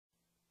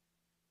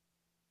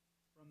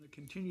The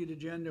continued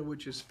agenda,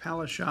 which is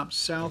Palace Shops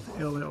South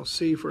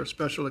LLC for a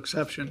special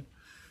exception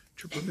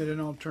to permit an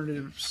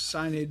alternative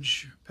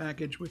signage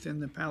package within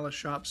the Palace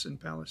Shops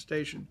and Palace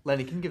Station.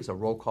 Lenny, can you give us a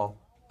roll call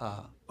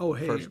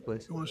Hey, first,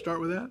 please? you want to start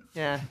with that?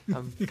 Yeah,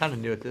 I'm kind of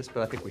new at this,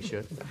 but I think we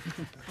should.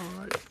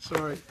 All right,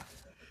 sorry.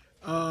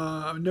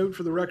 A note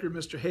for the record,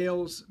 Mr.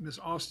 Hales, Ms.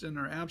 Austin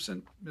are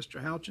absent.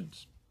 Mr.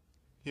 Houchins?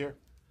 Here.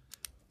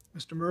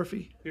 Mr.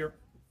 Murphy? Here.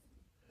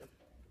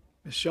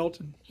 Ms.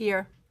 Shelton?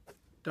 Here.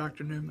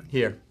 Dr. Newman?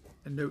 Here.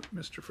 And note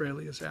Mr.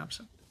 Fraley is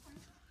absent.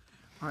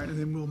 All right, and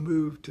then we'll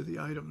move to the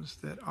items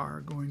that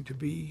are going to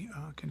be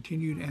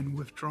continued and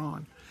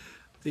withdrawn.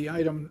 The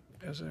item,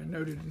 as I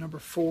noted, number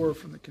 4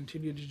 from the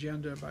continued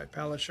agenda by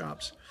Palace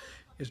Shops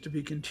is to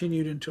be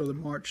continued until the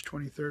March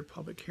 23rd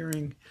public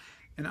hearing.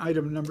 And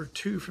item number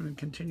 2 from the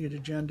continued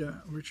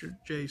agenda, Richard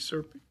J.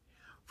 Serpy,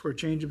 for a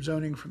change of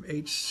zoning from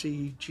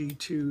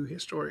HCG2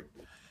 historic,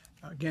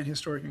 again,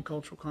 Historic and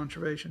Cultural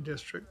Conservation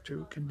District,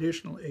 to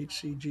conditional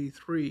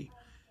HCG3,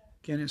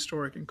 again,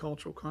 Historic and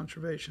Cultural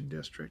Conservation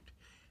District,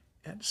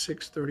 at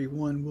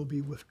 6:31 will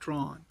be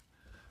withdrawn.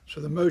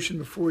 So the motion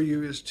before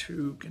you is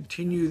to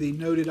continue the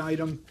noted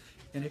item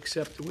and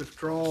accept the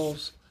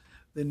withdrawals.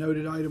 The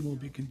noted item will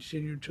be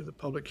continued to the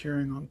public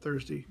hearing on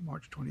Thursday,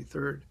 March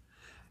 23rd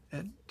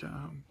at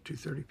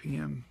 2:30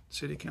 p.m.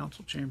 City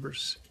Council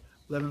Chambers,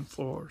 11th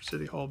floor,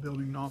 City Hall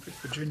Building, Norfolk,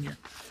 Virginia.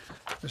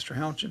 Mr.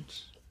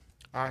 Houchins?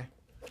 Aye.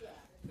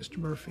 Mr.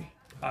 Murphy?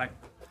 Aye.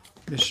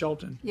 Ms.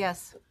 Shelton?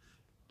 Yes.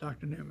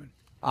 Dr. Newman?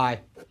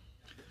 Aye.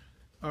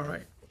 All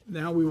right.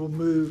 Now we will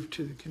move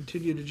to the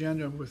continued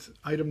agenda with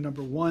item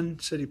number 1,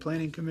 City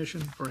Planning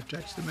Commission for a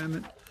text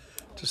amendment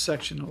to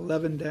section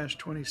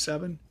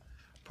 11-27,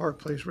 Park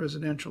Place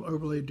Residential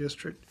Overlay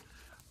District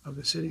of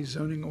the city's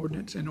zoning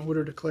ordinance in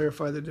order to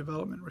clarify the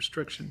development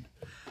restriction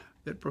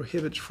that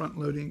prohibits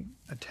front-loading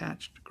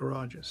attached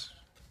garages.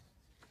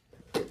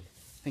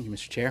 Thank you,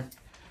 Mr. Chair.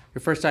 Your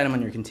first item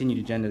on your continued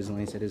agenda, as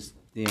Elaine said, is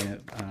the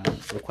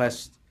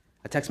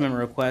a text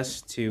amendment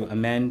request to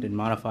amend and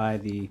modify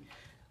the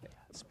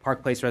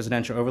Park Place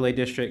Residential Overlay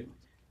District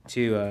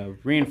to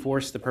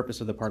reinforce the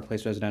purpose of the Park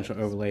Place Residential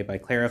Overlay by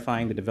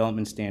clarifying the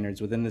development standards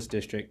within this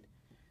district,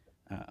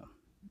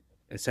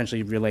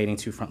 essentially relating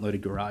to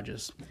front-loaded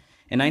garages.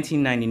 In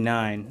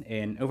 1999,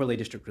 an overlay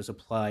district was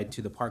applied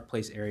to the Park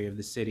Place area of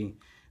the city,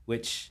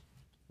 which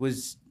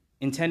was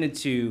intended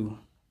to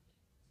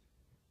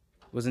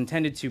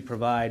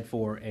provide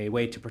for a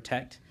way to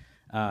protect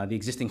the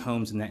existing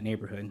homes in that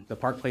neighborhood. The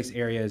Park Place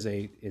area is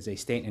a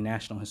state and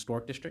national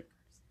historic district,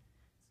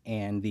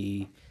 and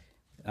the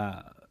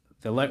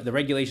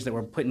regulations that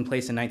were put in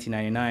place in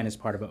 1999 as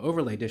part of an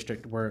overlay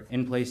district were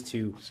in place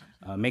to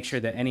make sure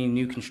that any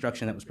new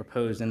construction that was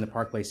proposed in the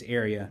Park Place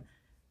area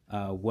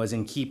was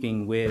in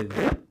keeping with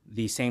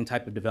the same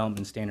type of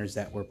development standards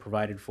that were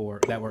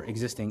that were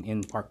existing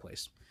in Park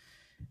Place.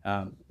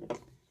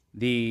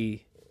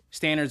 The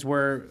standards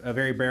were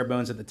very bare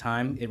bones at the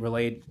time. It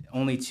related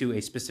only to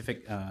a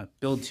specific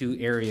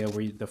build-to area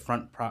where the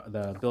front of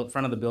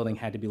the building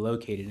had to be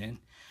located in.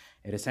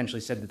 It essentially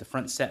said that the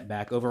front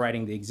setback,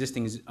 overriding the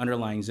existing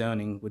underlying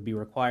zoning, would be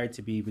required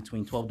to be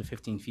between 12 to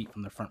 15 feet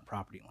from the front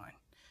property line.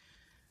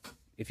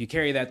 If you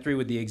carry that through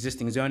with the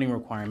existing zoning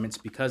requirements,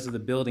 because of the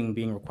building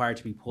being required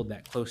to be pulled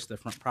that close to the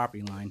front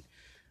property line,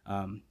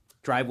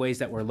 driveways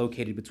that were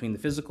located between the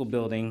physical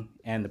building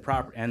and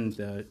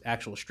the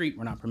actual street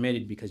were not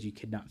permitted because you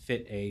could not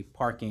fit a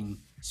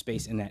parking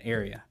space in that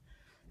area.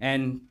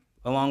 And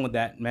along with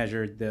that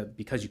measure,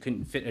 because you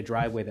couldn't fit a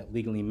driveway that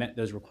legally met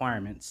those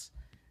requirements,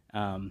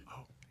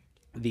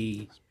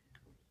 you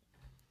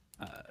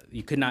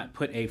could not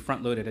put a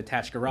front-loaded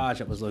attached garage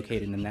that was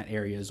located in that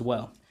area as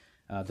well.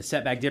 The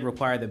setback did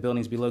require that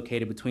buildings be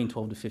located between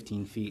 12 to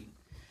 15 feet.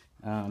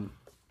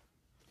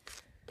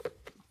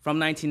 From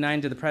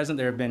 1990 to the present,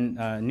 there have been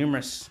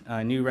numerous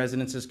new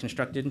residences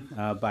constructed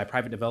by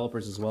private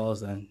developers as well as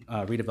the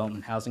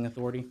Redevelopment Housing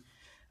Authority.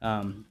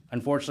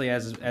 Unfortunately,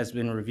 as has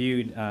been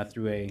reviewed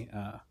through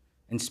a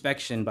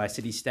inspection by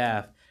city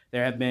staff,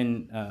 there have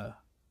been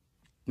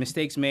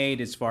mistakes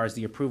made as far as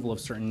the approval of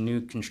certain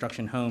new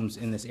construction homes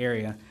in this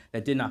area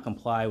that did not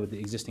comply with the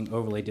existing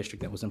overlay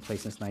district that was in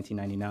place since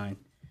 1999.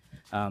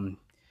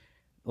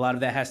 A lot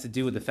of that has to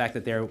do with the fact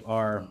that there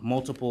are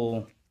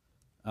multiple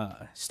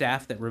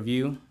staff that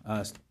review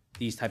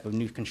these type of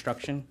new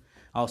construction.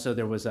 Also,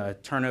 there was a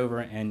turnover,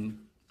 and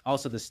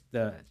also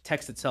the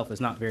text itself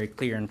is not very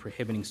clear in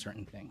prohibiting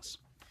certain things.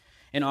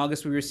 In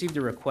August, we received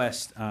a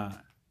request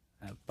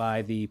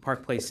by the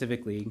Park Place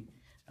Civic League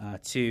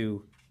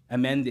to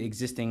amend the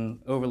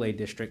existing overlay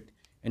district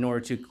in order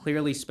to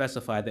clearly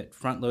specify that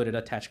front-loaded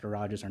attached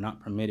garages are not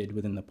permitted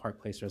within the Park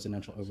Place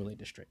Residential Overlay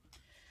District.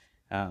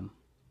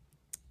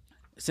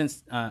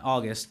 Since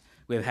August,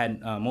 we've had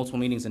multiple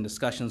meetings and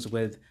discussions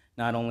with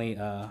not only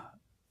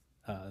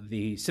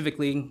the Civic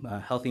League,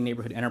 Healthy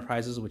Neighborhood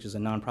Enterprises, which is a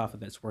nonprofit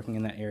that's working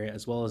in that area,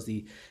 as well as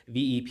the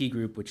VEP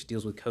group, which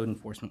deals with code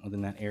enforcement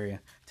within that area,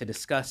 to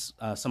discuss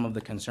some of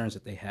the concerns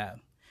that they have.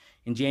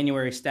 In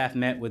January, staff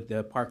met with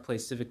the Park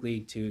Place Civic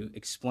League to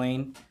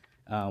explain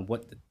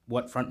what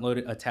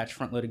attached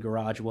front-loaded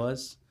garage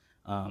was,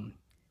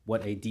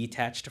 what a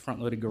detached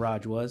front-loaded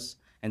garage was,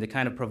 and to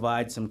kind of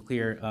provide some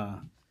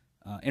clear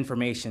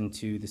information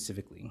to the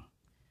Civic League.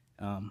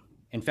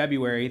 In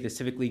February, the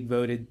Civic League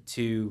voted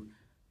to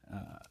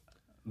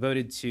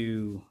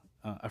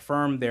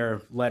affirm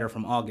their letter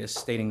from August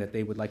stating that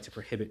they would like to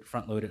prohibit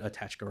front-loaded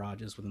attached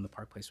garages within the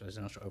Park Place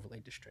Residential Overlay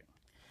District.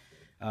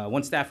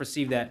 Once staff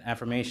received that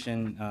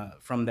affirmation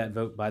from that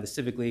vote by the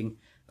Civic League,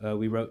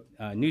 we wrote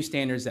new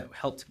standards that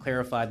helped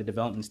clarify the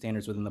development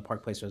standards within the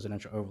Park Place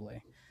Residential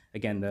Overlay.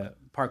 Again, the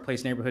Park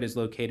Place neighborhood is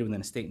located within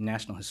a state and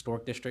national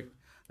historic district.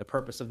 The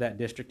purpose of that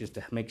district is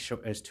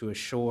to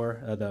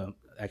assure the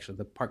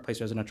Park Place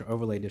Residential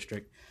Overlay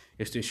District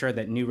is to assure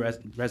that new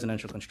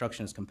residential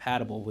construction is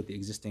compatible with the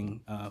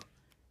existing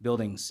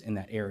buildings in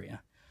that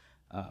area.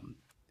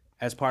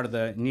 As part of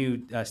the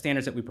new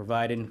standards that we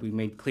provided, we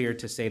made clear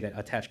to say that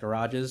attached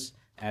garages,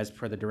 as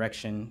per the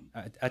direction,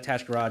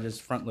 attached garages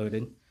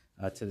front-loaded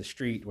to the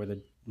street where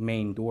the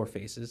main door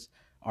faces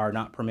are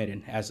not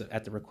permitted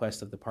at the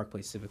request of the Park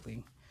Place Civic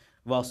League.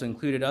 We've also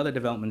included other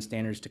development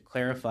standards to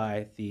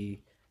clarify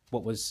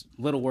what was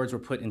little words were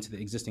put into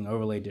the existing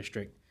overlay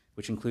district,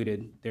 which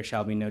included there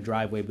shall be no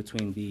driveway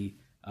between the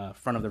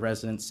front of the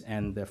residence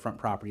and the front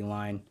property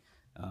line,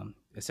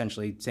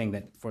 essentially saying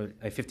that for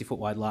a 50-foot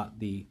wide lot,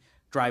 the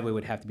driveway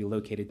would have to be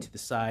located to the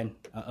side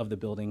of the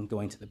building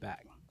going to the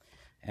back.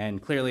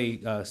 And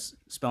clearly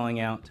spelling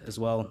out as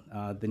well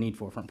the need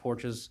for front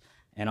porches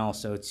and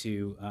also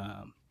to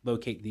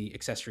locate the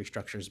accessory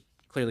structures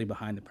clearly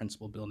behind the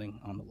principal building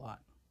on the lot.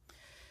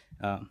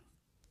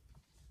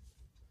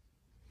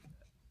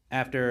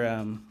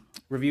 After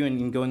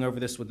reviewing and going over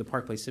this with the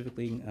Park Place Civic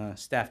League,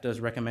 staff does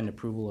recommend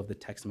approval of the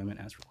text amendment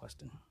as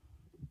requested.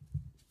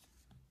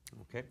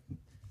 Okay.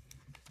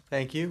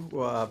 Thank you.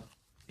 We'll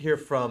hear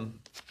from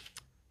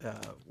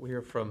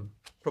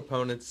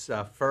proponents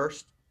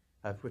first.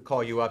 If we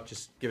call you up,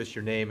 just give us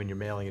your name and your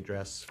mailing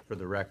address for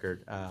the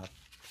record.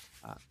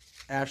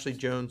 Ashley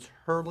Jones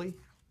Hurley.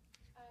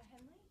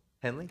 Henley?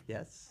 Henley,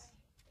 yes.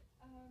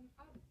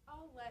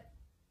 I'll let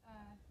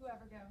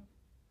whoever go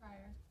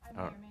prior. I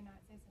may or may not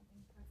say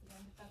something towards the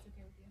end, if that's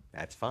okay with you.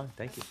 That's fine.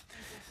 Thank you.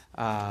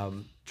 Thank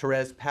you.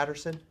 Therese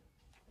Patterson.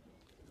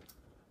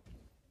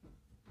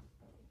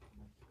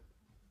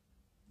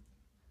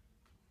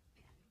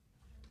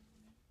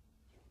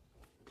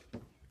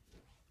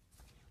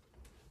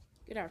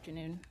 Good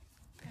afternoon.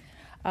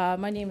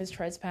 My name is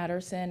Therese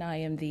Patterson. I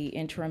am the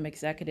Interim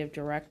Executive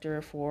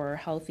Director for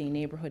Healthy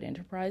Neighborhood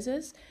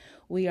Enterprises.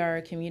 We are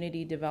a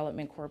community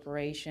development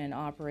corporation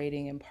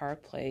operating in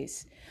Park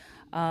Place.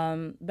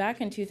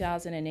 Back in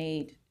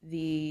 2008,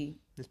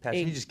 Ms. Patterson,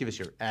 can you just give us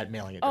your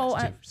mailing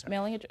address?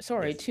 Mailing address,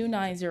 sorry, yes.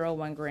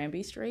 2901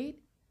 Granby Street.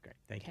 Great,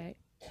 thank you.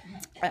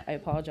 I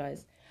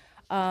apologize.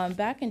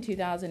 Back in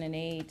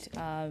 2008,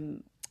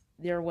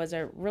 there was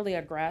a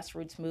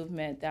grassroots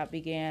movement that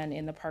began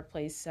in the Park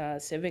Place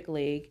Civic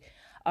League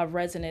of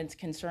residents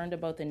concerned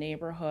about the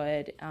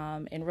neighborhood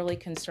and really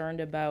concerned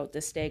about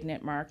the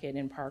stagnant market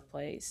in Park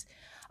Place.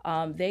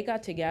 They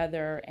got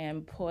together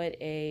and put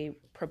a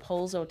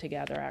proposal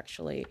together,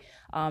 actually,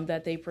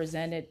 that they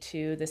presented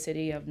to the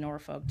city of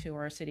Norfolk, to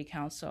our city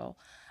council.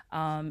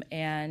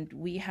 And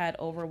we had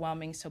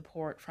overwhelming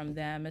support from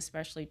them,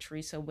 especially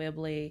Teresa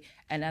Wibley,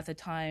 and at the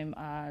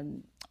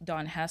time,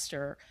 Don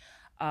Hester,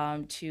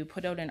 to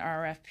put out an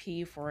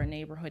RFP for a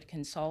neighborhood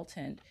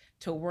consultant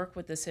to work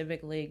with the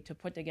Civic League to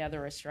put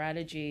together a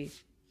strategy,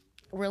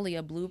 really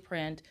a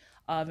blueprint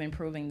of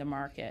improving the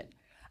market.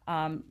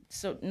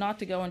 So not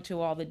to go into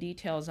all the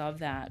details of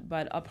that,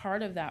 but a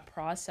part of that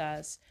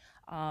process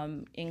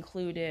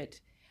included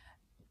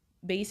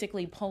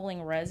basically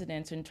polling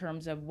residents in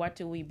terms of what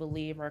do we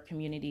believe our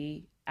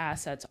community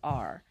assets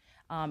are,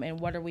 and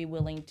what are we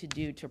willing to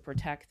do to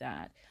protect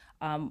that.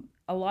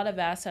 A lot of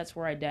assets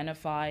were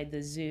identified: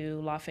 the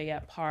zoo,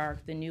 Lafayette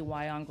Park, the new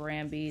Y on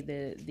Granby,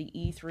 the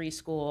E3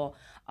 school.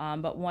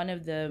 But one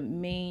of the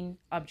main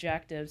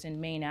objectives and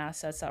main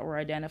assets that were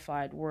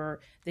identified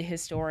were the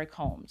historic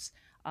homes,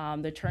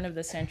 the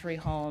turn-of-the-century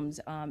homes.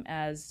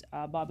 As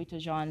Bobby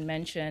Tajan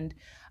mentioned,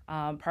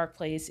 Park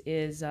Place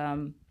is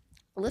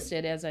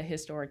listed as a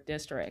historic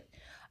district.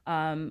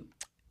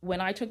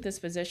 When I took this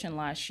position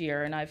last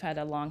year, and I've had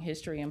a long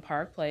history in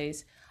Park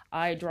Place,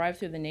 I drive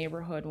through the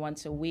neighborhood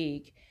once a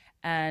week,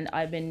 and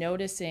I've been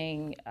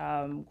noticing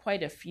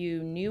quite a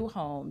few new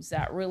homes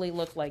that really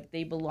look like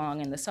they belong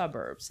in the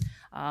suburbs.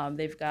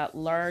 They've got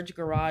large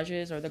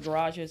garages, or the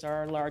garages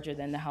are larger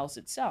than the house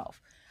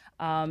itself.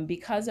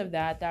 Because of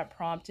that, that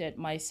prompted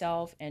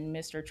myself and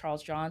Mr.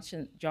 Charles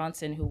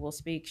Johnson, who will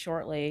speak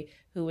shortly,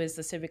 who is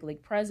the Civic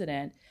League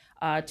president,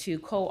 to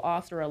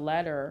co-author a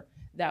letter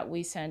that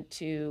we sent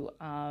to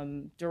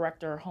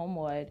Director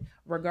Homewood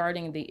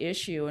regarding the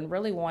issue and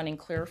really wanting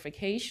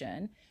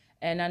clarification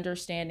and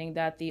understanding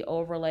that the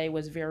overlay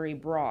was very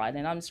broad.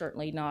 And I'm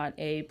certainly not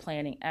a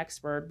planning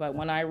expert, but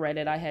when I read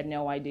it, I had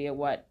no idea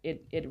what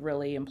it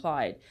really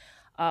implied.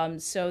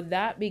 So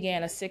that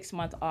began a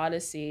 6-month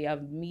odyssey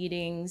of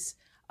meetings,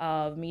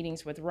 of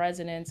meetings with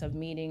residents, of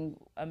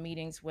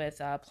meetings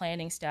with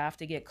planning staff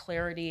to get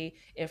clarity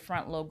if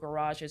front load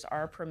garages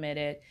are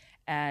permitted.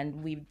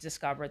 And we've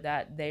discovered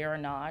that they are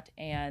not,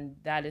 and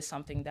that is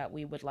something that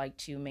we would like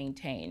to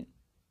maintain.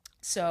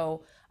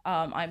 So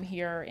I'm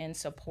here in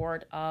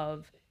support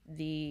of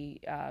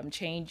the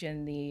change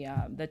in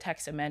the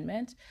text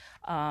amendment.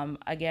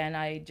 Again,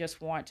 I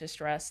just want to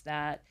stress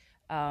that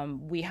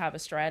we have a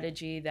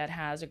strategy that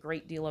has a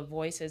great deal of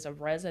voices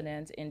of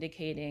residents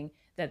indicating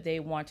that they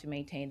want to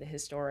maintain the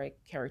historic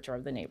character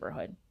of the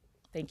neighborhood.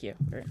 Thank you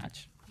very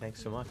much.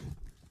 Thanks so much.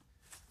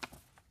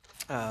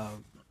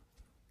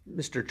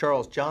 Mr.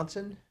 Charles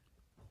Johnson.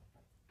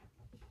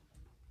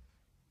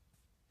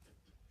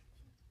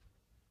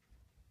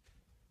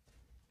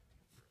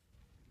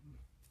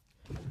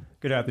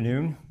 Good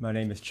afternoon. My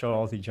name is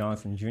Charles E.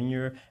 Johnson,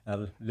 Jr. I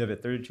live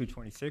at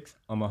 3226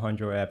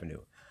 Omohundro Avenue.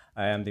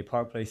 I am the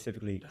Park Place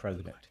Civic League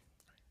president.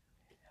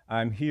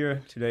 I'm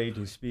here today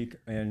to speak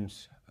in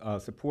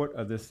support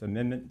of this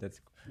amendment that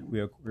we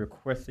are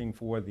requesting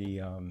for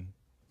the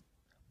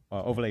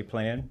overlay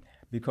plan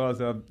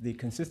because of the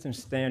consistent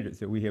standards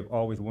that we have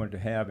always wanted to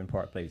have in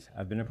Park Place.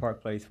 I've been in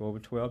Park Place for over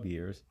 12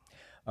 years.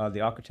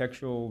 The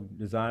architectural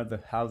design of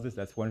the houses,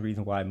 that's one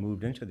reason why I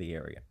moved into the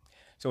area.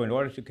 So in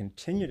order to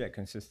continue that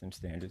consistent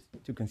standards,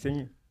 to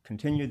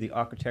continue the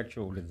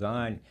architectural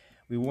design,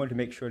 we wanted to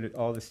make sure that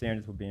all the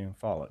standards were being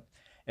followed.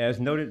 As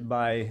noted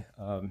by,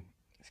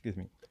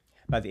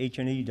 by the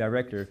H&E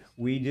director,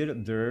 we did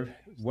observe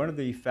one of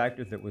the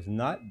factors that was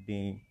not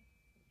being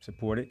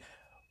supported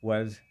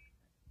was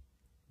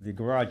the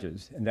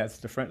garages, and that's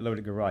the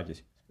front-loaded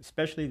garages,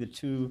 especially the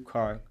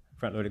two-car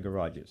front-loaded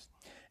garages.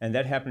 And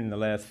that happened in the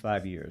last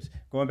 5 years.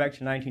 Going back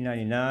to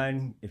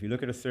 1999, if you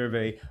look at a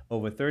survey,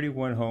 over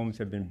 31 homes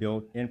have been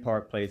built in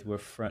Park Place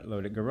with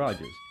front-loaded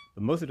garages.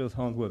 But most of those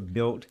homes were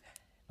built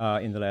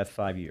in the last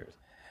 5 years.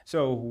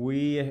 So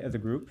we, as a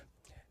group,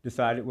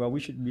 decided, well, we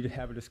should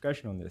have a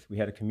discussion on this. We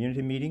had a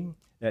community meeting.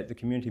 At the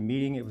community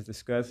meeting, it was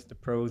discussed, the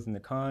pros and the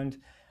cons.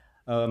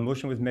 A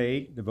motion was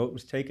made, the vote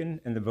was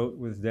taken, and the vote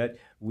was that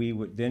we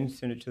would then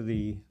send it to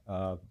the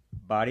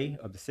body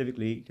of the Civic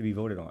League to be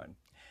voted on.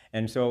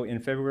 And so in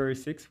February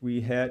 6th,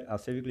 we had our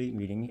Civic League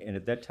meeting, and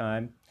at that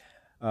time,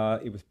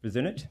 it was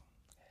presented,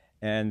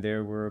 and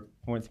there were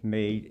points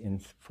made in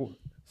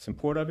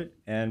support of it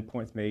and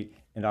points made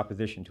in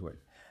opposition to it.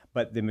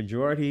 But the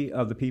majority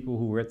of the people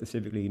who were at the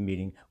Civic League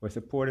meeting were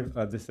supportive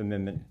of this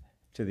amendment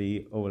to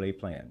the overlay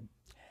plan.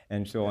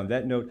 And so on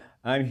that note,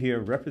 I'm here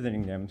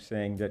representing them,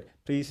 saying that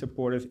please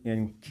support us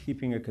in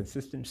keeping a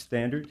consistent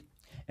standard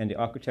and the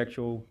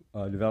architectural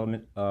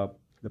development of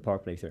the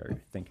Park Place area.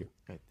 Thank you.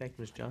 All right, thank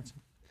you, Ms.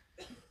 Johnson.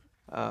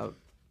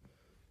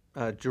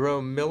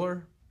 Jerome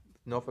Miller,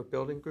 Norfolk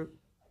Building Group.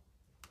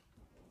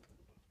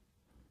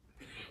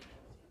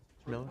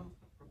 Miller?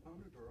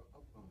 Proponent or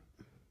opponent?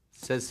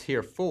 Says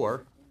here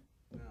 4.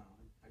 No,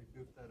 I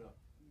goofed that up.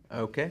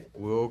 Okay,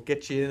 we'll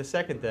get you in a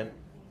second then.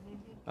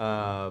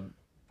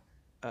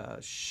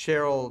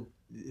 Cheryl,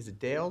 is it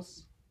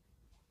Dales?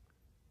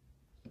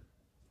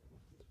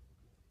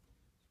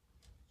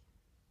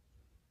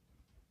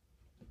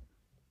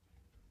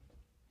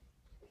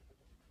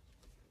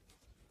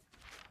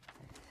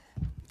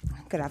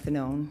 Good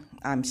afternoon.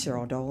 I'm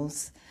Cheryl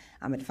Doles.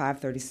 I'm at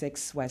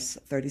 536 West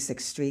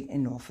 36th Street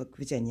in Norfolk,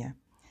 Virginia.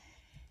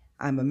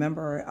 I'm a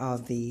member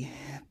of the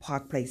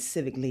Park Place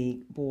Civic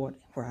League Board,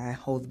 where I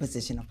hold the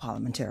position of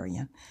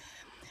parliamentarian.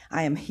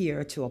 I am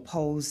here to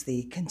oppose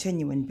the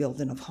continuing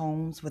building of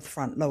homes with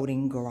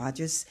front-loading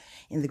garages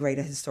in the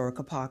greater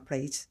historical Park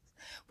Place,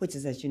 which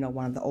is, as you know,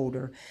 one of the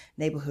older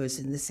neighborhoods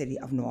in the city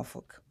of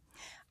Norfolk.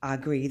 I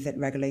agree that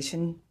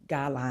regulation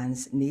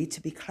guidelines need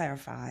to be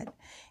clarified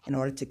in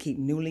order to keep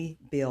newly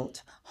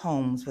built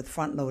homes with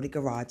front-loaded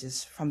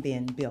garages from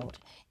being built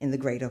in the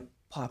greater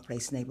Park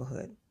Place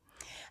neighborhood.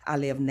 I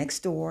live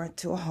next door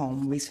to a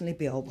home recently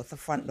built with a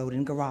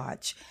front-loading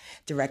garage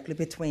directly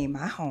between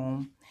my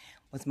home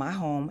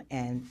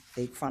and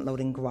the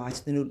front-loading garage,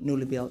 the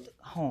newly built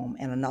home,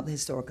 and another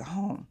historical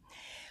home,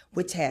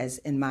 which has,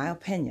 in my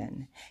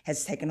opinion,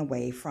 has taken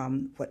away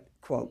from what,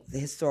 quote, the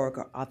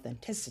historical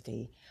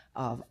authenticity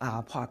of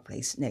our Park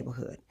Place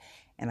neighborhood.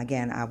 And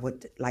again, I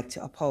would like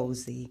to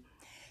oppose the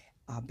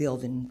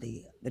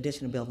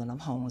additional building of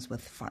homes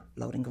with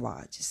front-loading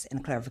garages, and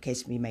a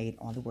clarification be made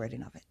on the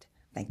wording of it.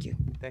 Thank you.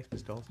 Thanks,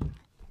 Ms. Doles.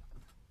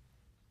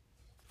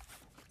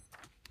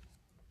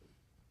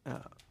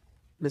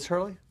 Ms.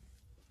 Hurley,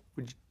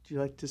 would you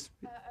like to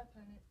speak?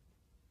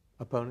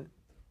 Opponent. Opponent?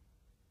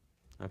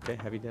 Okay,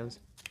 have you done?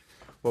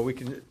 Well, we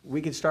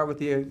can start with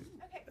the. Okay,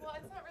 well,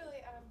 it's not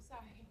really,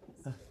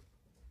 sorry.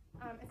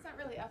 It's not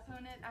really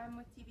opponent. I'm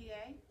with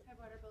TBA,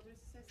 Tidewater Builders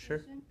Sure.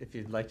 Association. If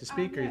you'd like to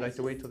speak, or yeah, you'd like it's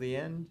to wait just- till the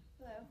end.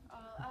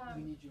 Hello,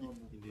 You need to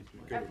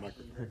go to the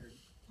microphone.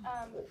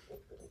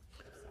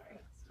 sorry,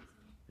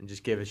 And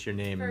just give us your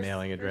name and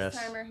mailing address.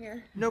 First timer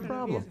here. No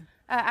problem.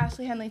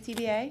 Ashley Henley,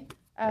 TBA,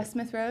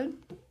 Smith Road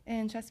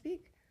in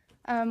Chesapeake.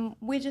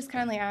 We just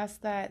kindly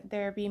ask that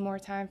there be more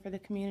time for the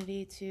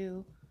community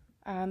to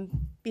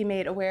be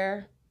made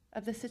aware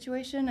of the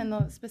situation and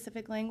the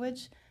specific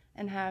language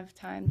and have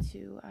time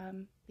to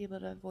be able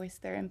to voice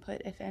their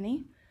input, if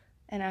any,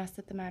 and ask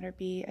that the matter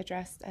be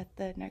addressed at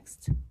the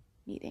next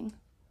meeting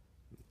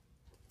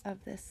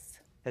of this.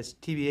 Has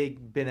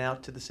TBA been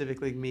out to the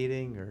Civic League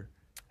meeting, or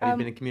have you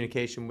been in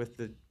communication with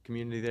the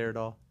community there at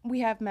all? We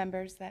have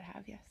members that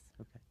have, yes.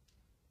 Okay.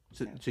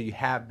 So you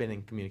have been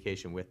in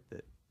communication with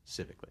the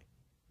Civic League?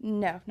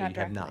 No, not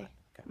You have directly. not?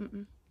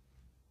 Okay.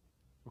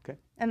 Okay.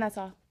 And that's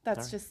all. That's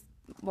All right. just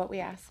what we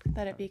ask,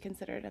 that it be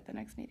considered at the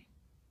next meeting.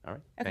 All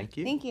right. Okay, Thank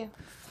you. Thank you.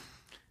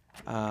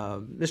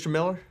 Mr.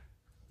 Miller?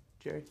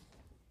 Jerry?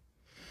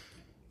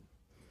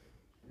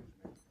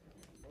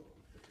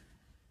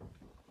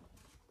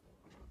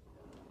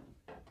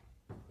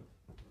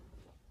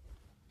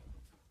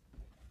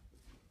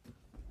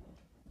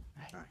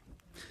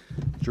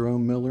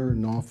 Jerome Miller,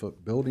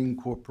 Norfolk Building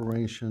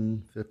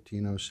Corporation,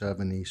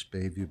 1507 East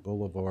Bayview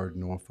Boulevard,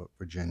 Norfolk,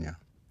 Virginia.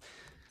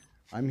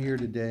 I'm here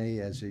today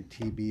as a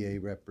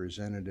TBA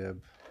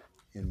representative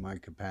in my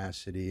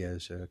capacity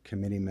as a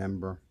committee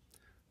member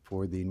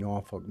for the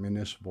Norfolk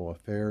Municipal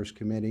Affairs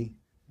Committee,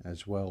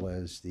 as well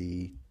as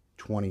the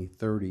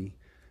 2030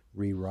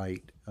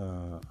 rewrite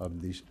of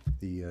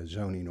the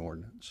zoning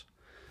ordinance.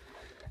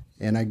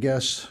 And I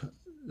guess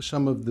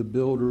some of the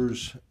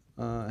builders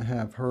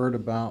have heard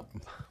about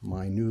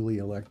my newly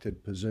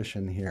elected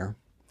position here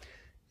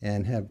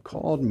and have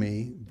called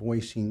me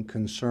voicing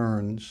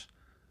concerns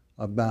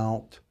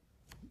about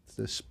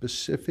the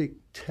specific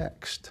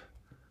text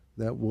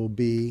that will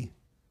be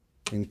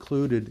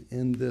included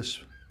in this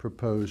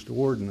proposed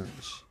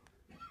ordinance,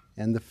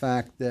 and the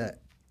fact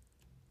that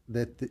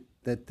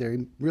they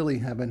really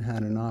haven't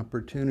had an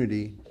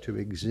opportunity to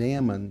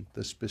examine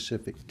the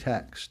specific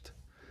text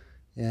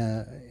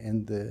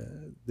and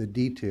the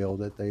detail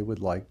that they would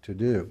like to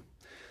do.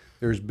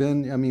 There's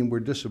been, I mean, we're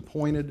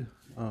disappointed.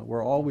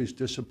 We're always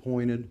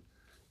disappointed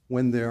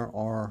when there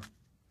are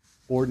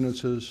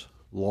ordinances,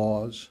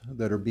 laws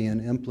that are being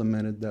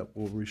implemented that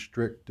will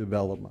restrict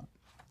development.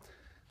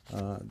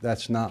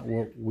 That's not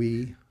what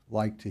we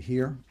like to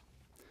hear.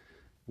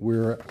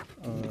 We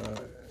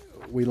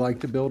like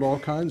to build all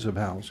kinds of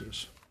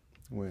houses,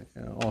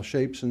 all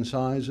shapes and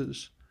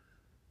sizes.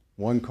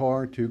 1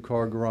 car, 2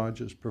 car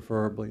garages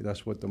preferably.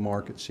 That's what the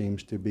market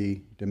seems to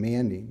be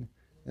demanding.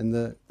 And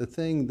the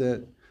thing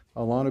that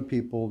a lot of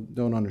people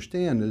don't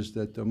understand is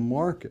that the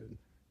market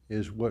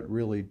is what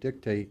really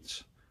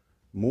dictates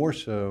more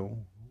so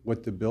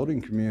what the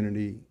building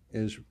community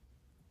is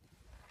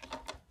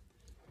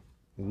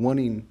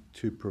wanting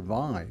to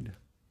provide.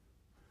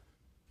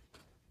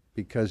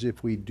 Because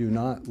if we do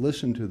not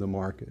listen to the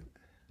market,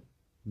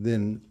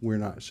 then we're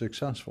not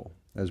successful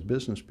as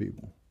business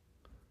people.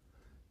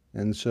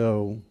 And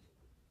so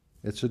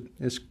it's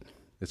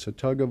a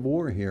tug of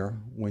war here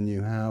when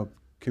you have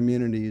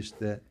communities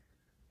that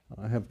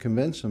have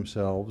convinced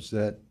themselves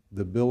that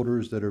the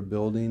builders that are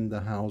building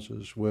the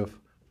houses with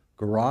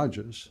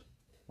garages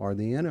are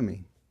the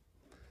enemy,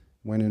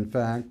 when in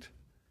fact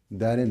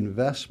that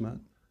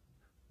investment,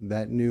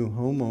 that new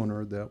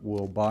homeowner that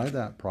will buy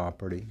that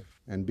property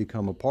and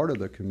become a part of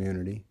the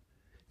community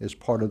is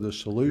part of the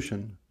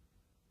solution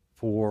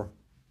for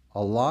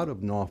a lot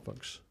of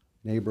Norfolk's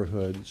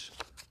neighborhoods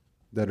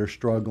that are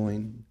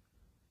struggling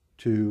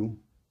to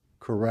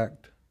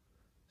correct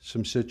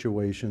some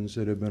situations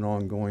that have been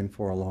ongoing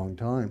for a long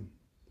time.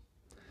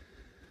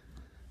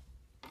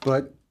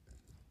 But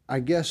I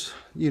guess,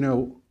 you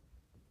know,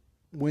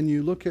 when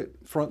you look at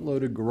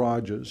front-loaded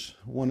garages,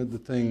 one of the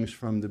things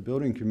from the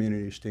building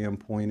community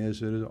standpoint is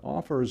that it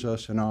offers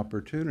us an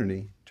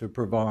opportunity to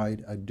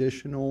provide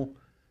additional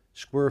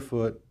square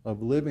foot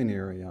of living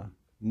area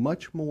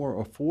much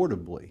more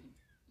affordably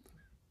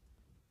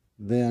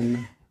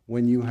than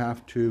when you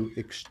have to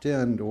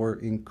extend or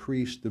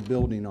increase the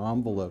building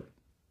envelope.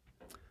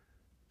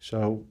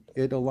 So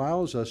it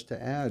allows us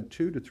to add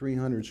 200 to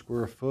 300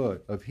 square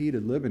foot of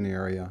heated living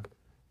area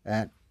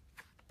at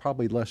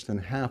probably less than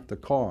half the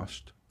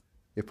cost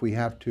if we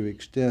have to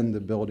extend the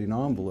building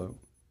envelope.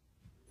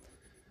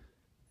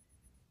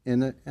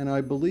 And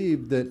I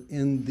believe that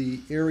in the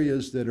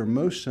areas that are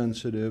most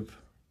sensitive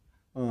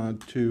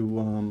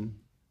to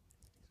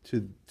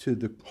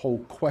the whole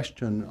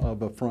question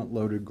of a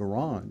front-loaded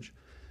garage,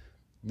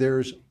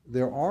 there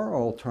are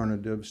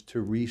alternatives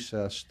to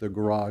recess the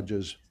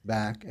garages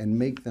back and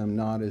make them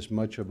not as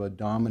much of a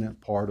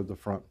dominant part of the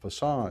front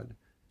facade,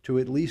 to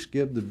at least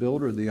give the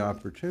builder the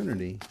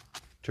opportunity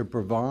to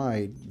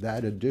provide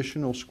that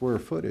additional square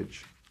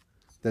footage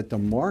that the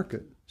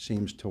market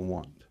seems to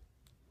want.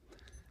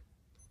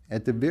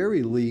 At the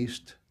very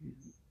least,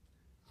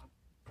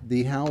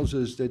 the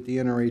houses that the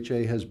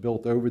NRHA has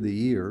built over the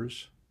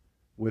years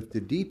with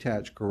the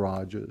detached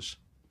garages,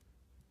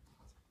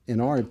 in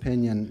our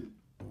opinion,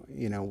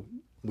 you know,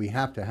 we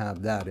have to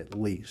have that at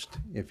least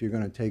if you're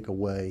going to take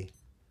away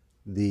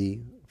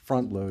the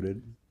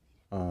front-loaded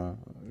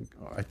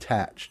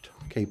attached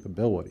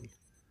capability,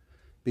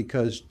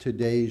 because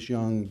today's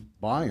young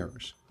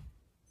buyers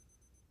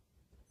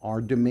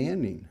are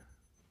demanding,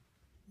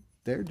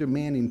 they're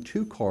demanding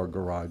 2-car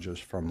garages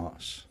from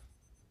us.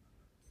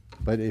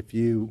 But if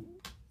you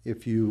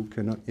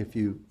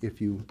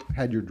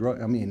had your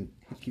drug, I mean,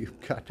 you've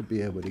got to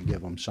be able to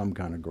give them some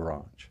kind of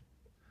garage.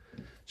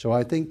 So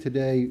I think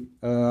today,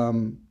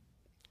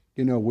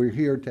 we're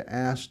here to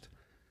ask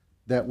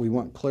that we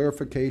want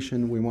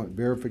clarification, we want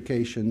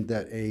verification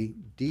that a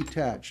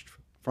detached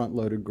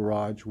front-loaded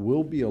garage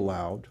will be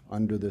allowed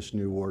under this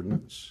new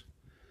ordinance,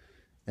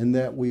 and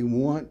that we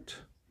want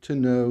to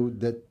know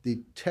that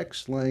the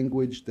text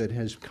language that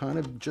has kind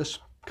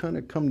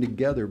of come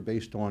together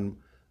based on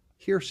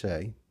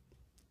hearsay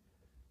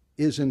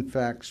is in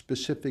fact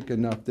specific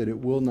enough that it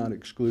will not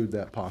exclude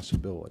that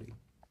possibility.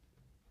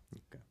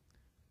 Okay.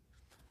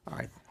 All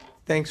right.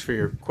 Thanks for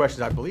your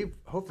questions. I believe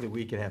hopefully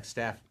we can have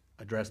staff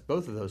address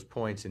both of those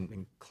points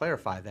and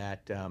clarify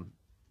that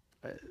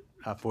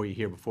for you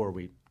here before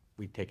we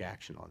take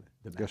action on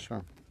the matter. Yes, sir.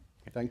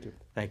 Okay. Thank you.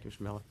 Thank you,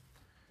 Mr. Miller.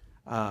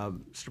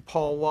 Mr.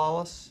 Paul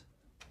Wallace.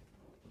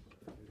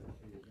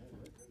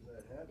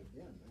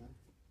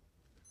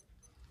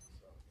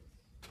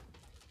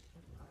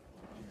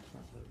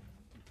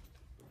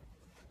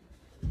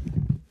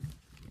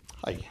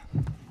 Hi,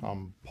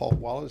 I'm Paul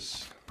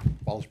Wallace,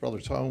 Wallace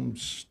Brothers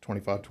Homes,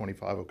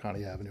 2525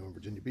 Oconee Avenue in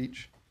Virginia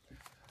Beach.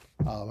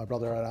 My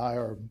brother and I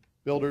are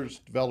builders,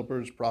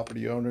 developers,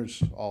 property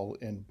owners, all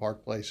in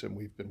Park Place, and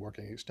we've been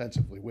working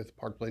extensively with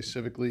Park Place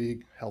Civic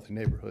League, Healthy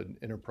Neighborhood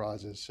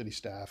Enterprises, city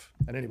staff,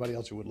 and anybody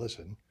else who would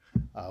listen.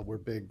 We're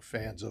big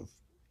fans of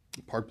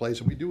Park Place,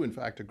 and we do in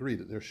fact agree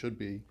that there should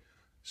be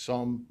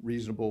some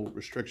reasonable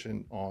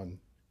restriction on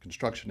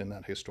construction in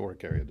that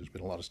historic area. There's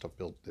been a lot of stuff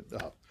built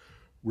that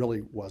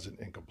really wasn't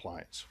in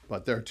compliance.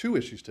 But there are two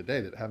issues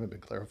today that haven't been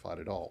clarified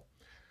at all.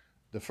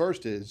 The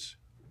first is,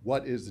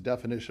 what is the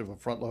definition of a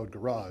front load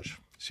garage?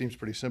 Seems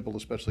pretty simple,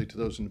 especially to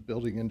those in the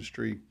building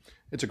industry.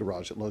 It's a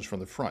garage that loads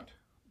from the front.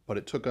 But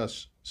it took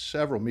us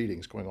several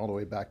meetings going all the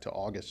way back to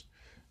August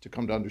to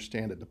come to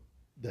understand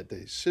that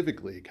the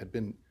Civic League had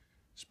been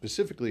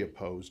specifically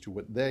opposed to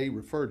what they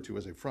referred to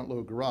as a front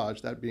load garage,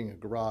 that being a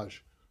garage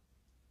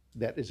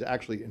that is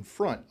actually in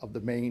front of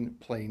the main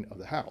plane of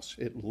the house.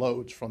 It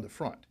loads from the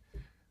front.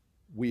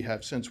 We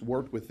have since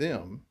worked with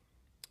them,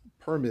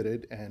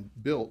 permitted and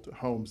built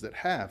homes that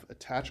have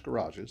attached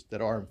garages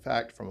that are in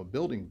fact, from a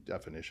building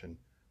definition,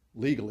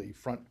 legally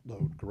front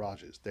load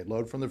garages. They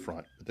load from the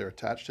front, but they're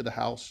attached to the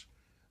house.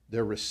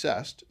 They're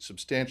recessed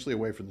substantially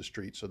away from the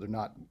street, so they're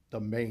not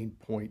the main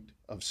point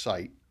of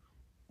sight.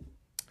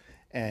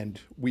 And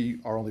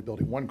we are only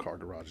building one-car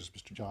garages.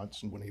 Mr.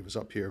 Johnson, when he was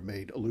up here,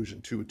 made allusion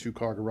to a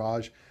two-car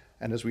garage.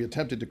 And as we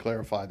attempted to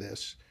clarify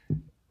this,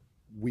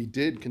 we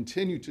did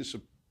continue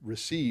to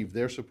receive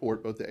their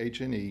support, both the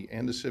H&E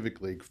and the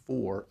Civic League,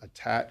 for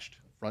attached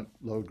front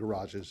load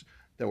garages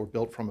that were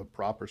built from a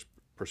proper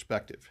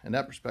perspective. And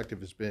that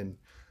perspective has been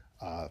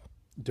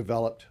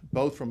developed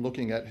both from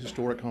looking at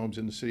historic homes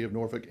in the city of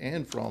Norfolk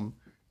and from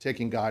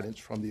taking guidance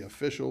from the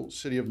official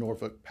City of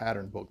Norfolk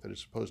pattern book that is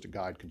supposed to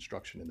guide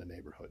construction in the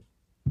neighborhood.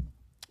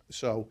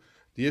 So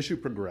the issue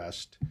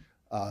progressed.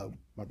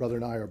 My brother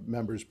and I are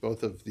members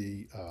both of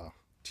the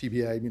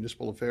TBA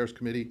Municipal Affairs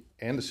Committee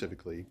and the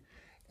Civic League,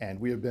 and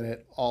we have been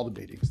at all the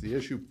meetings. The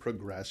issue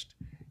progressed,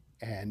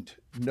 and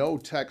no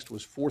text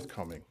was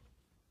forthcoming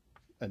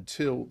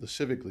until the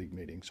Civic League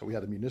meeting. So we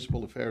had a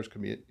Municipal Affairs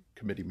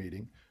Committee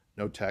meeting,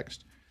 no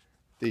text.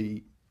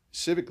 The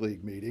Civic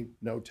League meeting,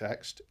 no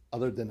text,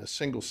 other than a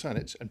single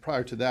sentence. And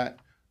prior to that,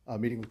 a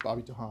meeting with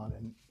Bobby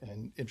Tahan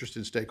and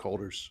interested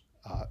stakeholders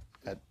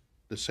at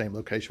the same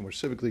location where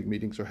Civic League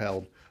meetings are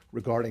held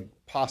regarding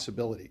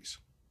possibilities,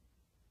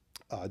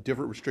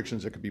 different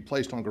restrictions that could be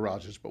placed on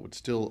garages, but would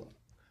still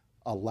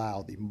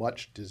allow the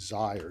much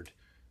desired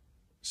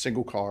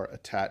single car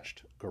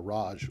attached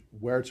garage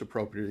where it's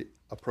appropriate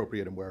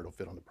and where it'll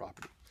fit on the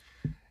property.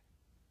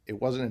 It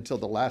wasn't until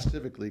the last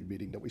Civic League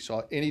meeting that we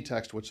saw any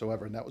text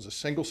whatsoever, and that was a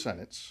single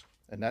sentence,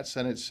 and that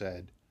sentence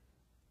said,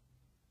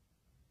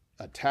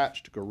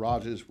 attached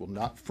garages will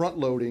not,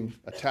 front-loading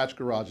attached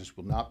garages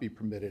will not be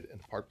permitted in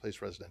the Park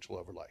Place residential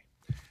overlay.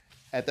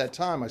 At that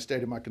time, I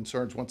stated my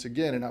concerns once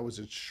again, and I was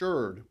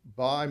assured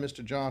by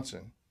Mr.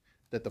 Johnson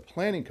that the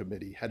Planning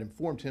Committee had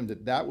informed him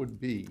that that would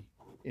be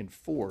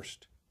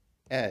enforced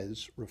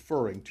as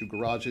referring to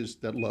garages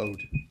that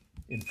load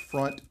in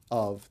front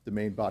of the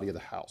main body of the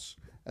house.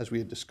 As we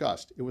had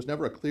discussed, it was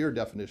never a clear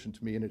definition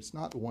to me, and it's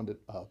not the one that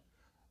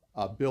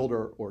a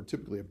builder or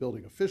typically a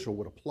building official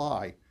would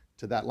apply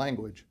to that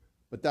language,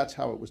 but that's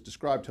how it was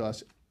described to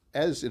us,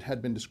 as it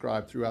had been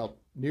described throughout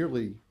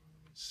nearly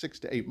 6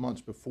 to 8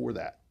 months before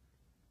that.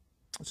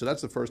 So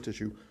that's the first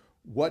issue.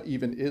 What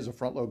even is a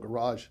front load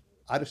garage?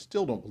 I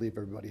still don't believe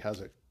everybody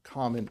has a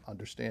common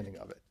understanding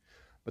of it.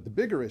 But the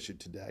bigger issue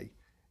today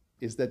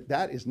is that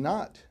that is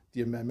not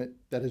the amendment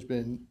that has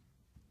been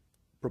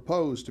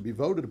proposed to be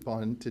voted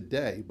upon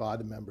today by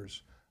the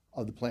members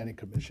of the Planning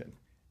Commission.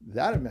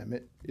 That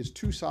amendment is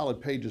 2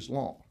 solid pages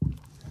long.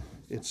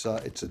 It's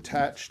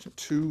attached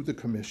to the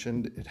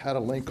commission. It had a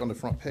link on the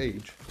front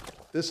page.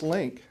 This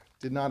link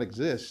did not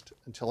exist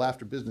until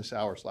after business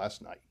hours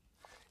last night.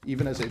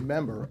 Even as a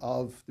member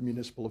of the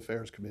Municipal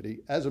Affairs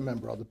Committee, as a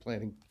member of the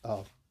Planning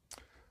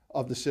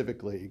of the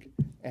Civic League,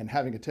 and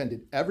having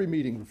attended every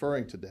meeting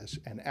referring to this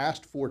and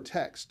asked for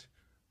text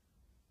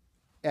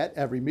at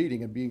every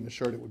meeting and being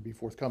assured it would be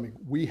forthcoming,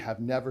 we have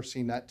never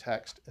seen that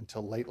text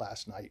until late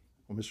last night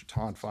when Mr.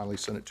 Ton finally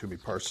sent it to me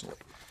personally.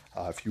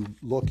 If you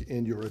look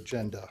in your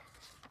agenda,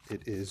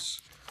 it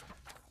is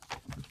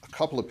a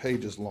couple of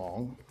pages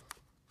long,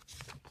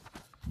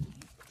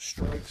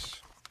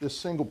 strikes this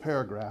single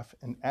paragraph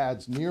and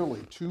adds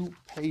nearly 2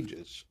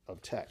 pages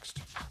of text.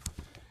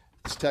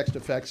 This text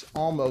affects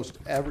almost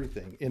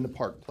everything in the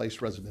Park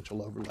Place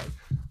residential overlay.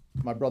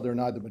 My brother and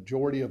I, the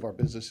majority of our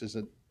business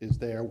is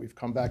there. We've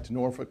come back to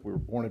Norfolk. We were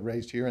born and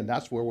raised here, and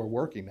that's where we're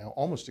working now,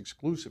 almost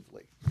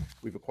exclusively.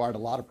 We've acquired a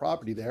lot of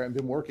property there and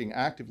been working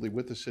actively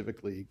with the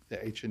Civic League,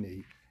 the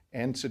H&E,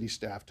 and city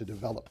staff to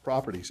develop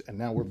properties, and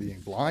now we're being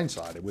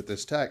blindsided with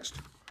this text.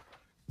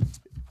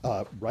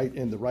 Right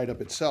in the write-up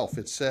itself,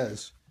 it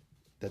says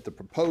that the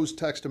proposed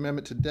text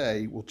amendment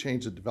today will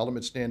change the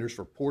development standards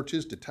for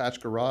porches,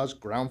 detached garage,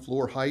 ground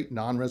floor height,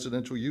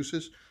 non-residential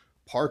uses,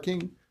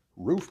 parking,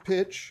 roof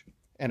pitch,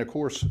 and of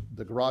course,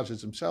 the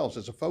garages themselves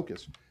as a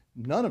focus.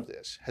 None of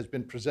this has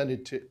been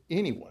presented to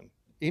anyone,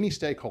 any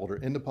stakeholder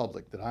in the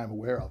public that I am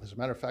aware of. As a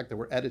matter of fact, there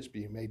were edits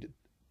being made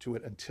to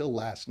it until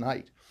last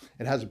night.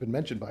 It hasn't been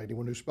mentioned by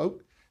anyone who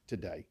spoke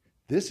today.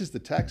 This is the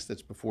text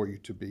that's before you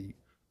to be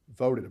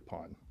voted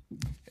upon.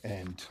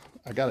 And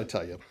I gotta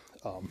tell you,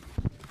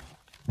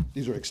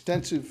 these are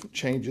extensive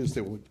changes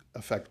that will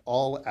affect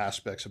all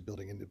aspects of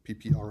building into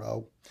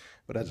PPRO.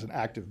 But as an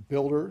active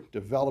builder,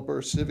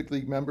 developer, Civic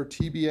League member,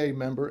 TBA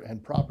member,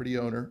 and property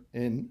owner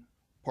in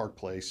Park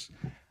Place,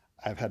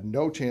 I've had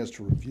no chance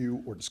to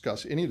review or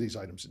discuss any of these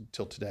items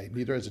until today,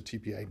 neither as a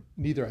TPA,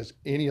 neither as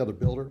any other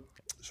builder.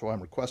 So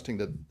I'm requesting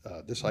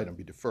that this item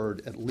be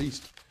deferred at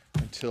least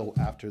until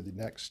after the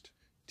next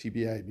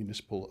TBA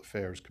Municipal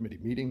Affairs Committee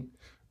meeting,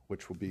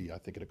 which will be, I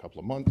think, in a couple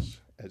of months,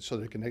 and so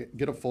they can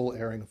get a full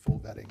airing, a full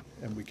vetting,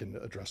 and we can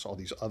address all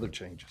these other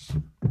changes.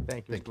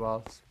 Thank you, Mr.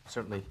 Wallace.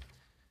 Certainly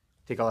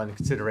take all that into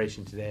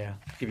consideration today. I'll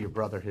give your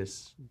brother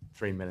his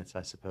 3 minutes,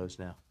 I suppose,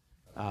 now.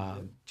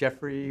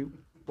 Jeffrey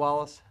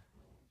Wallace?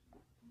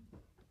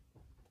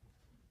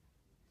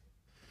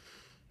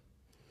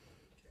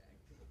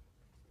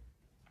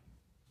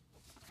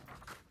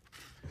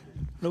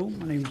 Hello,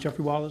 my name is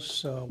Jeffrey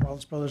Wallace,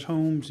 Wallace Brothers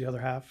Homes, the other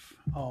half,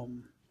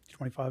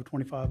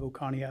 2525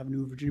 Oconee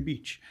Avenue, Virginia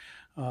Beach.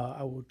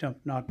 I will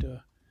attempt not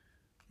to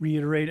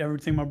reiterate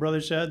everything my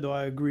brother said, though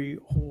I agree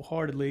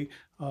wholeheartedly.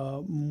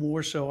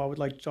 More so, I would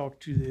like to talk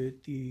to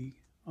the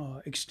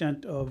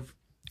extent of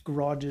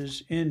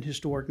garages in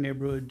historic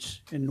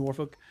neighborhoods in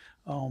Norfolk.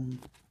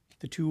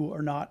 The two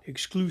are not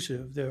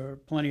exclusive. There are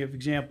plenty of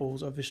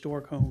examples of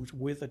historic homes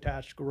with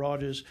attached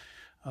garages.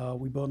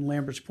 We built in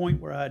Lambert's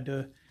Point, where I had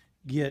to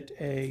get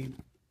a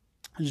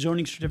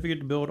zoning certificate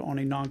to build on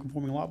a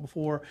non-conforming lot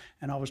before,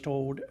 and I was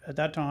told at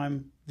that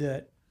time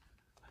that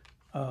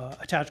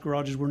attached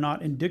garages were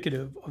not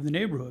indicative of the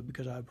neighborhood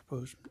because I had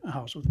proposed a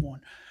house with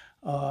one.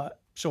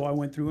 So I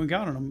went through and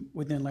counted them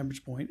within Lambert's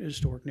Point, a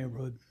historic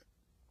neighborhood,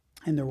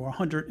 and there were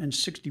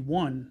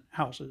 161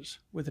 houses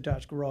with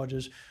attached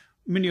garages.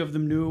 Many of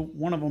them new,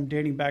 one of them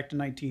dating back to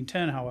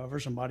 1910, however.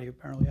 Somebody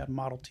apparently had a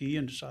Model T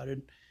and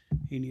decided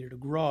he needed a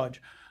garage.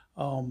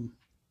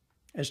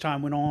 As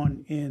time went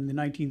on, in the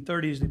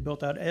 1930s, they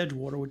built out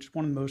Edgewater, which is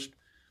one of the most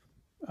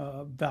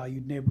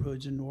valued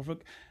neighborhoods in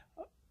Norfolk.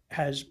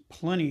 Has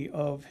plenty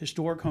of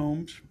historic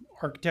homes,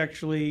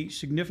 architecturally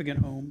significant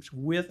homes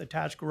with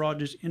attached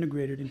garages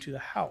integrated into the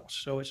house.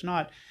 So it's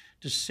not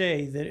to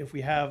say that if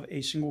we have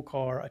a single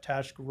car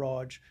attached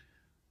garage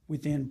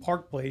within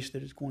Park Place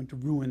that it's going to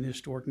ruin the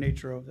historic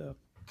nature of the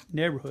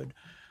neighborhood.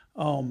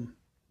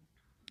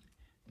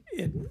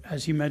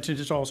 As he mentioned,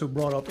 it's also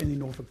brought up in the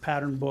Norfolk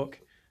Pattern Book,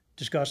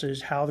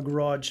 discusses how the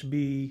garage should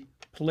be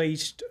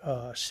placed,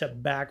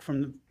 set back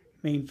from the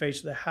main face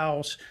of the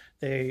house.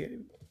 They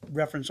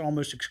reference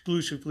almost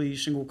exclusively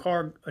single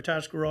car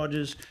attached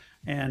garages,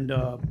 and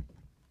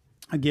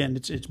again,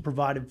 it's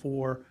provided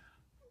for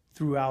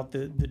throughout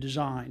the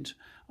designs.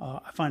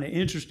 I find it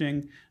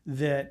interesting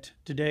that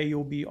today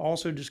you'll be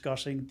also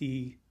discussing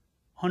the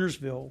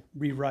Huntersville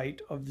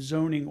rewrite of the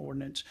zoning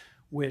ordinance,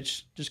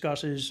 which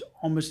discusses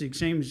almost the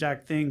same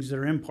exact things that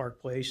are in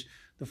Park Place: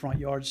 the front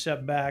yard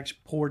setbacks,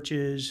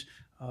 porches,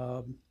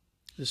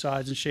 the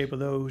size and shape of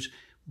those,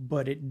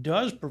 but it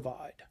does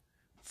provide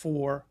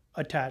for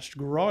attached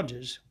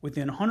garages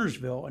within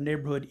Huntersville, a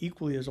neighborhood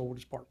equally as old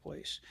as Park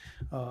Place,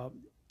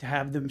 to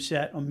have them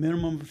set a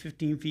minimum of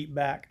 15 feet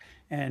back,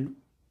 and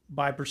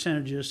by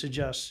percentages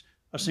suggests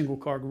a single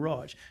car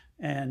garage.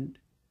 And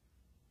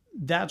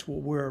that's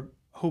what we're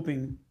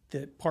hoping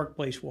that Park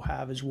Place will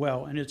have as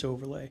well in its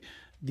overlay.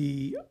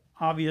 The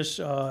obvious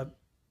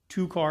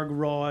two-car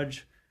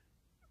garage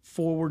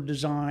forward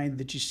design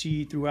that you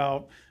see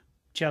throughout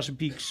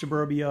Chesapeake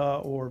suburbia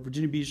or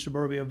Virginia Beach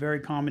suburbia, very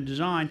common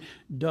design,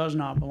 does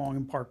not belong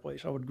in Park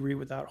Place. I would agree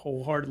with that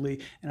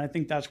wholeheartedly, and I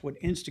think that's what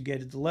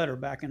instigated the letter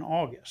back in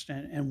August.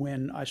 And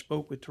when I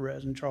spoke with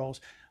Therese and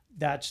Charles,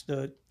 that's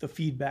the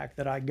feedback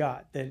that I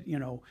got, that, you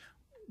know,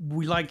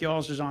 we like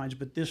y'all's designs,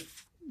 but this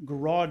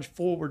garage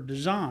forward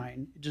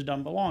design. It just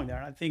doesn't belong there.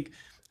 And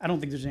I don't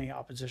think there's any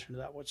opposition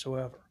to that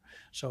whatsoever.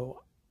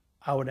 So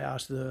I would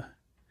ask the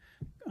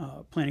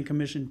Planning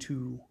Commission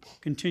to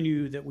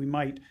continue that we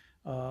might,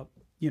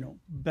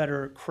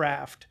 better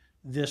craft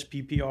this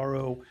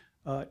PPRO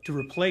to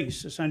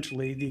replace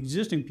essentially the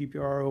existing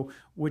PPRO,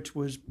 which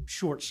was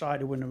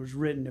short-sighted when it was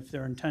written, if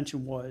their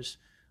intention was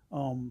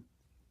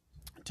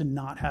to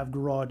not have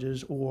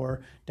garages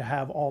or to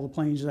have all the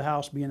planes of the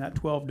house be in that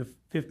 12 to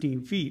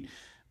 15 feet.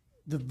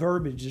 The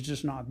verbiage is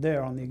just not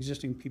there on the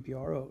existing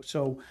PPRO.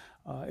 So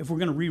if we're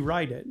going to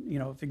rewrite it,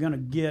 if you're going to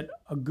get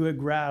a good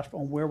grasp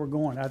on where we're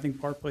going, I think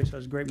Park Place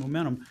has great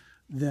momentum,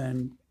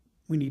 then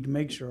we need to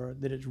make sure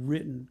that it's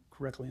written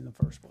correctly in the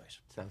first place.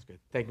 Sounds good.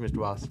 Thank you, Mr.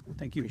 Wallace.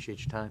 Thank you. Appreciate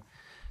your time.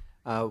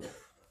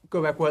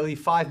 Go back, well, leave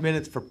 5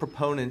 minutes for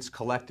proponents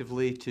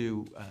collectively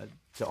to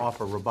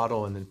offer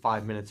rebuttal, and then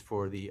 5 minutes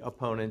for the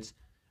opponents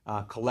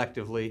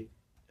collectively.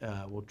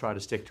 We'll try to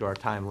stick to our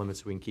time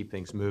limits so we can keep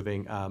things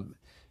moving.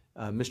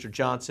 Mr.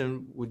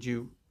 Johnson, would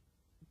you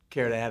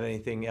care to add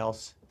anything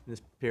else in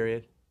this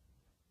period?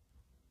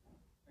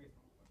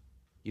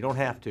 You don't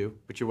have to,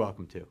 but you're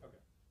welcome to.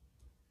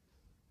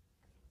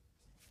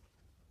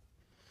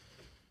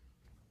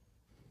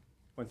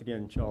 Once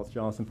again, Charles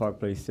Johnson, Park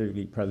Place Civic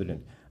League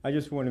President. I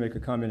just want to make a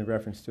comment in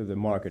reference to the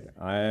market.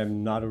 I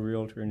am not a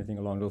realtor or anything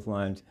along those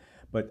lines,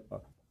 but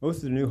most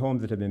of the new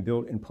homes that have been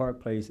built in Park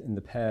Place in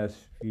the past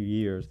few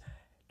years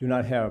do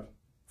not have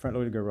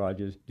front-loaded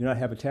garages, do not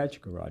have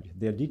attached garages.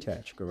 They're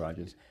detached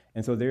garages.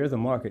 And so there is a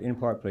market in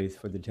Park Place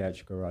for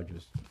detached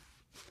garages.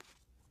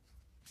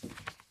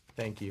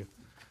 Thank you.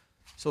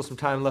 Still some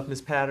time left,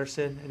 Ms.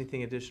 Patterson.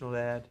 Anything additional to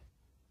add?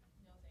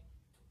 No,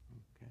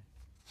 thank you. Okay.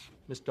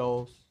 Ms.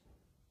 Doles?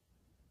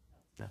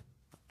 No.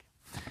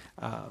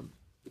 Okay.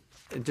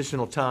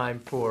 Additional time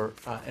for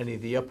any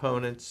of the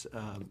opponents.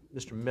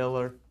 Mr.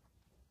 Miller?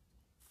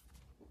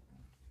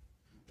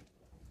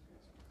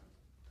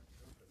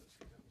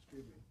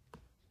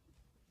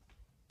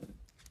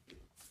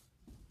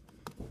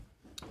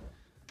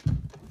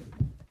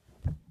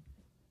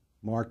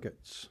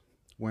 Markets.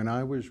 When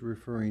I was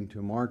referring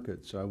to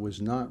markets, I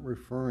was not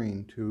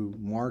referring to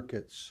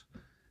markets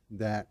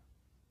that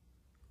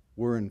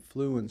were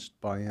influenced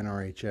by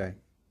NRHA.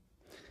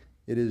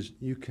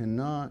 You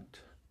cannot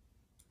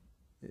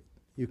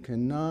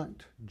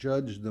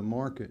judge the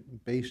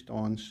market based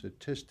on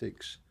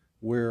statistics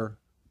where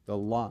the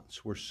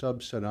lots were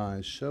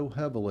subsidized so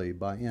heavily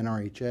by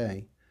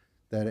NRHA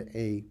that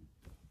a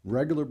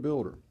regular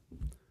builder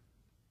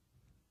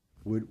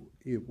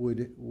he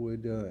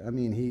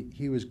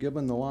was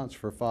given the lots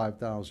for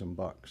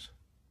 $5,000.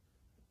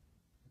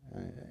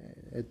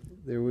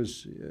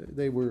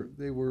 They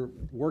were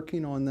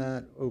working on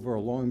that over a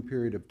long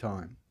period of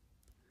time,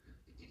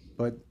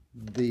 but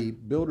the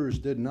builders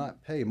did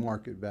not pay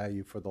market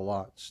value for the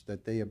lots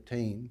that they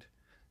obtained.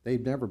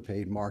 They've never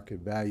paid market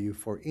value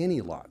for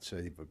any lots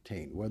they've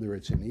obtained, whether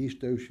it's in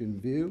East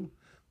Ocean View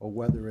or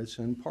whether it's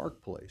in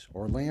Park Place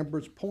or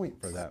Lambert's Point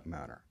for that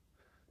matter.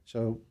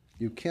 So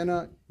you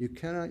cannot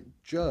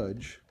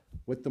judge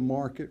what the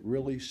market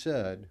really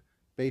said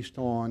based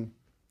on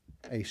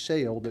a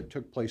sale that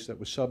took place that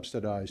was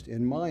subsidized,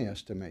 in my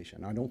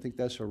estimation. I don't think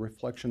that's a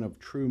reflection of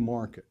true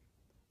market.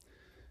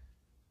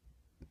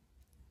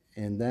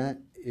 And that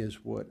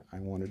is what I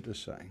wanted to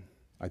say.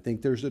 I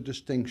think there's a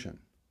distinction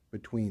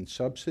between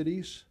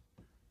subsidies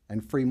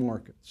and free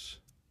markets.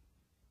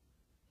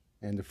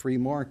 And the free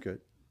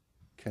market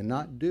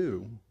cannot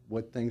do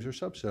what things are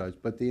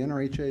subsidized. But the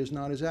NRHA is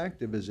not as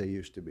active as they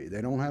used to be.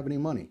 They don't have any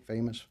money.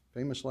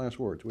 Famous last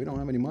words. We don't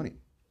have any money.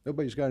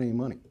 Nobody's got any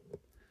money.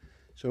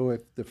 So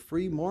if the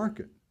free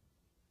market,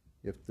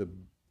 if the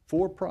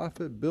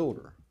for-profit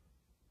builder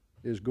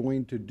is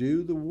going to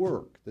do the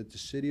work that the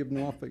city of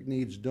Norfolk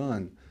needs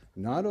done,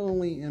 not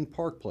only in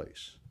Park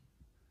Place,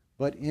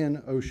 but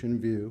in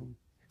Ocean View,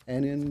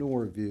 and in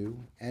Norview,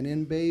 and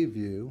in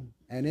Bayview,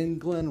 and in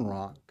Glen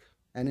Rock,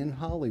 and in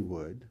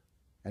Hollywood,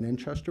 and in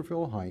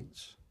Chesterfield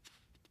Heights,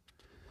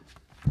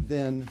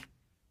 then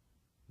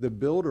the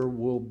builder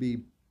will be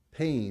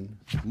paying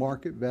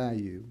market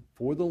value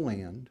for the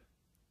land,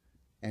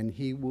 and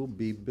he will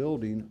be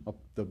building up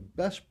the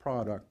best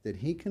product that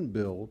he can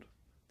build,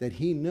 that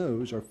he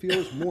knows or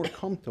feels more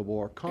comfortable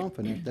or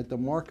confident that the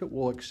market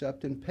will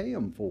accept and pay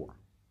him for.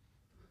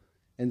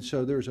 And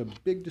so there's a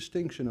big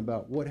distinction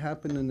about what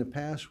happened in the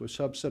past with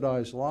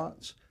subsidized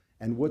lots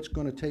and what's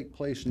going to take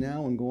place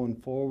now and going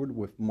forward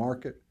with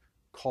market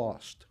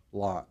cost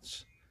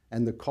lots.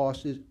 And the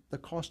cost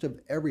of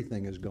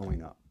everything is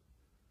going up.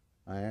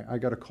 I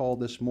got a call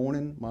this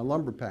morning, my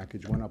lumber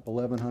package went up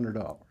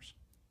 $1,100.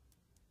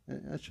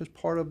 That's just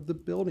part of the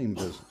building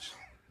business.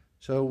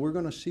 So we're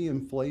going to see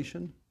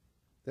inflation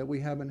that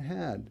we haven't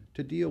had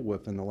to deal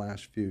with in the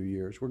last few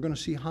years. We're going to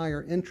see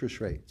higher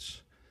interest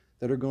rates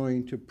that are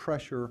going to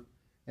pressure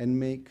and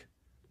make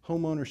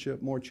home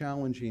ownership more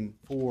challenging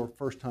for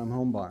first-time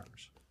home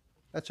buyers.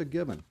 That's a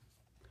given.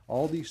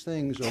 All these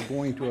things are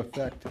going to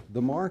affect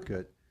the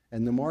market,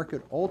 and the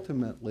market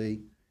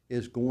ultimately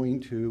is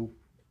going to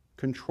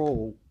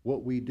control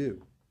what we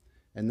do.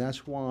 And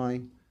that's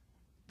why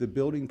the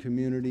building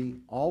community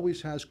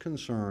always has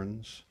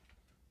concerns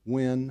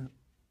when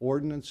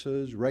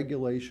ordinances,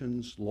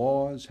 regulations,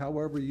 laws,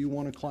 however you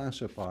want to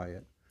classify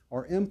it,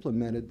 are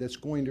implemented that's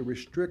going to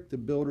restrict the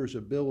builder's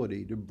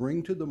ability to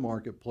bring to the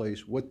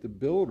marketplace what the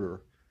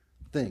builder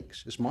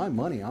thinks. It's my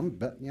money. I'm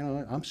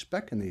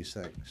speccing these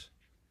things.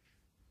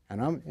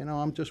 And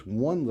I'm just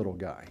one little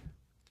guy.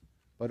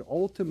 But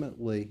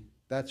ultimately,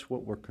 that's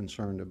what we're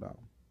concerned about.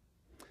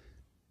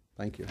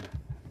 Thank you.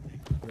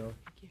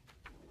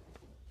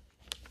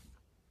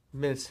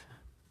 Minutes.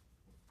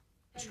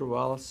 Mr.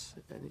 Wallace,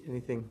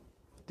 anything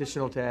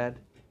additional to add?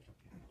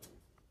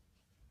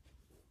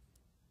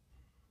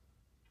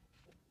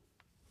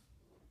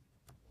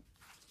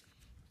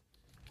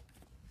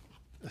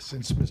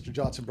 Since Mr.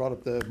 Johnson brought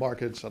up the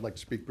markets, I'd like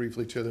to speak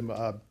briefly to them.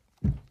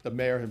 The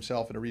mayor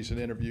himself, in a recent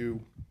interview,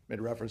 made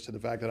a reference to the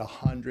fact that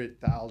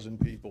 100,000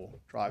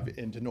 people drive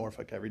into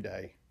Norfolk every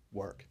day,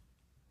 work,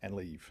 and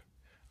leave.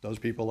 Those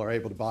people are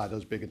able to buy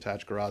those big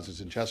attached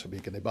garages in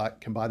Chesapeake, and they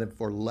can buy them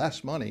for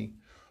less money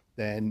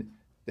than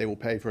they will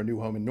pay for a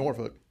new home in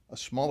Norfolk, a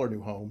smaller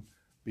new home,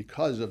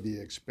 because of the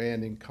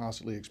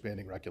constantly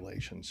expanding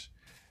regulations.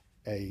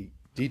 A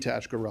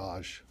detached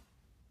garage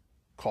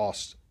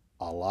costs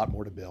a lot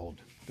more to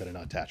build than an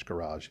attached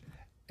garage,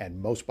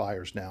 and most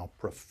buyers now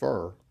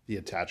prefer the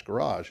attached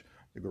garage.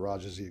 The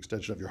garage is the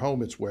extension of your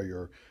home. It's where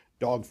your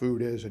dog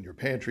food is and your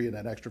pantry and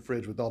that extra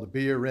fridge with all the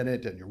beer in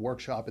it and your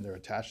workshop, and they're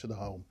attached to the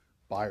home.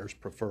 Buyers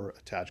prefer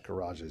attached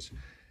garages,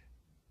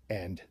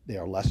 and they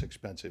are less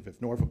expensive.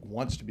 If Norfolk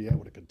wants to be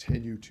able to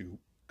continue to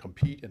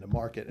compete in the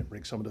market and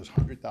bring some of those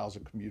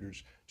 100,000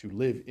 commuters to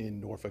live in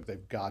Norfolk,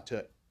 they've got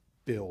to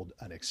build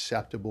an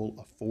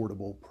acceptable,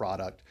 affordable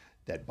product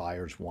that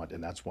buyers want,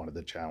 and that's one of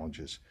the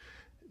challenges.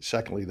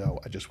 Secondly, though,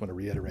 I just want to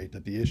reiterate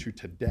that the issue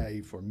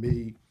today for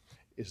me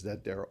is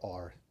that there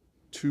are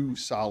 2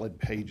 solid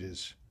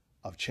pages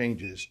of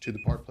changes to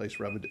the Park Place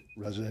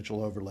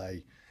residential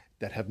overlay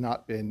that have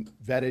not been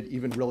vetted,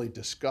 even really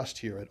discussed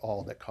here at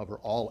all, that cover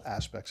all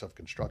aspects of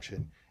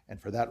construction.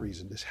 And for that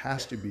reason, this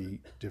has to be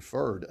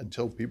deferred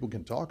until people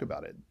can talk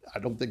about it. I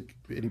don't think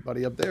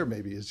anybody up there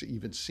maybe has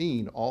even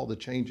seen all the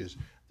changes.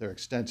 They're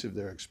extensive,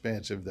 they're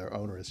expansive, they're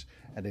onerous,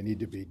 and they need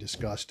to be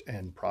discussed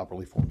and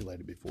properly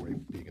formulated before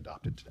being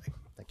adopted today.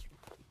 Thank you.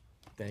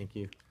 Thank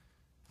you.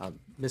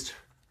 Ms.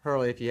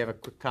 Hurley, if you have a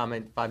quick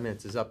comment, 5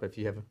 minutes is up if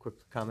you have a quick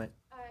comment.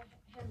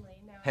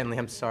 Henley, no. Henley,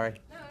 I'm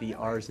sorry. No, The no,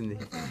 R's in the,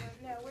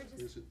 no, we're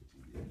just,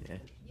 yeah,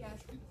 yes,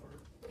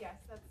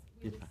 that's,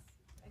 we just,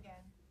 again,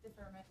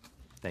 deferment.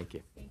 thank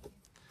you. Thank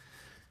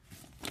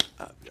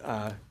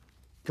you.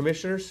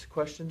 Commissioners,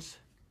 questions?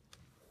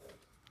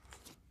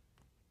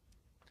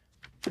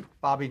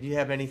 Bobby, do you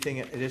have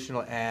anything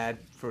additional to add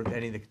for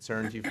any of the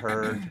concerns you've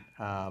heard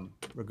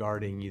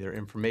regarding either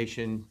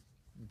information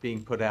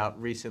being put out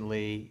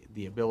recently,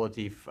 the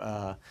ability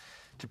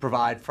to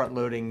provide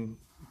front-loading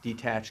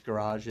detached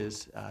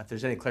garages? If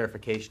there's any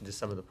clarification to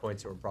some of the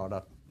points that were brought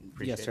up,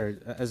 appreciate Yes, sir.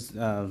 As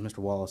Mr.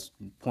 Wallace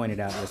pointed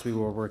out, as we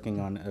were working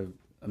on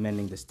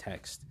amending this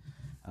text,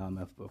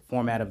 a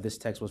format of this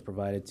text was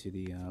provided to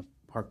the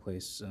Park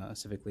Place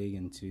Civic League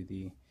and to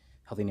the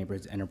Healthy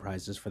Neighborhoods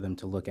Enterprises for them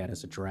to look at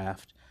as a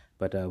draft,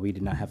 but we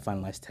did not have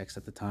finalized text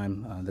at the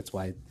time. That's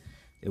why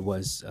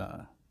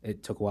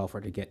it took a while for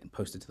it to get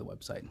posted to the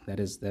website.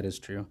 That is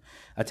true.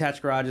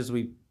 Attached garages,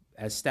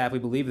 as staff, we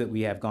believe that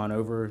we have gone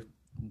over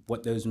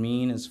what those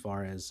mean as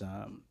far as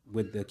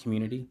with the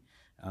community.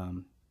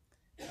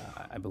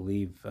 I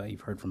believe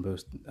you've heard from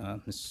both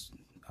Ms.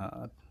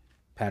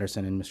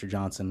 Patterson and Mr.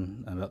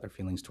 Johnson about their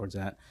feelings towards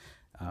that.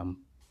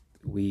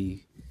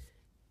 We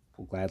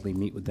will gladly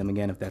meet with them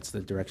again if that's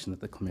the direction that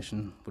the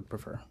commission would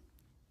prefer.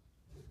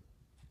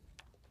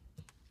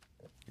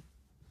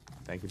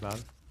 Thank you, Bob.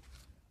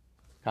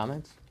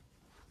 Comments?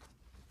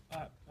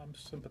 I'm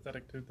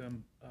sympathetic to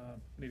them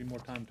needing more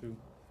time to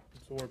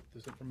absorb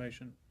this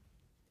information.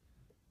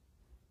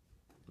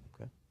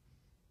 Okay.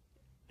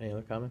 Any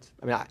other comments?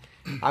 I mean,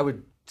 I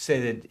would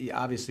say that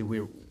obviously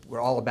we're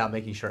all about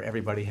making sure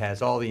everybody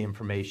has all the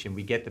information.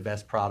 We get the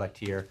best product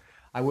here.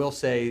 I will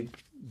say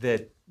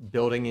that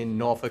building in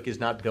Norfolk is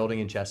not building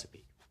in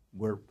Chesapeake.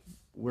 We're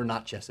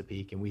not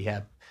Chesapeake, and we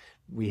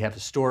have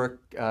historic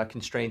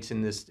constraints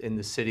in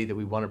this city that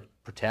we want to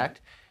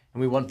protect, and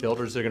we want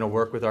builders that are going to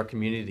work with our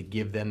community to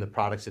give them the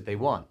products that they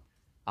want.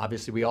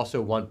 Obviously, we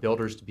also want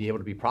builders to be able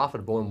to be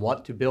profitable and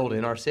want to build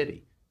in our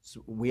city.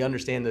 So we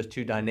understand those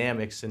two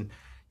dynamics, and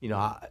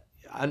I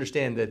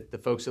understand that the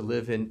folks that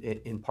live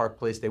in Park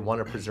Place, they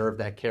want to preserve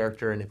that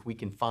character, and if we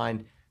can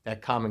find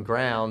that common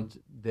ground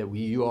that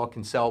you all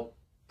can sell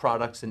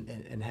products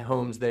and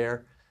homes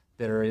there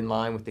that are in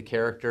line with the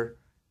character,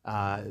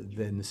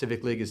 then the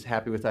Civic League is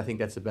happy with. I think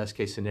that's the best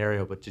case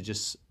scenario. But to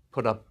just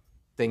put up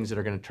things that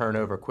are going to turn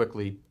over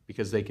quickly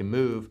because they can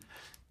move,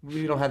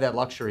 we don't have that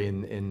luxury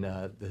in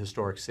the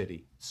historic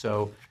city.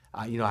 So,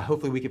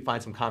 hopefully we can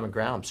find some common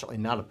ground. I'm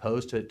certainly not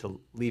opposed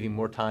to leaving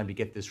more time to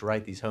get this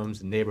right. These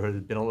homes and neighborhoods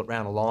have been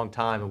around a long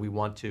time, and we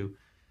want to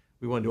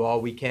do all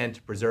we can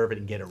to preserve it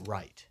and get it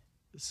right.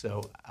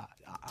 So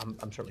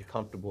I'm certainly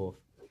comfortable.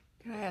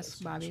 Can I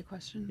ask Bobby a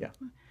question? Yeah.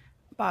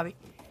 Bobby,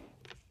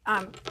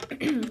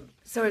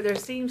 so there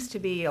seems to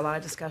be a lot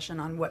of discussion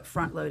on what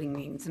front-loading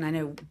means, and I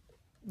know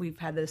we've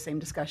had those same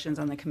discussions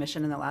on the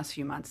commission in the last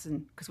few months,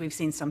 and because we've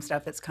seen some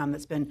stuff that's come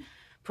that's been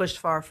pushed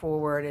far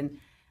forward, and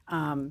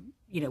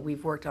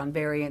we've worked on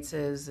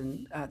variances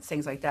and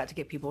things like that to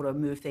get people to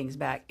move things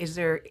back.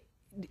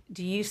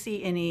 Do you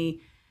see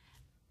any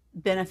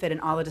benefit in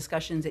all the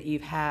discussions that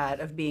you've had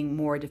of being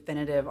more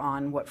definitive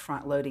on what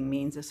front-loading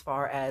means as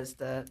far as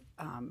the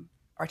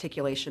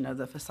articulation of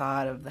the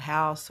facade of the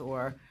house,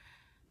 or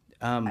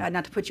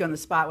not to put you on the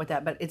spot with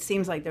that, but it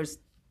seems like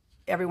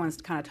everyone's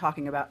kind of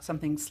talking about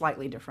something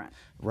slightly different.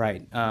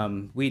 Right.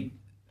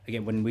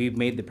 When we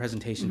made the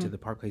presentation to the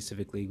Park Place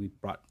Civic League, we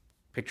brought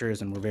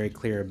pictures and we're very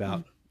clear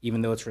about,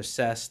 even though it's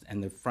recessed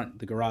and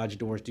the garage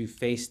doors do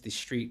face the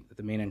street that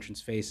the main entrance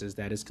faces,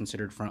 that is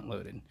considered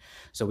front-loaded.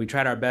 So we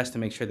tried our best to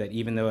make sure that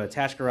even though an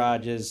attached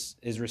garage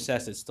is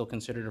recessed, it's still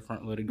considered a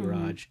front-loaded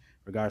garage,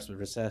 regardless of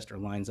recessed or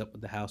lines up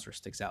with the house or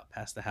sticks out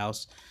past the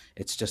house.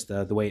 It's just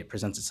the way it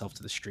presents itself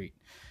to the street.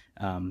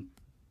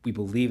 We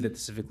believe that the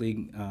Civic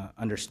League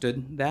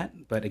understood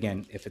that, but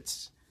again, if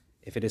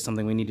it is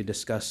something we need to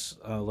discuss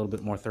a little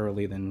bit more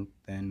thoroughly, then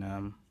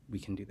we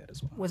can do that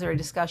as well. Was there a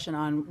discussion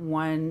on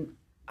one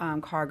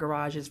car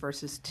garages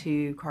versus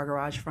two car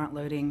garage front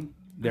loading?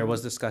 There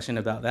was discussion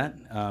about that.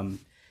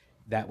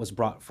 That was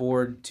brought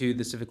forward to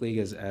the Civic League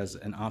as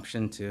an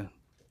option to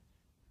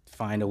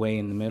find a way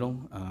in the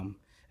middle.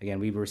 Again,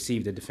 we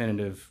received a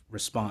definitive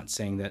response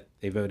saying that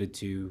they voted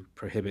to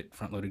prohibit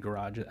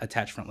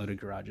attached front-loaded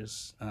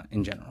garages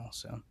in general.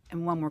 So.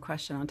 And one more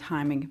question on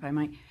timing, if I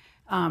might.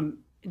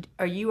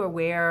 Are you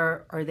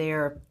aware, are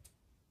there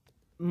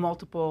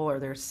multiple, or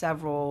there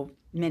several,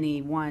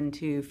 many, one,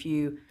 two,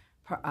 few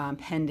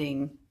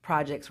pending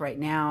projects right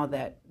now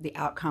that the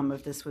outcome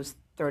of this was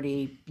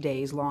 30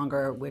 days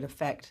longer would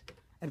affect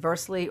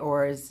adversely,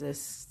 or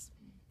is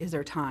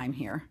there time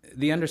here?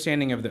 The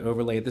understanding of the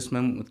overlay at this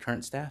moment with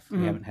current staff,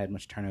 we haven't had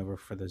much turnover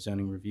for the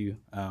zoning review,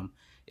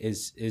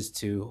 is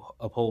to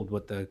uphold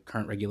what the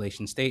current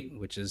regulations state,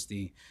 which is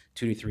the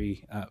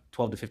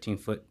 12 to 15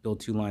 foot build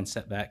two line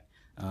setback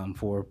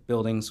for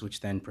buildings,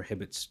 which then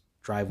prohibits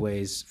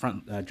driveways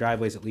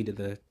that lead to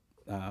the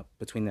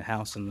between the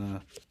house and the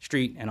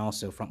street, and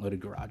also front-loaded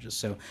garages.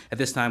 So at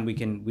this time, we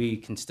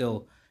can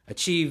still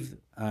achieve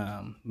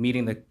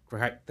meeting the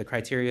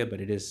criteria, but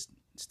it is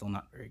still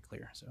not very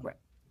clear. So. Right.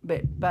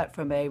 But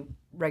from a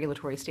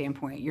regulatory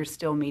standpoint, you're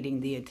still meeting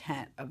the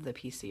intent of the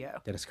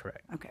PCO. That is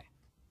correct. Okay.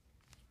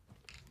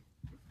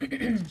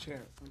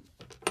 Chair,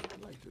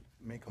 I'd like to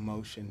make a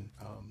motion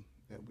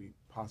that we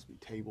possibly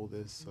table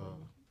this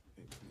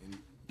and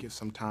give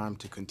some time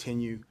to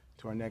continue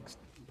to our next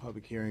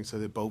public hearing, so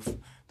that both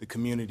the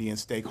community and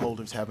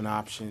stakeholders have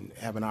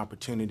an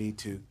opportunity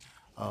to,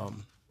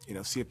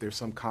 see if there's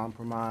some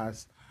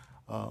compromise,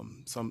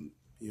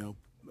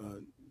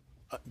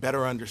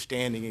 better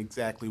understanding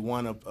exactly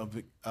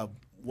of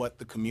what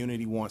the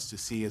community wants to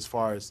see as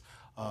far as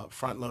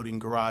front-loading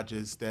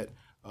garages that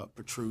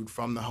protrude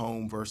from the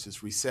home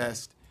versus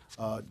recessed,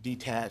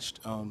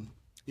 detached,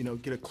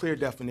 get a clear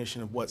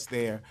definition of what's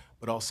there,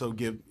 but also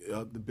give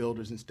the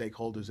builders and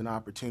stakeholders an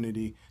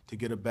opportunity to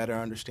get a better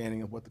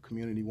understanding of what the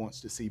community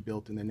wants to see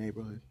built in the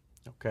neighborhood.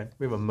 Okay,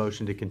 we have a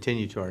motion to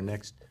continue to our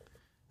next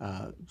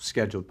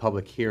scheduled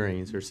public hearing.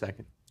 Is there a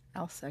second?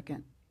 I'll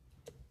second.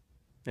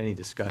 Any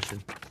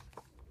discussion?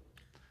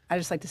 I'd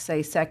just like to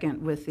say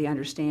second with the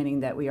understanding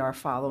that we are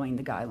following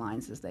the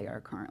guidelines as they are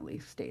currently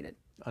stated.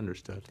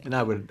 Understood. And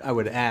I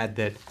would add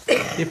that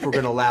if we're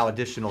going to allow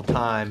additional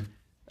time,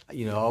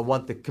 I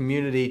want the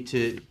community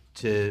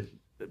to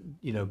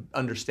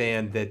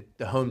understand that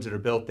the homes that are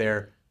built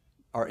there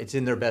it's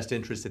in their best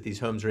interest that these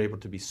homes are able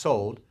to be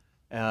sold,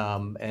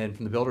 and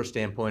from the builder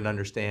standpoint,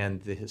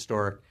 understand the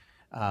historic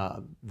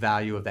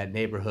value of that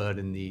neighborhood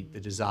and the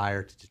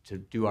desire to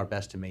do our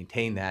best to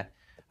maintain that,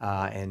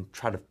 and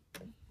try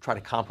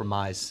to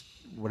compromise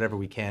whatever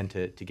we can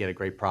to get a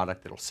great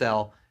product that'll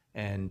sell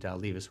and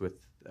leave us with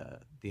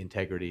the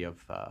integrity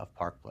of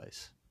Park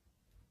Place.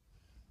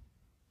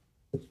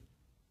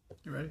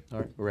 You ready? All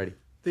right, we're ready.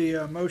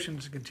 The motion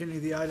is to continue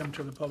the item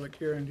to the public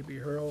hearing to be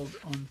held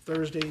on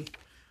Thursday,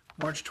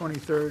 March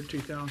 23rd,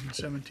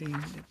 2017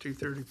 at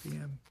 2:30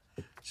 p.m.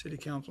 City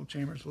Council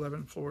Chambers,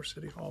 11th floor,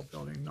 City Hall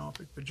Building,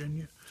 Norfolk,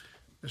 Virginia.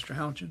 Mr.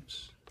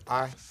 Houchins?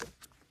 Aye.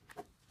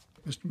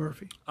 Mr.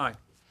 Murphy? Aye.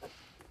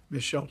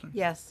 Ms. Shelton?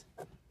 Yes.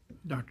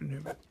 Dr.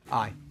 Newman?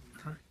 Aye.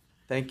 All right.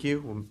 Thank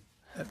you.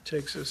 That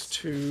takes us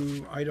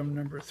to item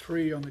number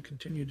 3 on the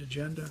continued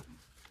agenda.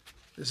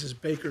 This is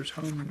Baker's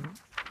Home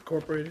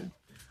Incorporated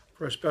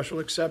for a special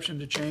exception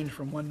to change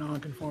from one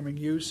nonconforming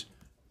use,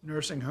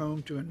 nursing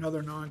home, to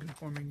another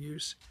nonconforming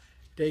use,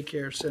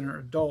 daycare center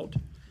adult,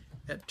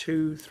 at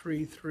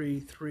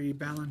 2333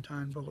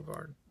 Ballantyne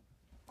Boulevard.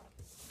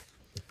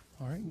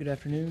 All right, good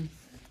afternoon.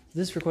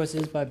 This request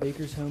is by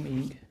Baker's Home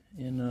Inc.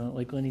 And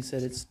like Lenny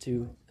said, it's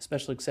to a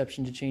special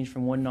exception to change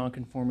from one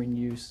nonconforming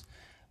use,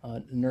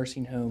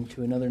 nursing home,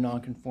 to another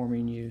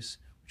nonconforming use,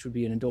 which which would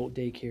be an adult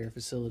daycare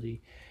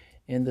facility.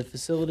 And the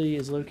facility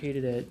is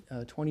located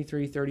at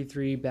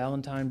 2333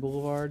 Ballantyne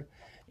Boulevard,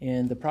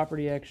 and the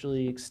property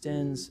actually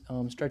extends,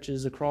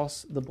 stretches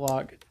across the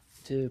block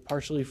to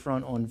partially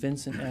front on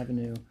Vincent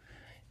Avenue.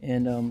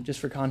 And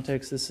just for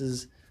context, this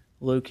is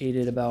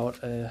located about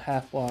a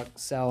half block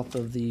south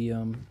of the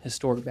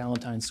historic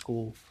Ballantyne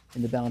School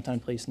in the Ballantyne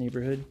Place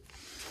neighborhood.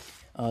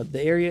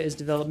 The area is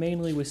developed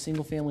mainly with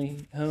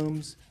single-family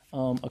homes.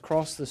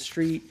 Across the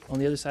street on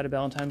the other side of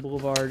Ballantyne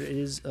Boulevard, it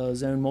is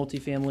zoned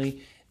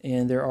multifamily,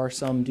 and there are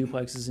some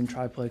duplexes and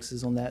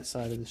triplexes on that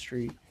side of the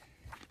street.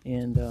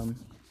 And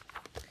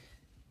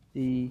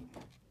the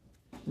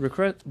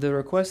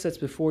request that's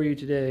before you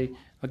today,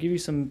 I'll give you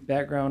some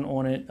background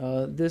on it.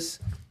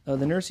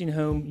 The nursing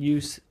home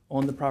use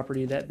on the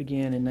property, that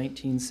began in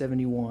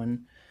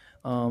 1971,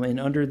 and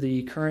under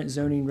the current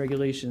zoning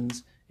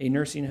regulations, a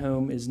nursing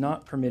home is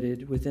not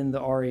permitted within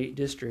the R8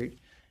 district.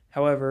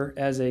 However,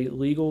 as a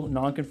legal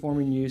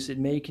non-conforming use, it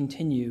may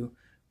continue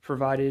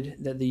provided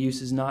that the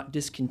use is not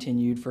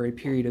discontinued for a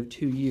period of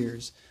 2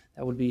 years.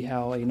 That would be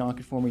how a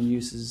non-conforming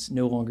use is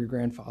no longer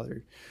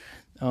grandfathered.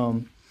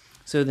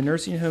 So the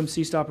nursing home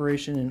ceased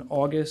operation in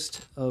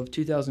August of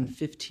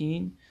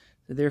 2015.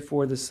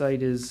 Therefore, the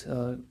site is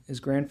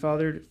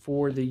grandfathered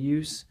for the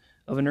use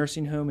of a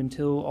nursing home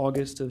until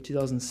August of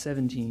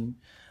 2017,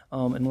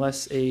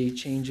 unless a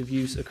change of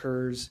use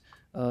occurs,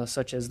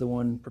 such as the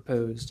one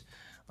proposed.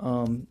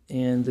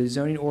 And the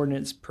zoning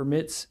ordinance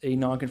permits a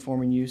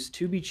nonconforming use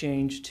to be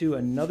changed to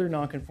another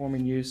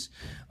nonconforming use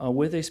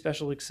with a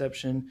special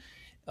exception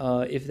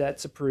if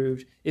that's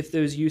approved, if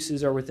those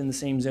uses are within the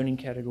same zoning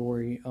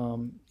category.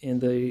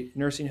 And the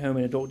nursing home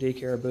and adult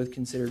daycare are both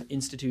considered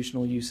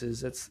institutional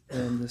uses. That's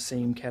in the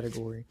same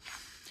category.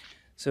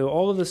 So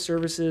all of the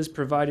services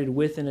provided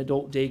with an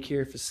adult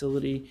daycare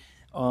facility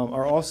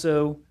are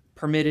also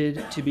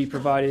permitted to be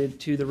provided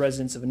to the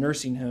residents of a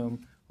nursing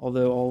home,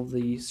 although all of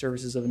the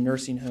services of a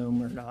nursing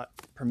home are not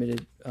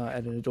permitted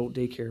at an adult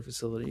daycare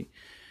facility.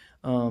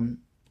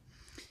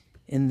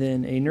 And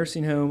then a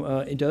nursing home,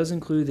 it does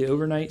include the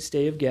overnight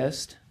stay of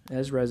guests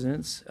as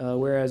residents,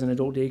 whereas an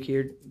adult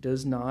daycare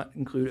does not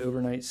include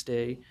overnight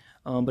stay,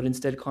 but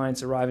instead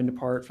clients arrive and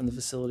depart from the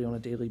facility on a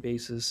daily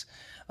basis.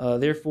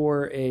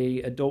 Therefore,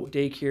 a adult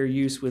daycare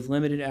use with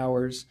limited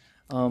hours,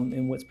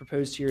 and what's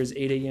proposed here is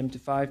 8 a.m. to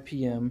 5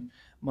 p.m.,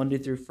 Monday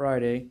through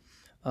Friday,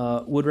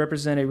 would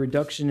represent a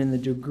reduction in the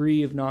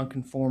degree of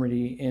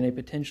nonconformity and a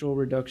potential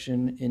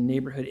reduction in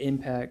neighborhood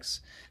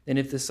impacts than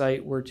if the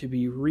site were to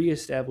be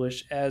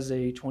reestablished as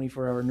a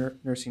 24-hour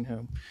nursing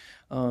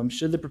home.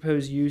 Should the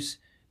proposed use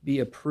be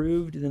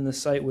approved, then the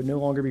site would no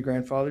longer be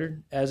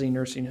grandfathered as a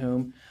nursing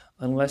home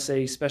unless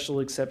a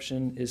special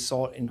exception is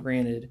sought and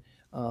granted,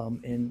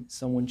 and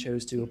someone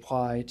chose to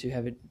apply to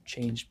have it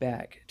changed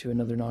back to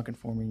another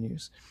nonconforming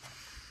use.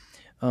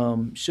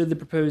 Should the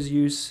proposed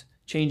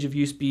change of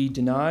use be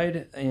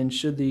denied, and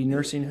should the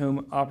nursing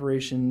home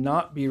operation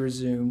not be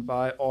resumed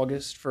by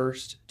August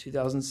 1st,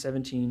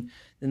 2017,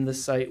 then the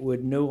site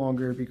would no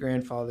longer be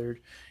grandfathered,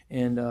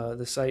 and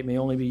the site may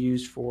only be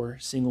used for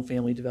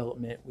single-family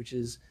development, which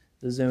is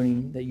the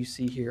zoning that you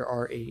see here,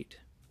 R8.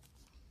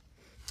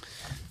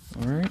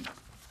 All right.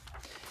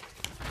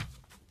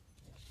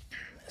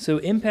 So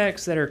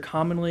impacts that are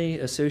commonly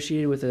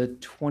associated with a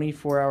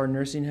 24-hour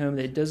nursing home,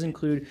 that does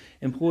include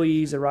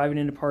employees arriving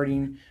and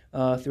departing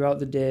throughout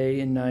the day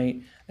and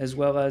night, as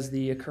well as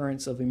the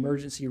occurrence of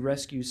emergency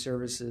rescue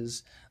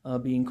services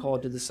being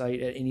called to the site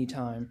at any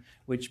time,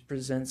 which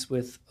presents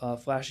with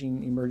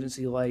flashing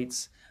emergency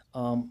lights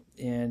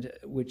and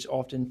which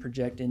often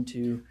project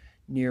into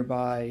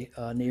nearby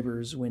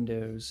neighbors'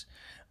 windows.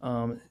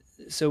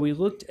 So we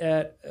looked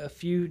at a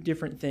few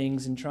different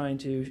things in trying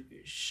to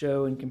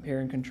show and compare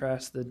and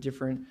contrast the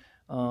different,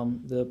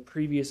 the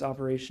previous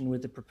operation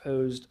with the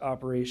proposed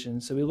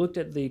operation. So we looked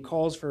at the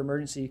calls for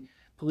emergency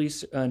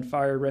police and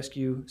fire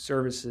rescue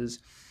services.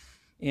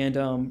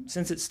 And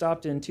since it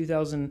stopped in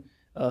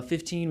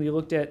 2015, we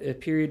looked at a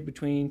period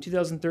between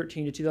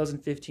 2013 to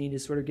 2015 to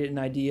sort of get an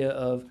idea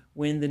of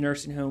when the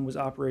nursing home was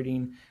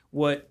operating,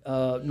 what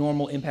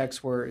normal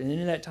impacts were. And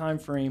in that time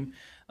frame,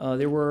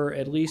 there were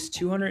at least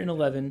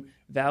 211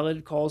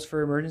 valid calls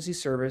for emergency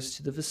service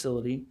to the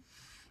facility,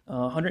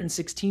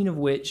 116 of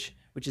which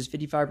is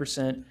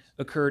 55%,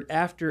 occurred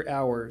after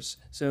hours.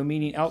 So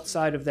meaning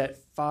outside of that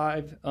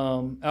 8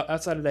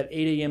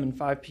 a.m. and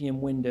 5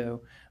 p.m.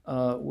 window,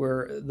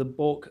 where the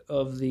bulk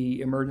of the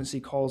emergency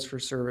calls for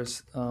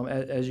service.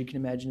 As you can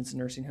imagine, it's a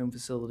nursing home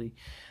facility.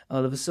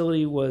 The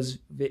facility was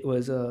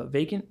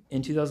vacant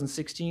in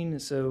 2016,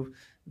 so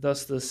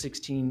thus the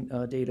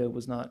 16 data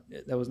was not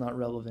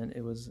relevant.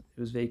 It was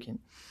vacant.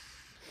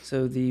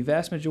 So the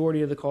vast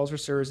majority of the calls for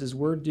services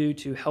were due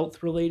to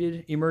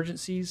health-related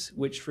emergencies,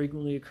 which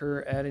frequently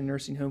occur at a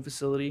nursing home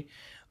facility.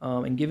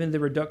 And given the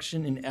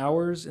reduction in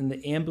hours and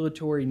the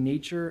ambulatory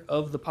nature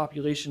of the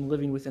population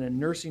living within a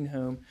nursing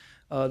home,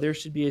 there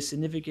should be a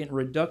significant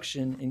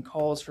reduction in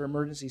calls for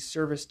emergency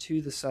service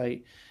to the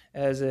site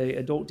as a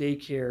adult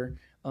daycare,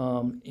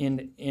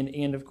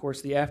 and of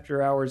course the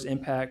after-hours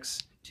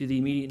impacts to the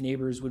immediate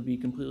neighbors would be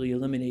completely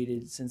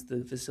eliminated since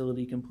the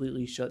facility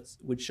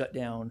would shut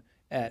down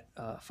at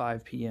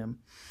 5 p.m.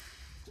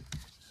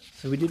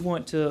 So we did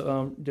want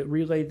to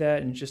relay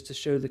that, and just to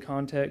show the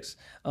context.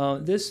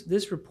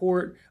 This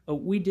report,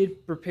 we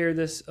did prepare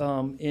this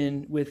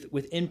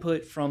with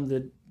input from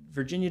the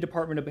Virginia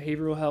Department of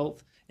Behavioral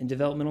Health and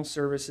Developmental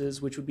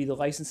Services, which would be the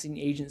licensing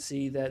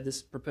agency that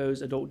this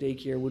proposed adult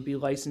daycare would be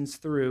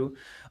licensed through,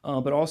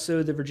 but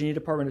also the Virginia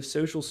Department of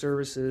Social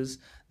Services,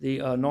 the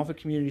Norfolk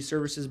Community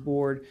Services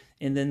Board,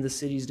 and then the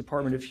city's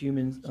Department of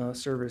Human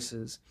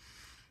Services.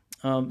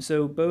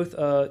 So both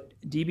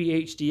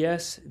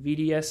DBHDS,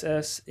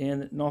 VDSS,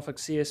 and Norfolk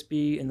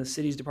CSB and the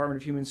city's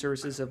Department of Human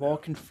Services have all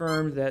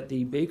confirmed that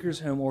the Baker's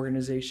Home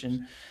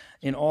organization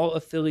and all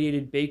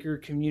affiliated Baker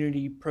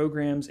community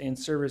programs and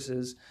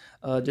services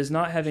does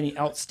not have any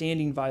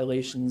outstanding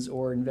violations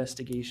or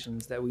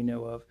investigations that we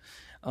know of.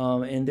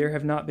 And there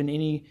have not been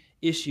any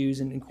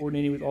issues in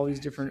coordinating with all these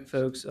different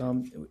folks.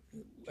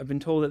 I've been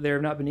told that there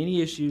have not been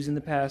any issues in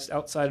the past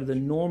outside of the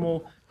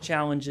normal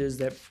challenges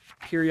that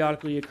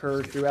periodically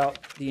occur throughout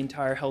the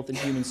entire health and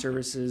human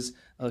services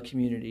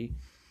community.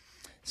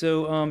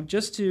 So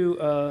just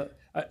to,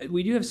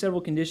 we do have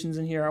several conditions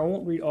in here. I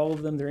won't read all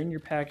of them. They're in your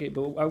packet,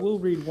 but I will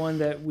read one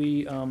that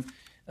we,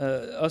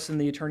 us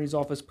and the attorney's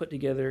office put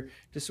together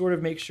to sort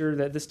of make sure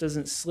that this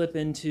doesn't slip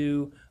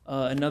into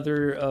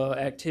another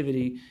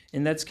activity,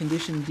 and that's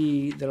condition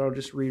D that I'll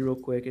just read real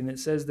quick. And it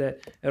says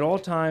that at all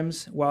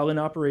times while in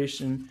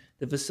operation,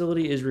 the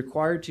facility is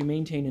required to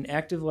maintain an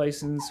active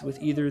license with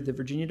either the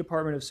Virginia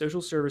Department of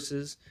Social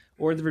Services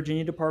or the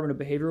Virginia Department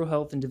of Behavioral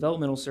Health and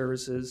Developmental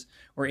Services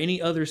or any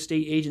other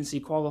state agency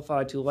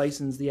qualified to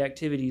license the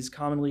activities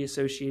commonly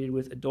associated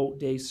with adult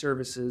day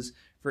services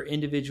for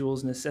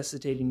individuals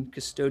necessitating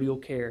custodial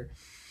care.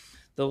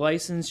 The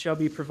license shall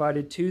be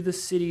provided to the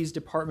city's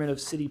Department of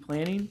City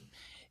Planning,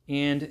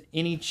 and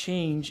any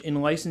change in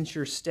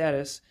licensure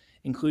status,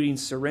 including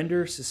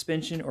surrender,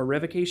 suspension, or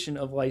revocation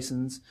of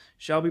license,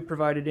 shall be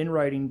provided in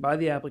writing by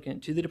the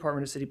applicant to the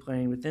Department of City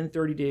Planning within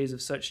 30 days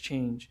of such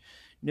change.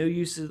 No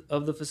use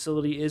of the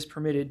facility is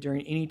permitted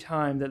during any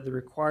time that the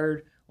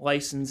required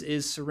license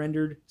is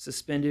surrendered,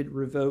 suspended,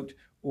 revoked,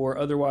 or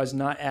otherwise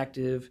not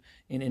active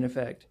and in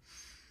effect.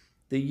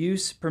 The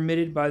use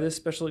permitted by this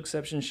special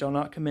exception shall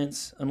not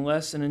commence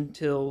unless and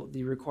until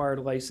the required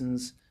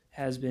license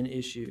has been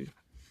issued.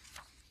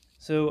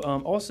 So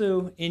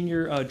also in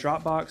your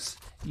Dropbox,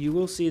 you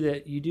will see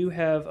that you do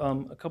have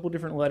a couple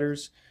different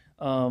letters.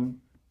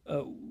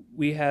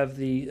 We have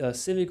the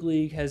Civic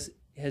League has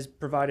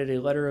provided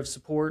a letter of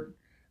support.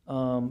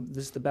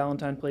 This is the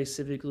Ballantyne Place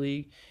Civic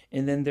League.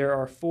 And then there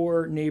are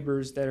 4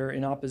 neighbors that are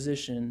in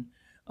opposition.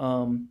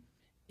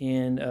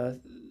 And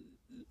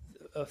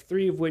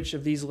 3 of which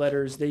of these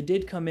letters, they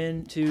did come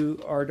in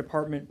to our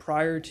department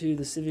prior to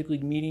the Civic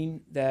League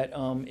meeting. That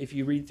if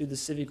you read through the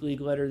Civic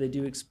League letter, they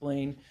do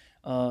explain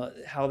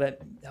how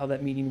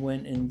that meeting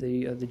went and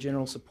the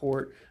general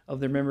support of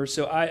their members.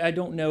 So I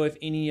don't know if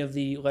any of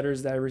the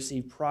letters that I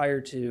received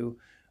prior to,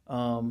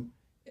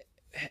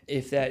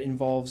 if that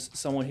involves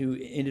someone who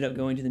ended up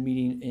going to the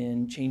meeting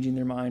and changing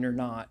their mind or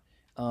not.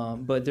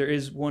 But there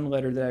is one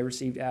letter that I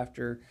received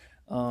after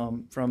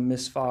from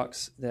Ms.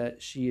 Fox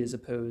that she is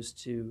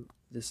opposed to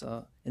this,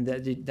 and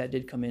that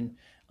did come in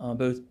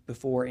both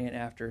before and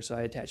after. So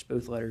I attached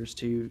both letters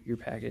to your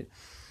packet.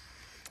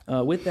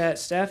 With that,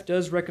 staff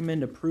does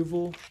recommend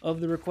approval of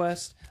the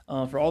request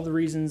for all the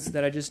reasons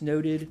that I just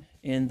noted,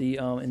 and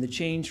the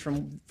change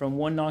from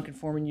one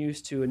nonconforming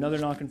use to another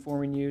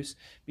nonconforming use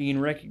being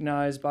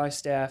recognized by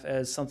staff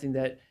as something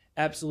that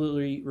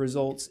absolutely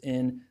results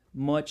in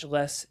much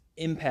less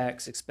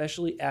impacts,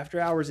 especially after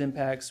hours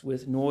impacts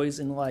with noise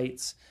and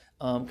lights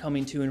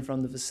coming to and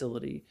from the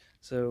facility.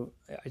 So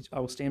I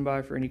will stand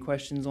by for any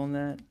questions on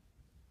that.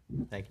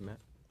 Thank you, Matt.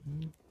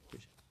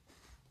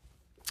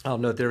 I'll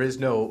note there is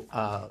no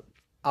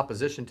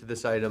opposition to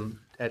this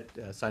item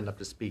signed up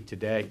to speak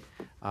today.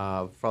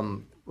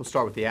 We'll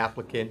start with the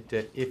applicant.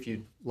 If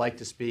you'd like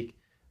to speak,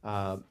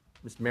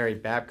 Ms. Mary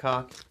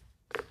Babcock.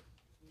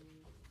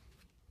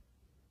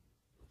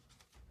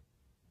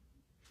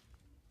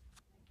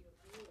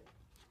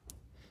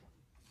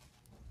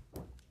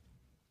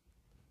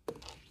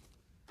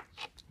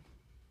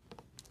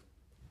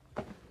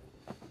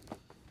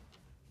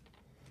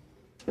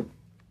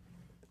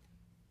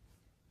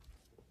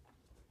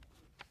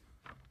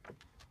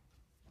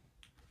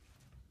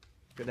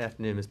 Good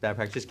afternoon, Ms.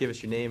 Babcock. Just give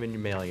us your name and your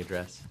mailing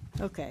address.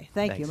 Okay,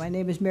 thank you. Thanks. My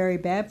name is Mary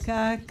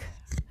Babcock.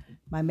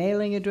 My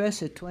mailing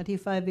address is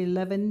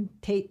 2511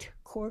 Tate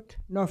Court,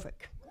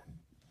 Norfolk.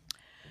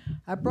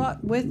 I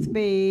brought with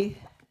me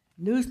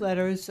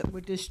newsletters that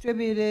were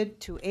distributed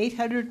to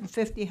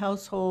 850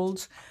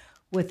 households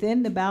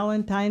within the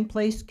Ballantyne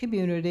Place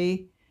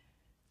community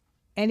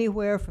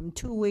anywhere from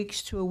 2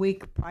 weeks to a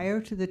week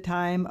prior to the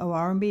time of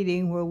our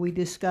meeting where we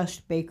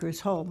discussed Baker's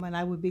Home. And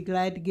I would be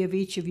glad to give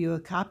each of you a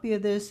copy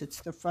of this.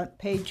 It's the front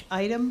page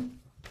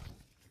item.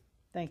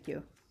 Thank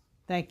you.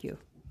 Thank you.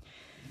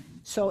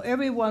 So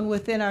everyone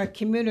within our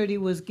community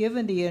was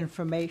given the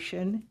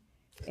information,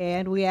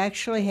 And we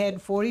actually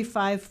had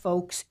 45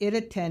 folks in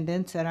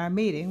attendance at our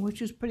meeting,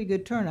 which is pretty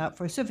good turnout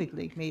for a Civic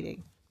League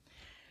meeting.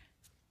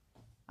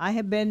 I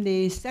have been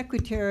the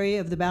secretary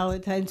of the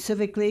Ballantine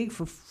Civic League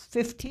for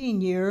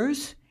 15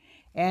 years,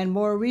 and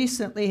more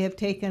recently have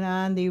taken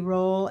on the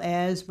role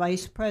as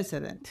vice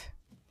president.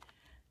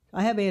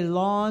 I have a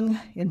long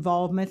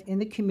involvement in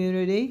the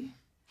community.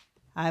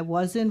 I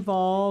was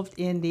involved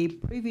in the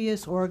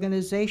previous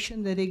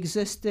organization that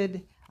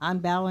existed on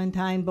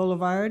Ballantine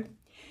Boulevard.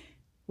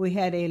 We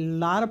had a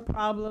lot of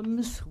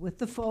problems with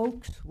the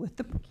folks,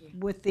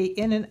 with the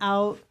in and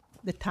out,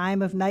 the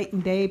time of night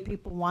and day,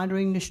 people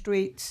wandering the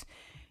streets,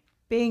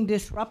 being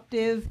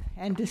disruptive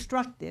and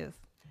destructive.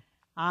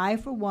 I,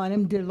 for one,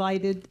 am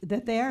delighted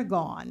that they are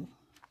gone.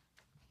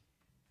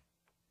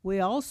 We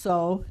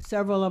also,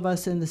 several of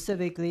us in the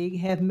Civic League,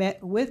 have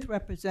met with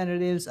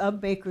representatives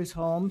of Baker's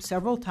Home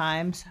several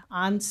times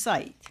on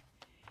site.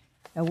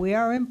 And we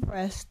are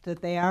impressed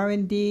that they are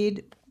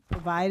indeed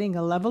providing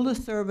a level of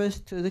service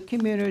to the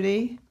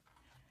community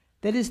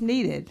that is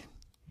needed.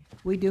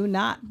 We do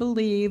not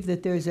believe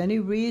that there's any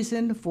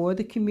reason for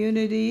the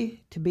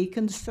community to be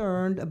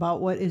concerned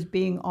about what is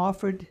being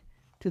offered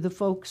to the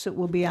folks that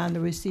will be on the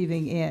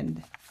receiving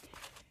end.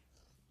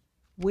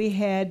 We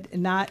had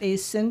not a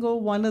single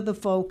one of the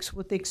folks,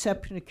 with the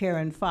exception of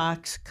Karen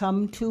Fox,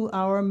 come to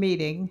our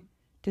meeting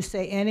to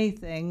say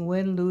anything,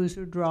 win, lose,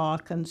 or draw,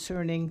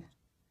 concerning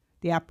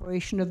the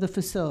operation of the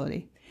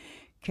facility.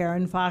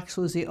 Karen Fox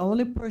was the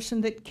only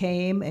person that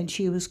came, and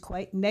she was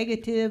quite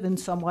negative and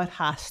somewhat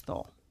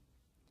hostile.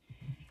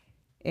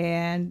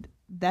 And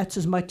that's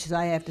as much as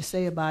I have to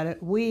say about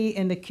it. We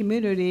in the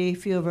community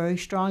feel very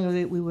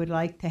strongly that we would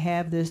like to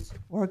have this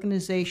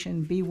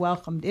organization be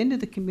welcomed into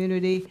the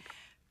community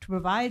to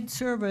provide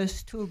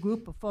service to a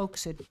group of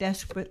folks that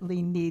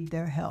desperately need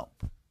their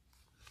help.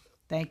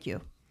 Thank you.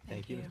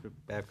 Thank you, Mr.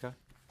 Babcock.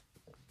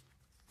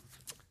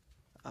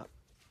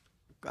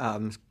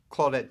 Ms.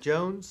 Claudette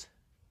Jones.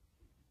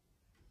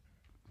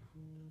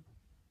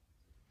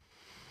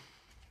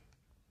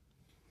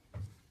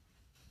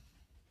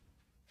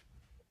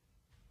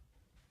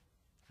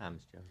 Hi,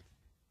 Ms. Jones.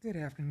 Good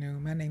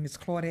afternoon. My name is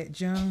Claudette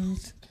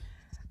Jones.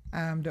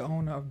 I'm the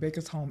owner of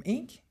Baker's Home,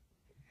 Inc.,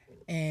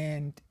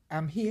 and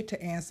I'm here to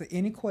answer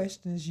any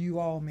questions you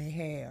all may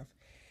have.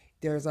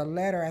 There's a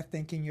letter, I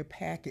think, in your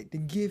packet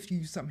that gives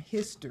you some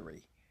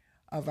history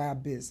of our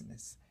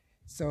business.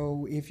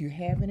 So if you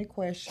have any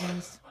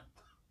questions,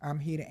 I'm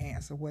here to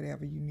answer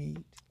whatever you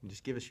need.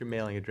 Just give us your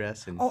mailing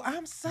address. And Oh,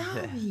 I'm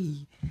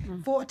sorry.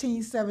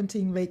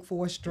 1417 Lake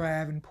Forest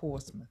Drive in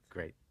Portsmouth.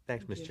 Great.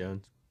 Thanks, Ms.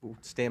 Jones. We'll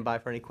stand by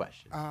for any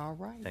questions. All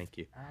right. Thank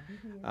you. I'll be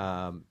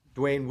here.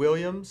 Dwayne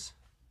Williams.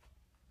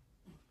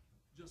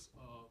 Just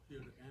here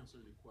to answer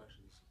any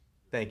questions.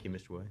 Thank you,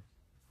 Mr. Williams.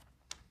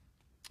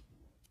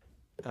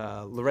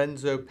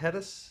 Lorenzo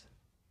Pettis.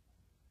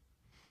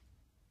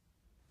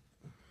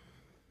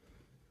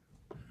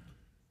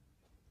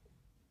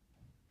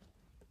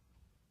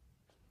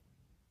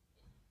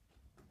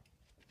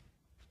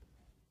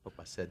 Hope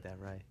I said that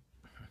right.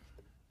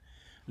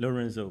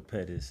 Lorenzo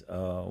Pettis,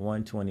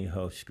 120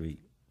 Huff Street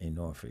in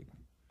Norfolk.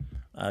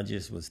 I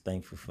just was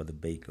thankful for the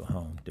Baker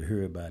Home to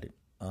hear about it.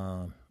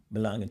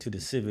 Belonging to the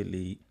Civic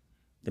League,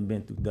 they've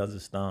been through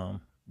Desert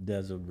Storm,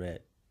 Desert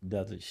Rat,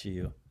 Desert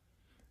Shield,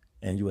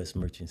 and U.S.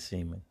 Merchant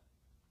Seaman.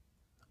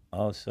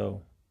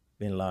 Also,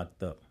 been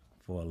locked up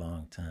for a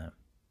long time.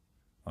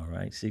 All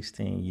right,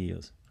 16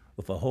 years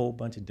with a whole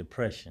bunch of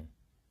depression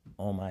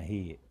on my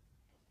head.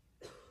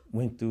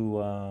 Went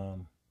through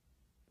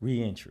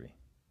re-entry.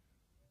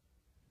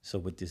 So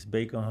with this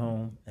Baker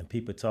Home and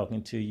people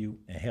talking to you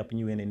and helping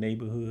you in the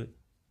neighborhood,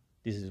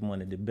 this is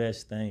one of the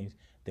best things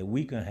that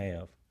we can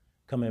have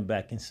coming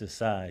back in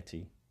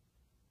society.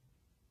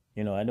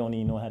 You know, I don't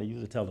even know how to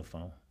use a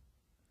telephone.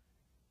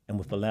 And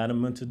with a lot of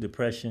mental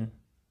depression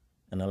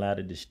and a lot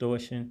of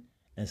distortion,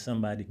 and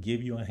somebody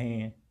give you a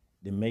hand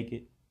to make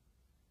it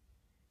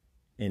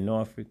in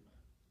Norfolk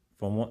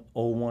from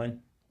 01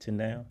 to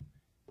now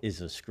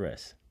is a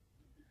stress.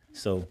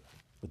 So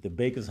with the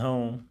Baker's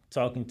Home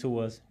talking to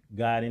us,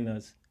 guiding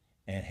us,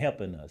 and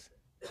helping us,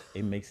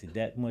 it makes it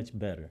that much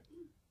better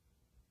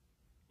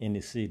in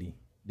the city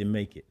to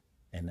make it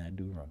and not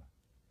do wrong.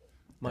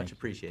 Much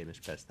appreciated,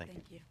 Mr. Pettis.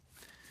 Thank you.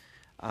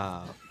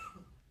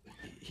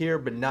 Here,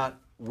 but not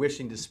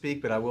wishing to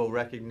speak, but I will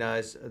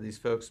recognize these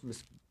folks.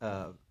 Ms.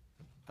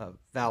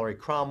 Valerie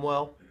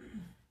Cromwell.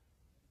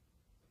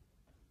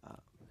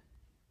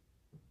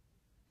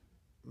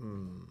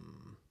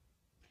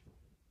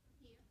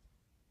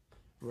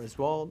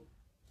 Reswald.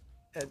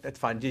 That's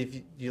fine.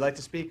 Do you like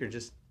to speak or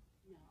just?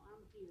 No,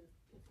 I'm here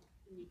if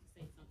I need to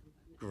say something.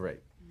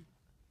 Great.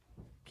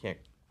 Can't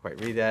quite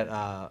read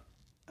that.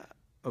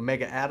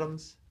 Omega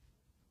Adams.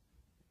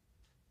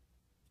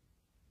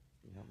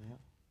 Can you help me out?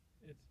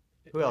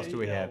 Who else do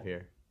we have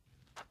here?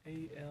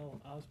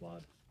 A.L.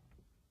 Oswald.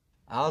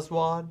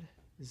 Oswald?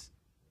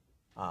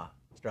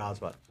 Mr.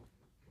 Oswald.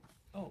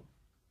 Oh.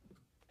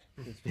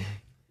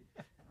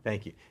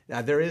 Thank you.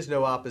 Now, there is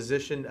no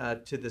opposition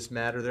to this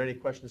matter. Are there any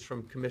questions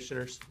from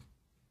commissioners?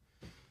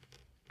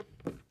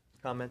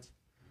 comments?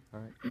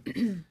 All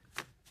right.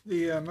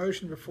 The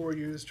motion before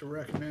you is to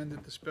recommend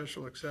that the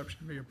special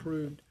exception be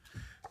approved,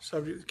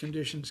 subject to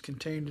conditions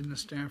contained in the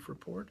staff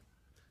report.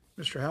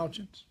 Mr.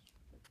 Houchins?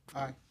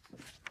 Aye.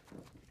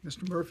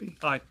 Mr. Murphy?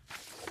 Aye.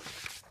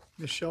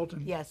 Ms.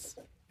 Shelton? Yes.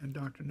 And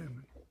Dr.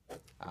 Newman?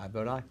 I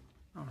vote aye.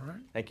 All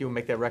right. Thank you. We'll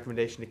make that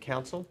recommendation to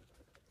council.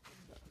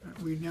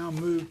 We now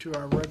move to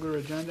our regular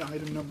agenda.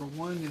 Item number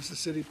 1 is the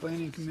City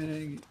Planning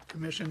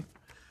Commission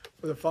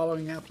for the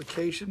following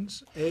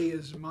applications. A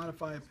is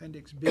modify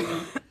Appendix B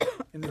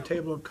in the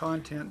table of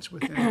contents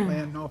within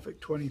Plan Norfolk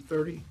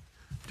 2030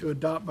 to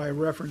adopt by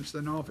reference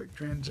the Norfolk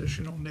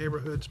Transitional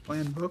Neighborhoods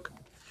Plan Book.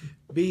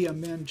 B,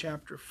 amend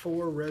Chapter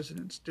 4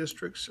 Residence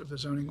Districts of the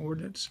zoning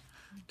ordinance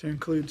to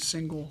include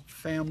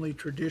single-family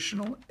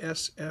traditional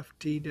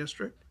SFT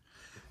district.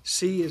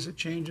 C is a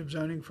change of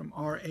zoning from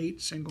R8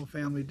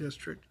 single-family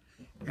district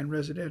and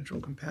residential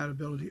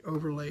compatibility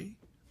overlay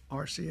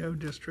RCO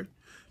district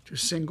to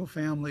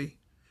single-family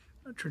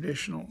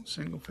traditional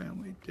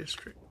single-family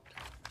district.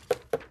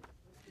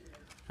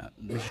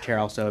 Mr. Chair,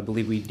 also, I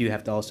believe we do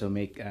have to also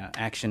make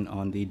action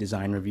on the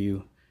design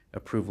review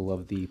approval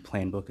of the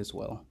plan book as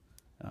well,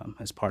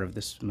 as part of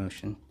this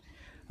motion.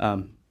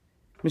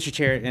 Mr.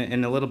 Chair,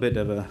 in a little bit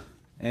of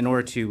in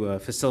order to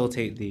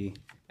facilitate the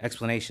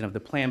explanation of the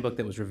plan book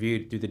that was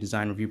reviewed through the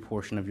design review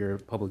portion of your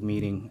public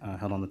meeting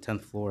held on the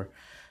 10th floor,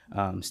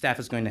 staff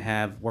is going to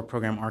have work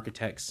program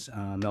architects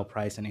Mel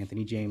Price and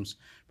Anthony James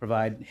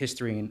provide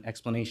history and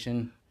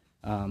explanation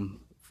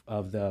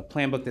of the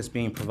plan book that's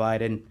being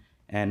provided,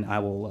 and I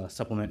will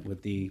supplement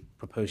with the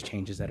proposed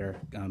changes that are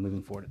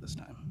moving forward at this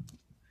time.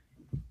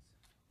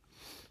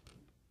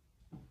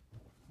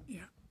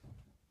 Yeah.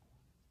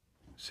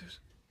 Susan.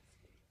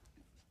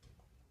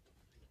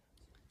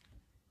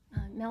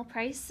 Mel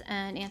Price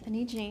and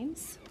Anthony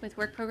James with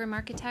Work Program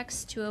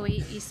Architects,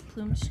 208 East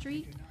Plume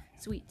Street,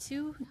 Suite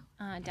 2,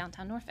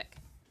 downtown Norfolk.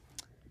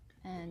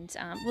 And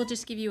we'll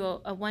just give you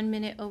a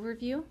 1-minute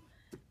overview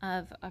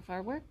of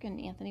our work,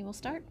 and Anthony will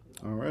start.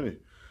 Alrighty.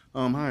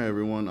 Hi,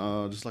 everyone.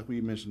 Just like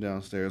we mentioned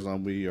downstairs,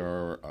 we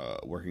are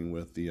working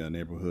with the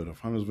neighborhood of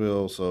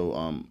Huntersville.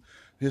 So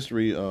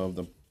history of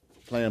the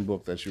plan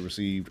book that you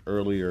received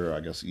earlier, I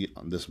guess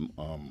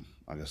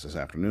this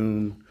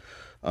afternoon.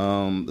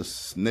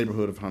 This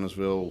neighborhood of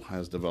Huntersville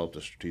has developed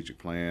a strategic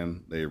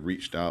plan. They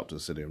reached out to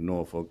the city of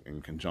Norfolk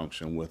in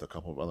conjunction with a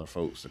couple of other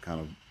folks to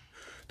kind of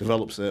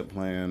develop said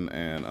plan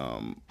and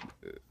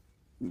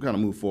kind of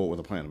move forward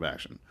with a plan of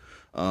action.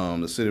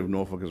 The city of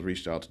Norfolk has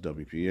reached out to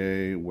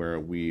WPA,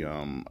 where we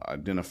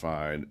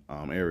identified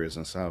areas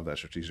inside of that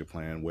strategic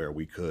plan where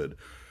we could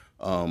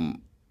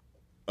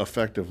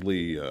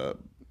effectively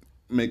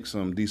make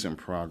some decent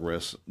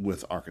progress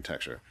with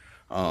architecture,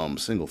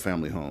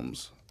 single-family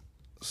homes.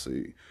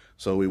 See,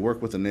 so we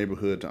work with the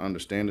neighborhood to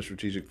understand the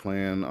strategic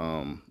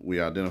plan.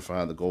 We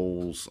identify the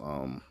goals,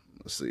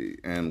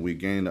 and we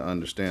gain the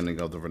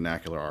understanding of the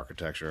vernacular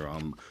architecture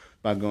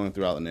by going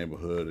throughout the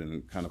neighborhood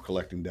and kind of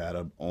collecting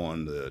data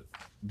on the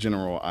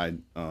general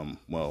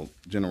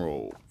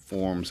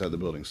forms that the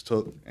buildings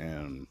took,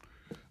 and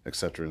et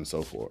cetera and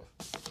so forth.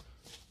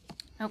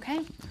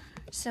 Okay.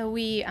 So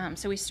we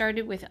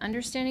started with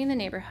understanding the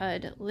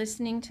neighborhood,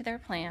 listening to their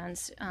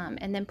plans,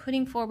 and then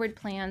putting forward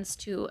plans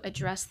to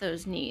address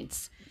those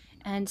needs.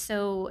 And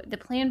so the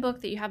plan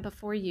book that you have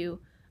before you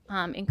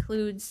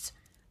includes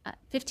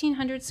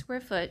 1,500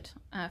 square foot,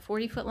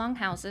 40-foot long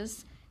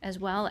houses, as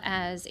well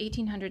as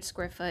 1,800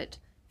 square foot,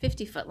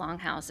 50-foot long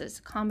houses,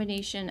 a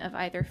combination of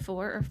either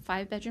 4 or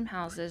 5-bedroom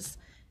houses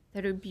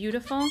that are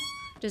beautiful,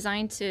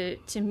 designed to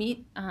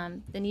meet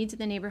the needs of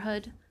the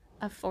neighborhood,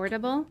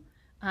 affordable,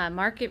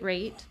 market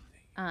rate,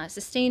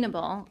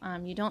 sustainable.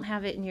 You don't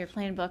have it in your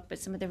plan book, but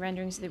some of the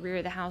renderings of the rear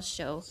of the house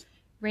show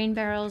rain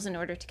barrels in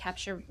order to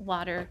capture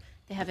water.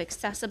 They have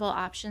accessible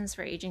options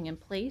for aging in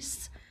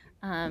place.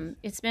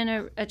 It's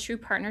been a true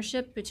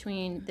partnership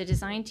between the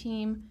design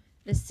team,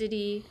 the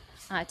city,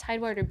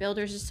 Tidewater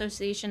Builders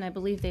Association. I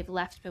believe they've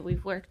left, but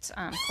we've worked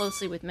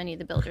closely with many of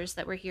the builders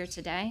that were here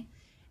today,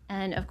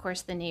 and of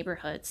course the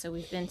neighborhood. So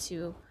we've been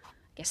to, I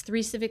guess,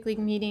 3 Civic League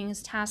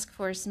meetings, task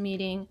force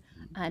meeting,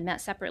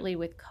 met separately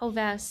with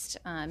CoVest,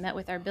 met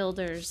with our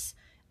builders,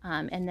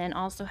 and then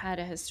also had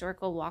a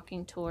historical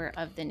walking tour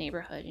of the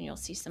neighborhood. And you'll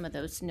see some of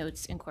those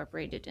notes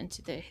incorporated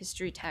into the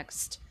history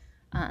text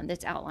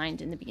that's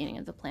outlined in the beginning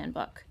of the plan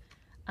book.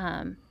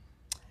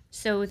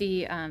 So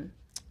the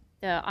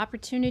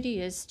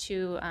opportunity is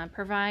to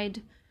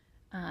provide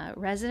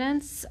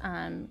residents,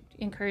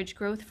 encourage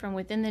growth from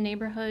within the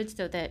neighborhood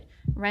so that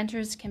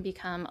renters can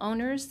become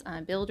owners,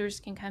 builders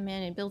can come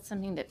in and build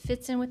something that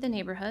fits in with the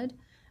neighborhood,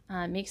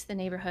 makes the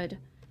neighborhood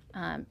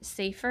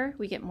safer.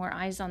 We get more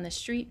eyes on the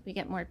street. We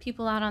get more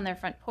people out on their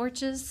front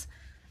porches.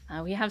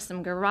 We have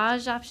some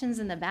garage options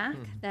in the back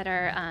that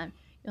are,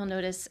 you'll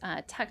notice,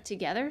 tucked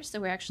together. So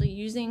we're actually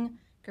using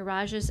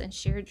garages and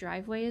shared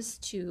driveways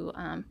to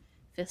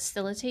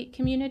facilitate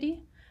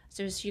community.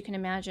 So as you can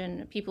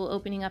imagine, people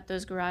opening up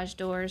those garage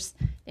doors,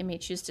 they may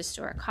choose to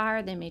store a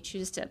car, they may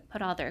choose to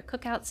put all their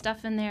cookout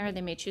stuff in there,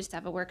 they may choose to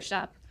have a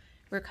workshop.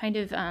 We're kind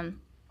of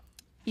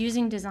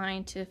using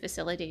design to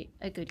facilitate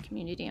a good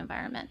community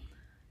environment.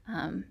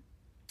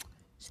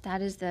 So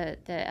that is the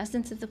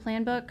essence of the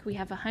plan book. We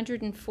have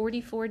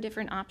 144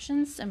 different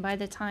options, and by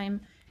the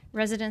time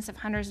residents of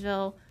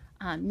Huntersville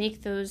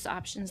make those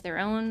options their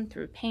own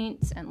through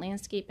paint and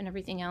landscape and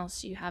everything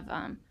else, you have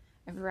a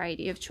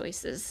variety of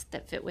choices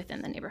that fit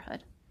within the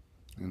neighborhood.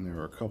 And there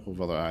are a couple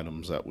of other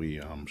items that we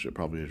should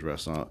probably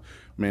address.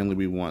 Mainly,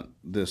 we want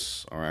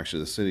this, or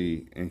actually the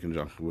city, in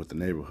conjunction with the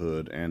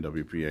neighborhood and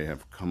WPA,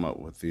 have come up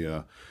with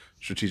the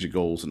strategic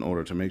goals in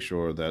order to make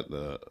sure that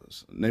the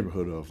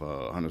neighborhood of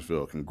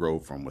Huntersville can grow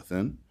from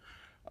within.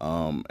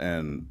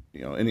 And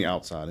any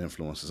outside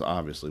influence is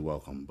obviously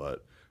welcome,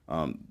 but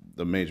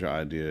the major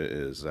idea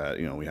is that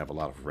we have a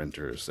lot of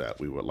renters that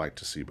we would like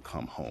to see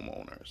become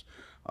homeowners,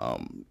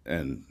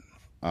 and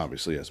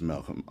obviously, as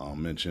Malcolm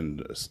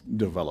mentioned,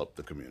 develop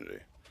the community.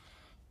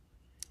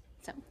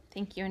 So,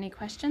 thank you. Any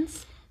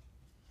questions?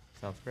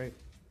 Sounds great.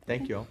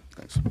 Thank you all.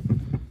 Thanks.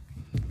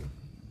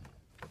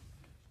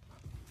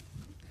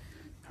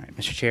 All right,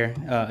 Mr. Chair,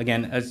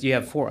 again, as you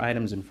have 4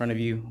 items in front of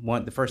you.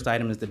 The first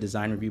item is the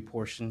design review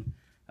portion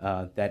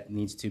that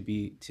needs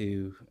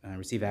to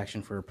receive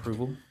action for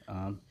approval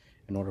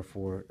in order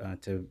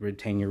to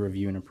retain your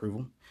review and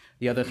approval.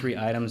 The other 3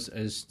 items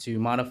is to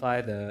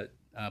modify the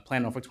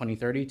Plan Norfolk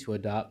 2030 to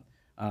adopt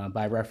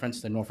by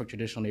reference the Norfolk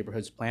Traditional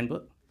Neighborhoods Plan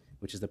Book,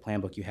 which is the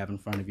plan book you have in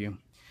front of you.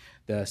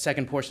 The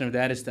second portion of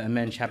that is to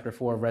amend Chapter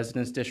 4 of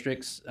Residence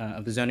Districts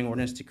of the zoning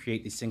ordinance to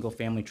create the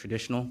single-family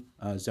traditional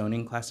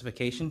zoning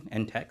classification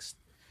and text.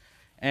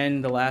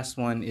 And the last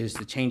one is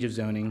the change of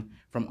zoning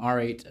from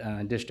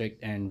R8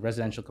 district and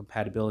residential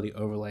compatibility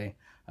overlay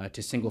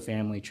to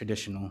single-family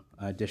traditional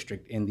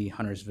district in the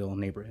Huntersville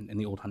neighborhood, in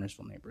the old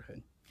Huntersville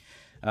neighborhood.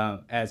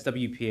 As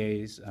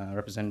WPA's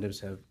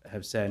representatives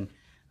have said,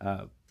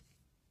 the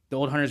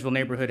old Huntersville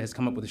neighborhood has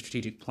come up with a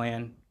strategic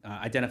plan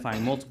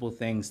identifying multiple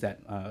things that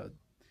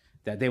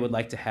they would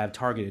like to have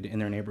targeted in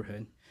their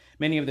neighborhood.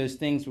 Many of those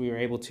things we were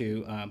able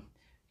to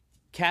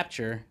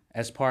capture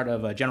as part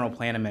of a general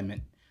plan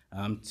amendment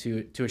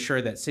to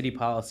assure that city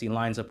policy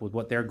lines up with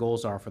what their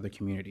goals are for the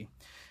community.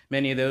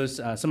 Many of those,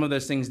 some of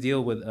those things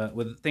deal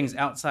with things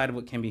outside of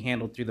what can be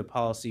handled through the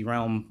policy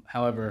realm.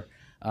 However,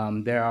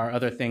 there are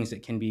other things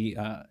that can be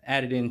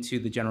added into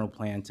the general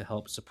plan to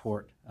help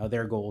support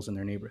their goals in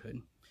their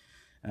neighborhood.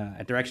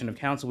 At direction of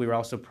council, we were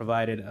also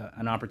provided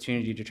an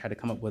opportunity to try to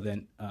come up with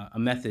a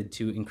method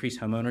to increase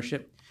home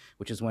ownership,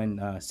 which is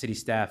when city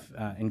staff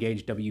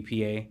engaged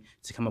WPA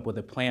to come up with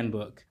a plan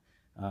book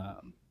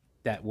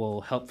that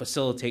will help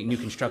facilitate new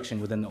construction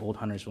within the old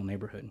Huntersville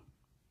neighborhood.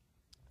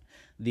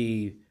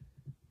 The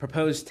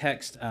proposed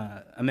text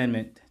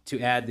amendment to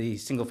add the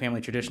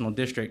single-family traditional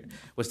district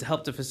was to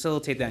help to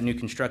facilitate that new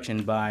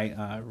construction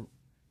by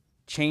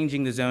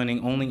changing the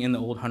zoning only in the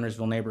old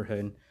Huntersville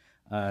neighborhood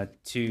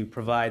to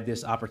provide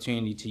this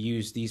opportunity to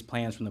use these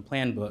plans from the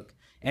plan book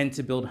and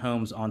to build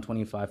homes on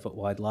 25-foot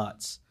wide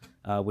lots,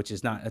 which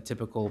is not a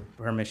typical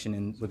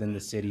permission within the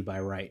city by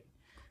right.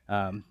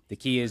 The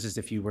key is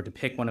if you were to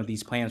pick one of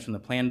these plans from the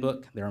plan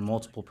book, there are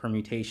multiple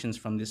permutations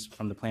from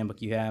the plan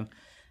book you have,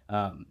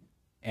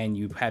 and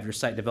you have your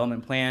site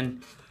development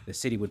plan. The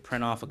city would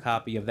print off a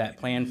copy of that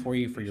plan for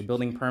you for your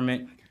building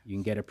permit. You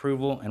can get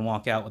approval and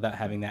walk out without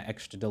having that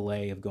extra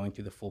delay of going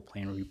through the full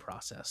plan review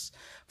process.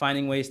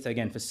 Finding ways to,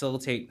 again,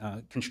 facilitate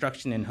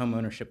construction and home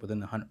ownership within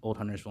the old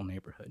Huntersville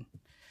neighborhood.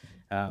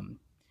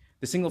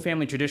 The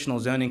single-family traditional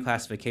zoning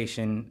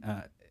classification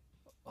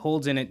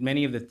holds in it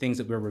many of the things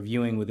that we're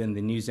reviewing within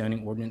the new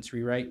zoning ordinance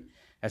rewrite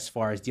as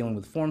far as dealing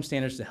with form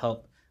standards to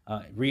help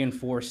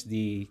reinforce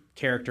the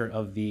character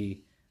of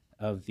the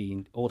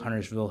old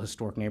Huntersville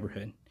historic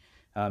neighborhood.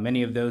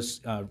 Many of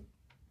those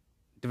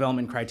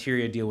development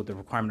criteria deal with the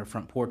requirement of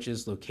front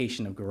porches,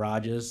 location of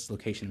garages,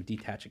 location of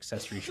detached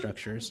accessory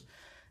structures,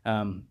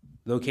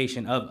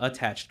 location of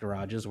attached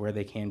garages where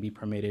they can be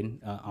permitted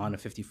on a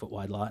 50-foot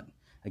wide lot.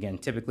 Again,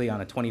 typically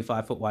on a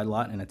 25-foot wide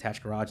lot, an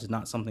attached garage is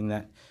not something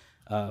that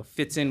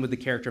fits in with the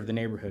character of the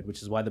neighborhood,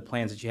 which is why the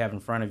plans that you have in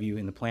front of you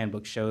in the plan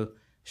book show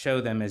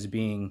them as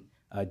being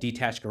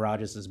detached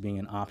garages as being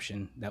an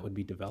option that would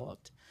be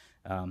developed.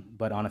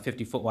 But on a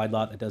 50-foot wide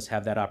lot that does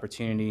have that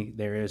opportunity,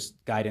 there is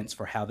guidance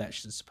for how that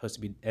is supposed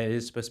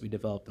to be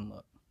developed and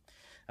look.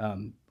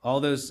 All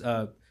those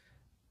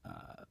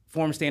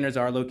form standards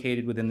are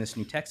located within this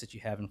new text that you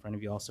have in front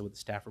of you, also with the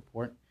staff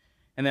report.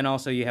 And then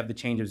also you have the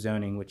change of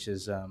zoning, which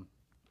is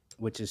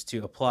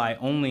to apply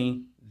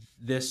only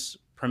this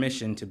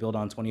permission to build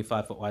on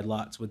 25-foot wide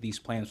lots with these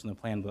plans from the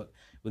plan book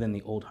within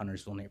the old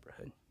Huntersville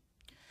neighborhood.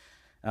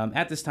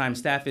 At this time,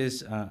 staff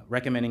is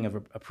recommending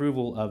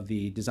approval of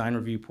the design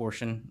review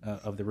portion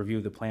of the review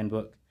of the plan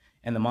book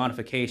and the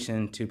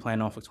modification to Plan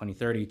Norfolk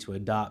 2030 to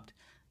adopt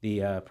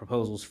the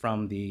proposals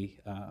from the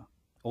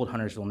old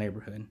Huntersville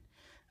neighborhood.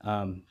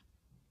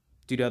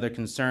 Due to other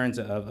concerns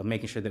of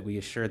making sure that we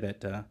assure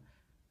that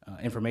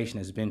information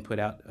has been put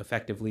out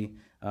effectively,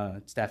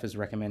 staff is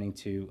recommending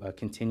to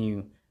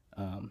continue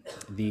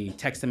the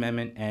text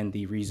amendment and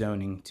the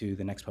rezoning to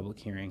the next public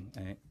hearing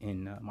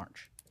in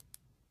March.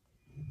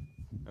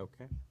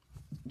 Okay.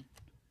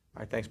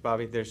 right, thanks,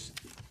 Bobby.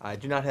 I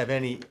do not have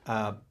any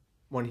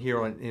one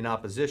here in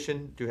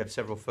opposition. Do have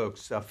several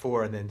folks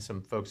for, and then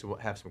some folks who will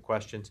have some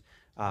questions.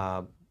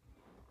 Mel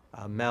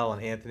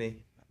and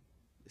Anthony,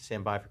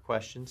 stand by for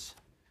questions.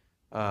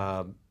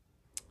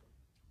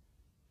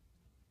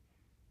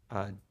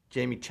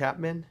 Jamie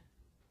Chapman.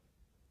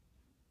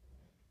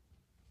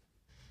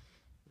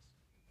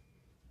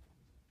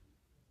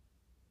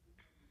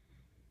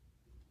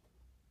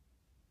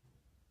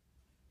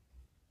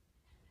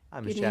 Hi,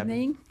 Ms. Good Chapman.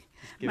 evening.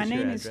 Give My us your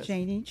name is address.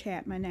 Janie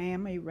Chapman. I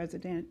am a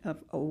resident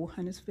of Old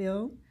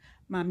Huntersville.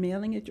 My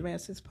mailing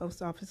address is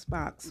Post Office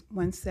Box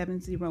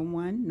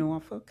 1701,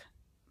 Norfolk.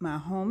 My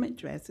home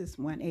address is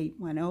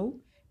 1810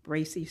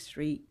 Bracy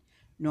Street,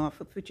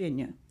 Norfolk,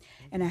 Virginia.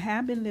 And I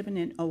have been living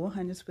in Old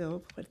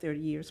Huntersville for 30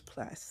 years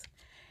plus.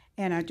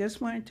 And I just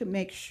wanted to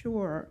make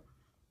sure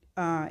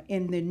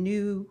in the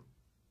new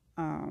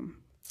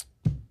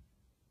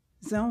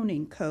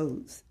zoning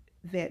codes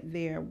that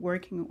they're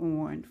working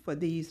on for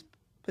these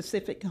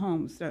Pacific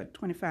homes,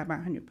 25 by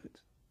 100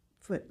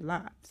 foot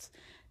lots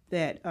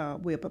that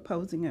we're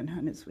proposing in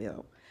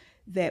Huntersville,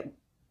 that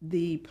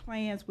the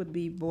plans would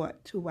be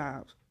brought to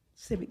our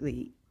Civic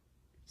League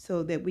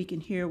so that we can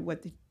hear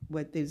what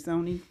the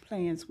zoning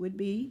plans would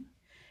be,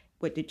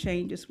 what the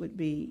changes would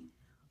be,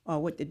 or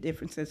what the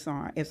differences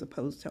are as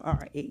opposed to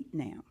R8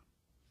 now.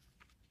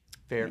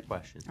 Fair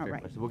question. All Fair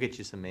right. question. We'll get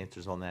you some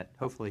answers on that,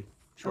 hopefully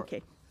shortly.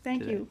 Okay,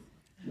 thank today. you.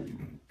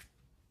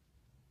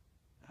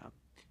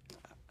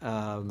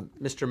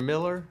 Mr.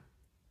 Miller,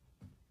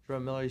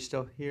 Jerome Miller, are you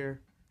still here?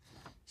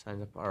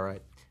 Signed up. All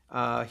right.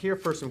 Here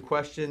for some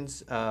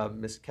questions,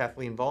 Ms.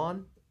 Kathleen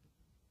Vaughn.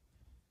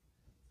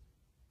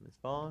 Ms.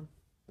 Vaughn.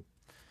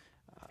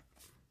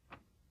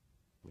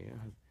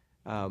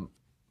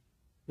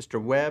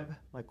 Mr. Webb,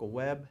 Michael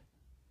Webb.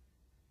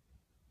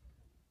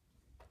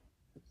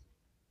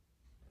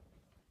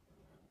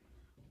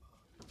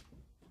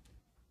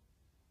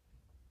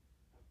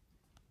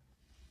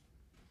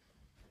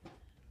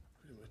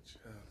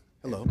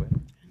 Hello.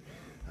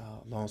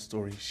 Long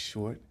story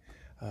short,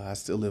 I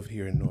still live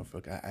here in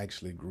Norfolk. I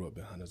actually grew up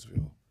in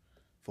Huntersville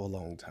for a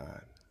long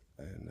time.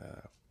 And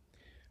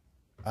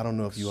I don't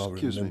know if you all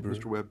Excuse remember. me,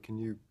 Mr. Webb, can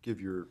you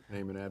give your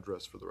name and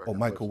address for the record? Oh,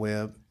 Michael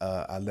please?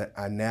 Webb.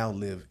 I now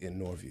live in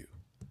Norview,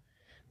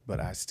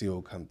 but I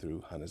still come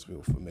through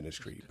Huntersville for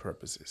ministry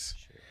purposes.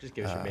 Sure. Just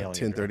give us your mailing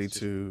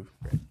 1032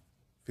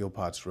 Phil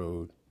Potts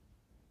Road,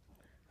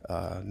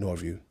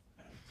 Norview.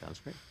 Sounds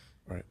great.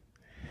 Right.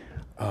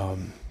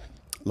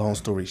 Long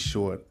story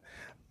short,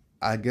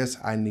 I guess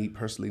I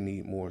personally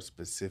need more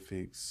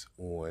specifics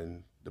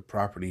on the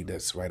property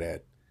that's right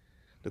at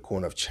the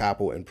corner of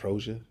Chapel and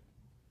Prosia.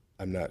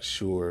 I'm not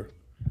sure,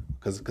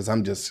 because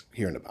I'm just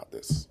hearing about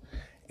this.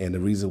 And the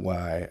reason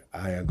why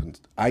I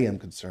am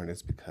concerned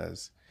is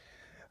because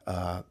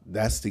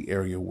that's the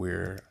area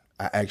where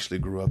I actually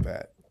grew up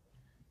at.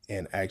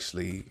 And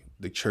actually,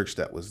 the church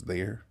that was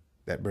there,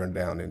 that burned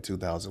down in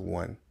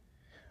 2001,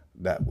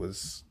 that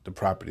was the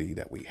property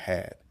that we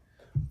had.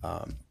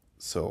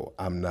 So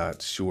I'm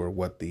not sure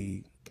what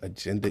the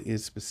agenda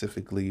is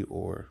specifically,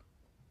 or,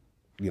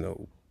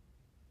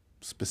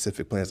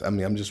 specific plans. I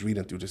mean, I'm just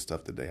reading through this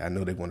stuff today. I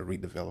know they want to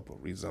redevelop or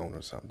rezone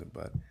or something,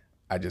 but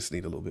I just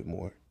need a little bit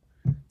more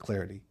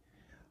clarity.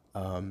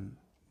 I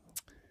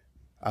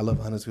love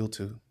Huntersville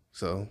too.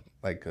 So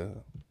like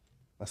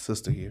my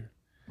sister here.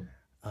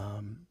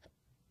 And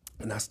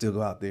I still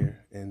go out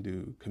there and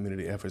do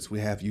community efforts. We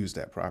have used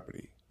that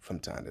property from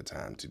time to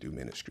time to do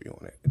ministry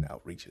on it and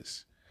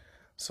outreaches.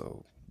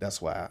 So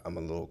that's why I'm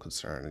a little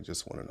concerned and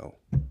just want to know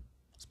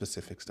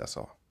specifics, that's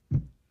all.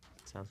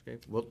 Sounds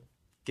great. We'll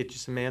get you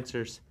some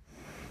answers.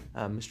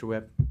 Mr.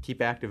 Webb,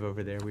 keep active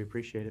over there. We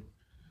appreciate it.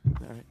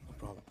 All right.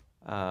 No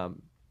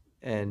problem.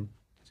 And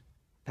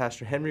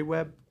Pastor Henry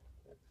Webb?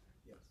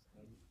 Yes,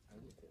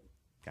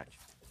 Gotcha.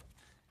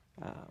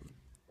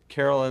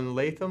 Carolyn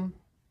Latham?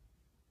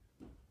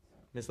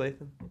 Ms.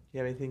 Latham, do you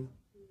have anything?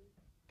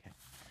 Okay.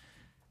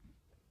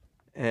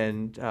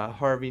 And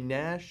Harvey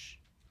Nash?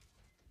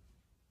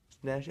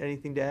 Nash,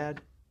 anything to add?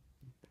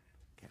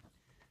 Okay.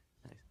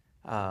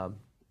 Nice.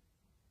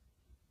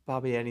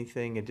 Bobby,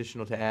 anything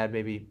additional to add,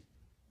 maybe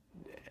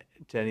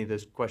to any of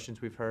those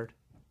questions we've heard?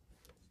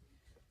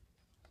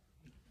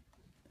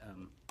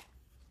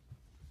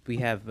 We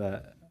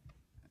have,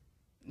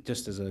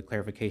 just as a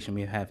clarification,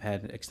 we have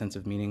had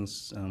extensive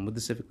meetings with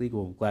the Civic League.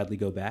 We'll gladly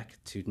go back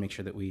to make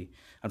sure that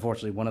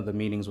unfortunately, one of the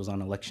meetings was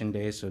on election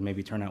day, so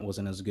maybe turnout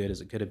wasn't as good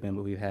as it could have been,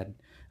 but we've had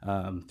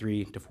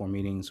 3 to 4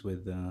 meetings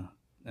with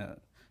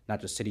not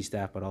just city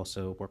staff, but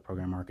also work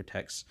program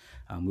architects.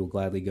 We'll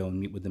gladly go and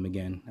meet with them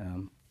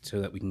again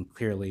so that we can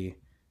clearly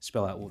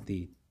spell out what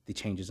the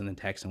changes in the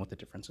text and what the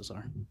differences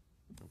are.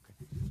 Okay.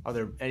 Are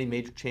there any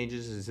major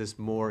changes? Is this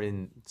more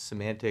in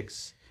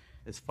semantics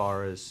as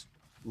far as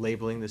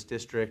labeling this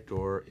district,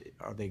 or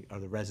are the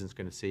residents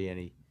going to see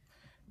any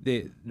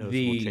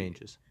noticeable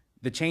changes?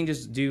 The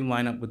changes do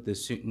line up with the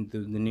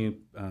new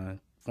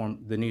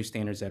the new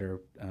standards that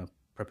are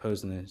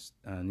proposed in this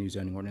new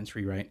zoning ordinance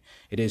rewrite.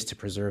 It is to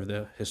preserve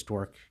the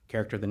historic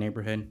character of the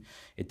neighborhood.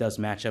 It does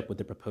match up with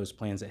the proposed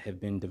plans that have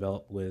been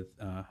developed with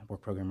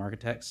work program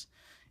architects,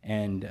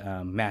 and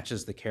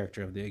matches the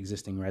character of the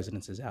existing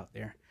residences out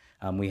there.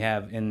 We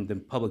have, in the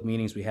public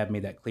meetings, we have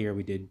made that clear.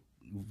 We did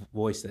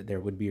voice that there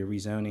would be a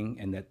rezoning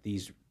and that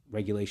these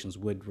regulations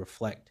would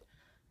reflect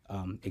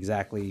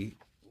exactly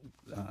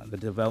the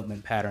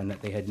development pattern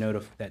that they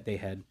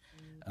had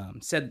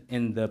said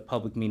in the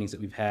public meetings that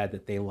we've had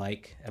that they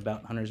like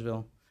about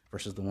Huntersville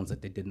versus the ones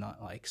that they did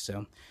not like.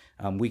 So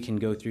we can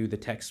go through the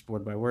text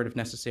word by word if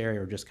necessary,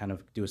 or just kind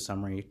of do a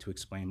summary to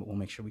explain, but we'll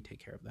make sure we take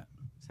care of that.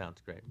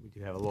 Sounds great. We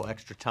do have a little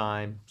extra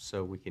time,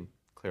 so we can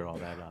clear all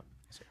that up.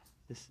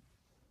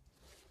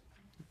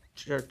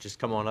 Sure, just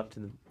come on up to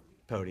the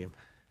podium.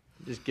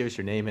 Just give us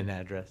your name and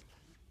address.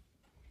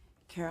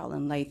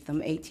 Carolyn Latham,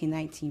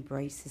 1819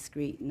 Braces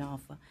Street,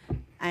 Norfolk.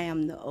 I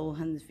am the Old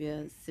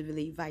Huntersville Civil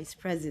League Vice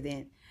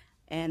President,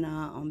 and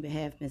on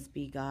behalf of Ms.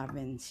 B.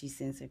 Garvin, she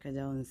sends her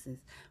condolences.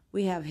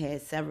 We have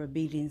had several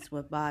meetings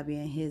with Bobby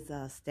and his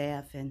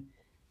staff and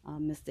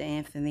Mr.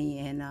 Anthony,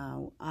 and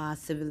our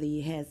Civil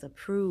League has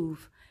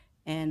approved,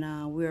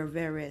 and we're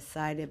very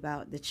excited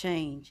about the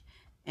change.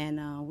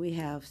 And we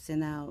have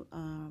sent out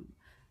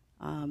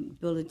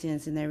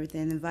bulletins and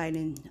everything,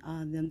 inviting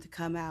them to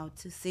come out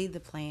to see the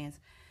plans.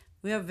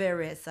 We are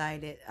very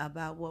excited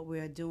about what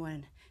we're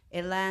doing.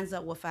 It lines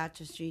up with our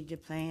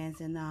strategic plans,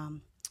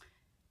 and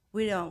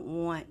we don't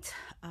want,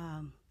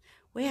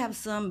 we have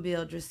some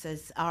builders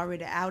that's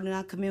already out in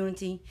our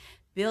community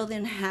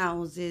building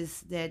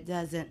houses that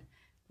doesn't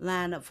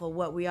line up for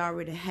what we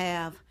already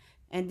have.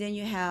 And then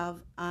you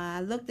have,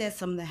 I looked at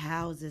some of the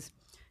houses,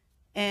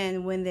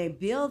 and when they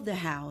build the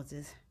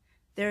houses,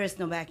 there is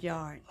no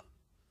backyard.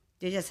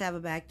 They just have a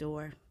back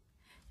door.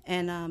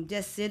 And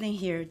just sitting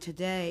here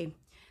today,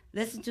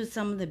 listen to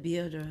some of the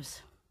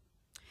builders.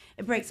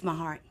 It breaks my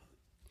heart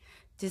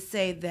to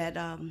say that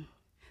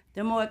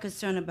they're more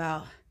concerned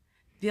about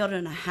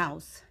building a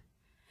house,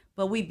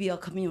 but we build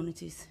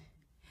communities.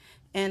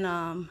 And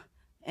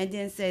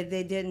then say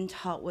they didn't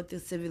talk with the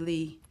Civil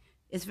League.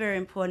 It's very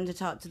important to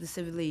talk to the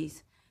Civil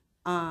Leagues.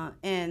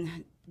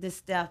 And the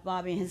staff,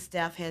 Bobby and his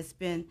staff, has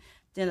been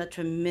done a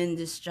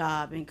tremendous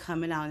job in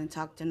coming out and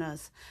talking to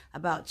us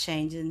about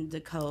changing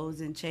the codes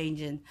and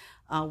changing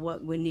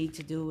what we need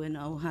to do in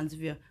Old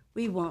Huntersville.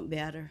 We want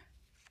better.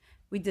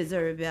 We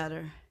deserve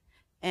better.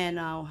 And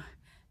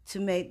to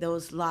make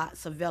those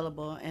lots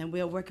available. And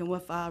we're working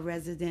with our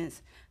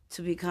residents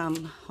to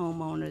become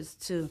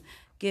homeowners, to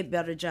get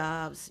better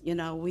jobs. You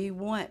know, we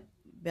want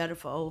better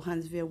for Old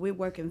Huntersville. We're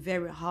working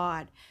very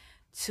hard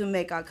to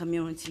make our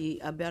community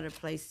a better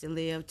place to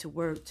live, to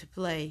work, to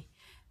play.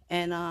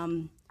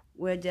 And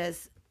we're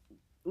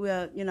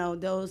you know,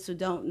 those who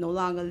don't no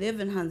longer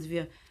live in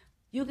Huntersville,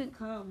 you can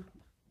come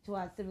to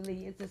our Civil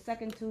League. It's the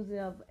second Tuesday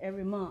of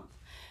every month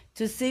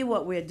to see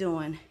what we're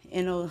doing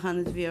in Old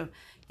Huntersville.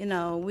 You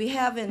know,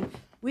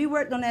 we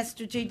worked on that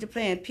strategic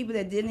plan. People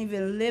that didn't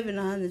even live in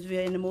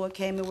Huntersville anymore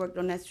came and worked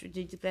on that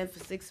strategic plan for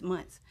 6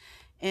 months.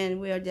 And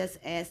we are just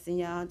asking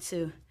y'all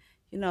to,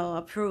 you know,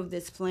 approve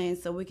this plan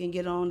so we can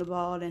get on the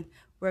ball and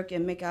work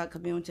and make our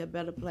community a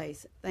better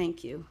place.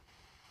 Thank you.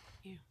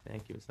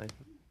 Thank you, Ms.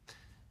 Latham.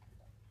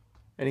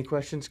 Any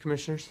questions,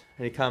 commissioners?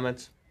 Any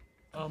comments?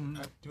 I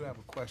do have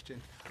a question.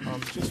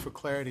 Just for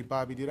clarity,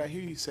 Bobby, did I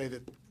hear you say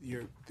that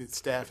the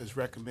staff is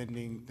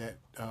recommending that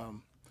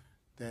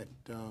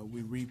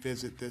we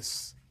revisit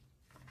this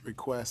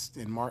request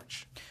in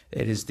March?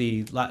 It is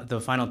the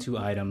final two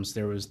items.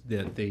 There was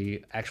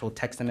the actual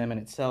text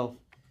amendment itself,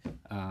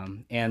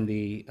 and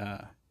the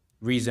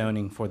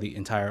rezoning for the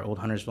entire Old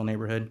Huntersville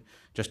neighborhood,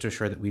 just to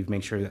assure that we've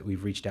made sure that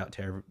we've reached out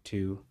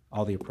to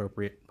all the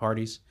appropriate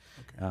parties,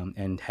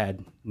 and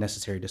had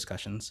necessary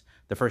discussions.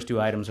 The first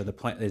two items are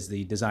is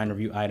the design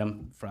review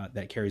item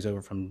that carries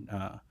over from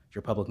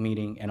your public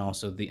meeting, and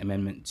also the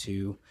amendment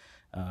to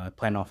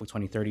Plan Norfolk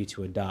 2030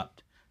 to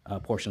adopt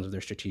portions of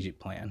their strategic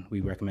plan. We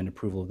recommend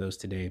approval of those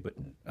today, but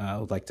I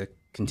would like to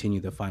continue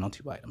the final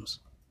two items.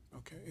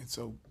 Okay, and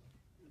so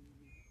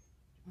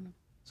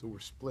we're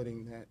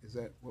splitting that. Is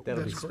that what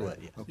That'll we're be split,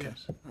 yes. Okay,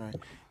 Yes. all right.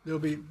 There'll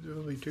be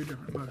two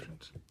different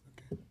motions.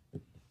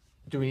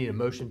 Do we need a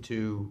motion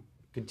to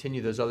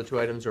continue those other two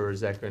items, or is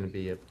that going to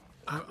be a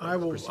I'll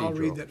read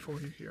procedural? that for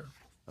you here.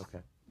 Okay.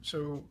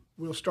 So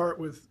we'll start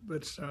with,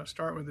 let's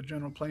start with the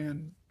general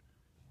plan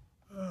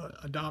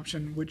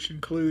adoption, which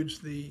includes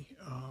the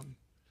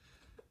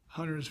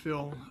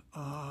Huntersville,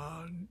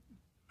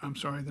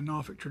 the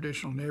Norfolk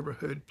Traditional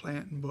Neighborhood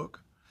Plan and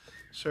Book.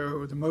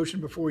 So the motion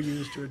before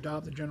you is to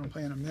adopt the general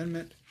plan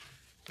amendment,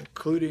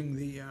 including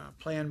the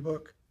plan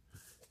book,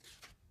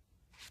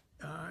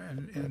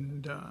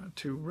 and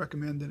to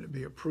recommend that it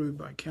be approved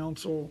by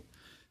council.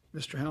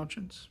 Mr.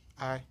 Houchins?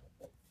 Aye.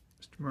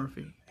 Mr.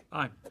 Murphy?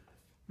 Aye.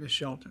 Ms.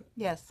 Shelton?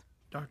 Yes.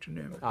 Dr.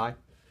 Newman? Aye.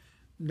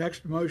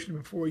 Next motion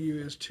before you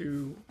is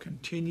to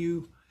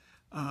continue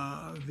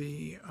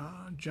the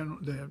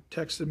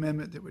text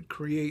amendment that would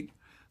create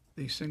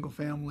the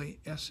single-family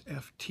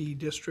SFT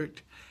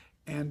district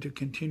and to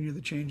continue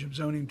the change of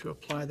zoning to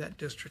apply that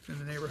district in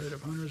the neighborhood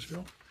of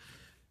Huntersville.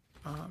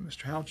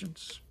 Mr.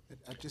 Houchins?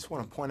 I just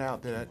want to point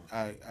out that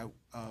I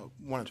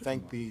want to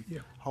thank the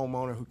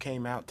homeowner who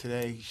came out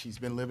today. She's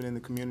been living in the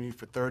community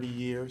for 30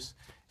 years.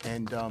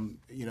 And,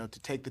 you know, to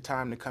take the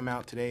time to come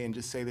out today and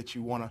just say that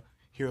you want to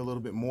hear a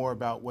little bit more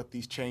about what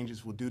these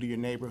changes will do to your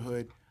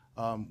neighborhood,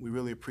 we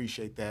really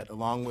appreciate that,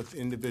 along with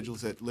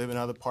individuals that live in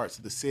other parts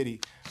of the city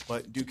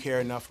but do care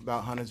enough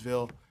about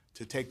Huntersville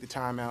to take the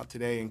time out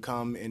today and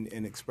come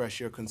and express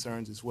your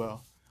concerns as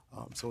well.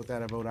 So with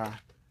that, I vote aye.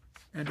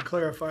 And to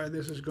clarify,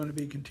 this is going to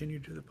be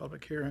continued to the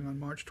public hearing on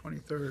March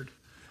 23rd,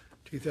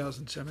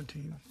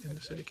 2017 in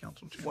the City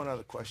Council chamber. One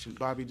other question.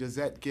 Bobby, does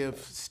that give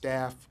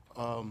staff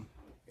and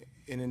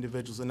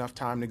individuals enough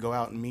time to go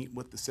out and meet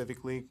with the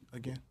Civic League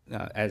again?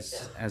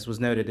 As was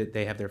noted,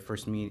 they have their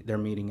their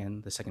meeting in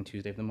the second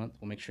Tuesday of the month.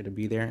 We'll make sure to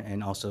be there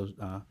and also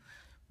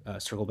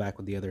circle back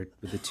with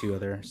the two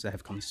others that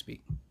have come to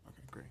speak.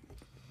 Okay, great.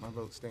 My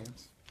vote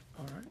stands.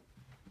 All right.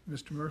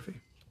 Mr. Murphy?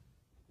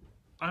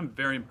 I'm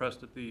very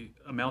impressed at the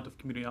amount of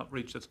community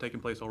outreach that's taken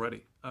place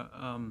already.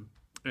 And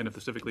if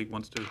the Civic League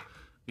wants to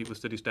meet with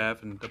city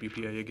staff and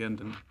WPA again,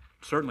 then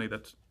certainly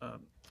that's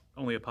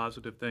only a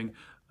positive thing.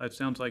 It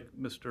sounds like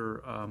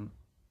Mr.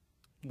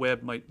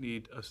 Webb might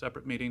need a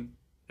separate meeting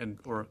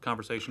or a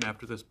conversation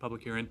after this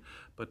public hearing,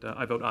 but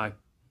I vote aye.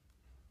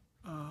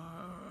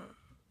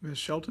 Ms.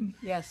 Shelton?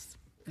 Yes.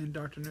 And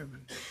Dr.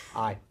 Newman?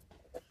 Aye.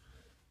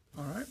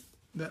 All right.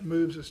 That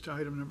moves us to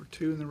item number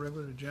 2 in the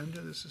regular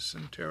agenda. This is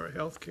Centera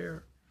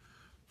Healthcare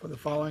for the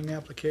following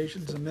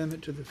applications: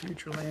 amendment to the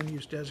future land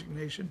use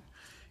designation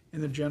in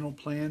the general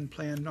plan,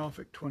 Plan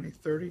Norfolk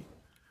 2030,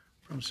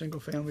 from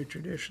single-family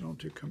traditional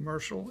to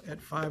commercial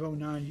at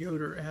 509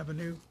 Yoder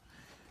Avenue,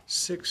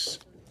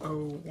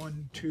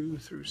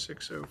 6012 through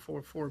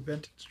 6044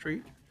 Benton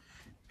Street,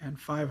 and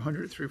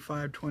 500 through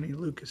 520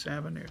 Lucas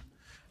Avenue.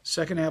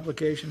 Second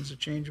application is a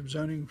change of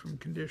zoning from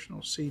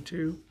conditional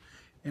C2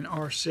 and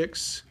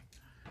R6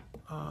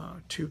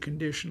 to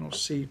conditional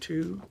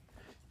C2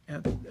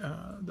 at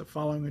the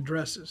following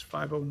addresses: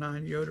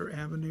 509 Yoder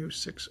Avenue,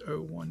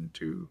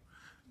 6012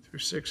 through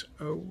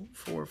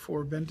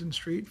 6044 Benton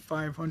Street,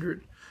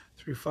 500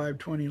 through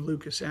 520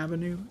 Lucas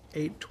Avenue,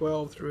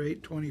 812 through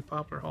 820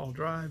 Poplar Hall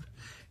Drive,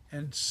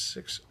 and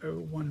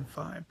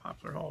 6015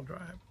 Poplar Hall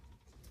Drive.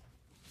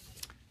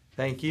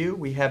 Thank you.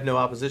 We have no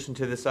opposition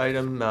to this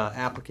item.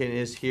 Applicant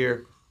is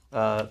here.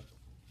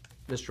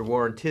 Mr.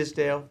 Warren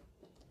Tisdale.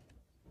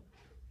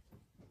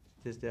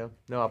 Tisdale,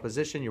 no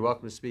opposition. You're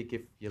welcome to speak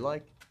if you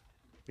like.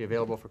 Be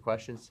available for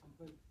questions.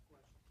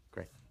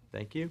 Great.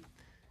 Thank you.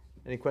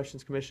 Any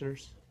questions,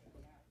 commissioners?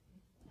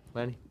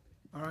 Lenny?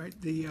 All right,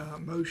 the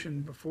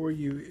motion before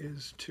you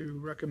is to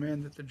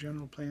recommend that the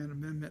general plan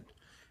amendment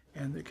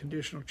and the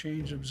conditional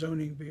change of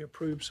zoning be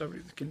approved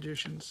subject to the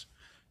conditions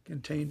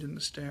contained in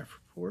the staff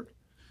report.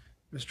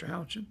 Mr.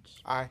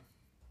 Houchins? Aye.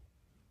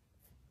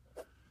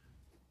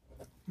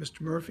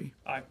 Mr. Murphy?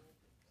 Aye.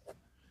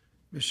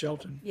 Ms.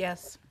 Shelton?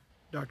 Yes.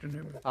 Dr.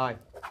 Newman? Aye.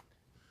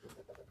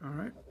 All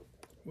right,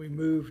 we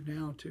move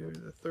now to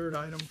the third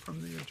item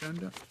from the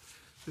agenda.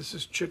 This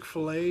is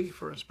Chick-fil-A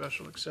for a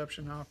special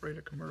exception to operate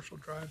a commercial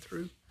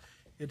drive-through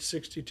at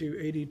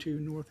 6282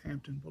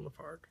 Northampton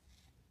Boulevard.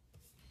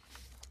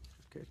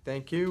 Okay,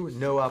 thank you.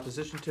 No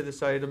opposition to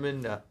this item.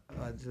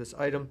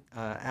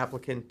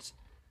 Applicant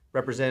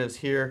representatives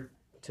here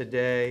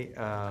today: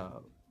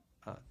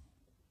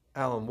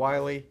 Alan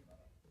Wiley,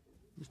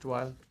 Mr.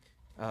 Wiley,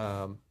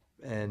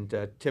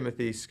 and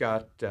Timothy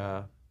Scott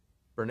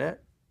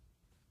Burnett.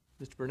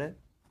 Mr. Burnett,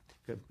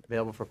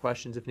 available for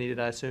questions if needed,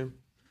 I assume.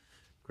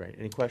 Great.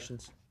 Any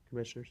questions,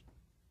 commissioners?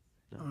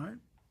 No. All right,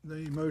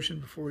 the motion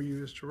before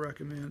you is to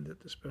recommend that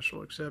the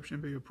special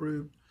exception be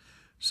approved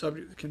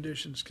subject to the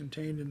conditions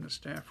contained in the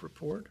staff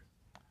report.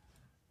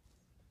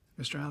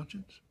 Mr.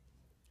 Houchins?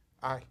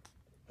 Aye.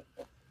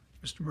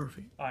 Mr.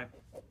 Murphy? Aye.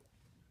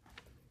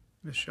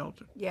 Ms.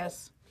 Shelton?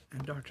 Yes.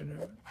 And Dr.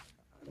 Newman?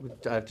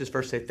 Just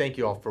first say thank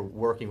you all for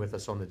working with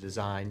us on the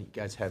design. You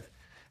guys have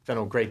done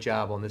a great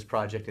job on this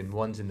project and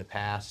ones in the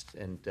past.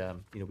 And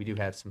we do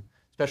have some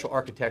special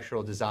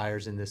architectural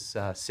desires in this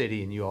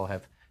city, and you all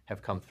have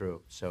come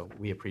through. So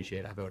we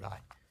appreciate it. I vote aye.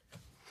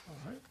 All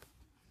right.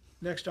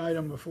 Next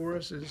item before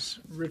us is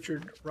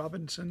Richard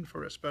Robinson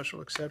for a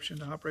special exception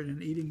to operate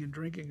an eating and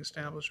drinking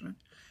establishment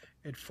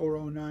at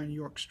 409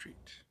 York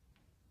Street.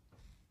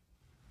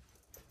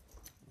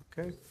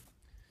 Okay.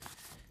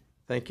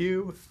 Thank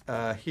you.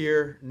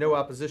 Here, no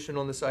opposition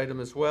on this item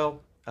as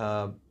well.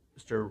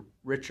 Mr.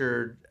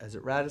 Richard, is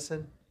it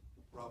Radisson?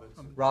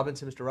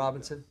 Robinson, Mr.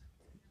 Robinson.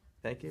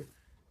 Thank you.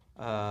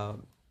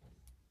 Tom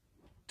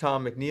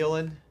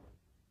McNeilan.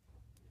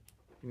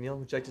 McNeilan,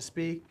 would you like to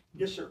speak?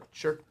 Yes, sir.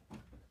 Sure.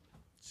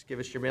 Just give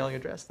us your mailing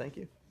address. Thank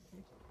you.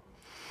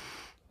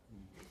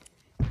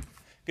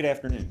 Good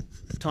afternoon.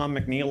 Tom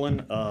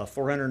McNeilan,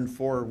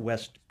 404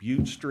 West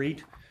Butte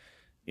Street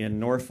in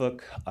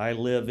Norfolk. I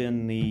live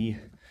in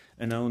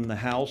and own the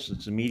house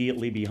that's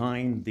immediately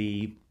behind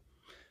the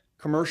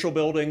commercial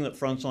building that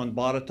fronts on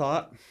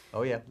Botetourt.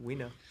 Oh, yeah, we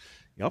know.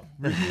 Yep,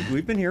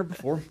 we've been here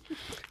before.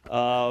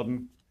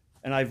 And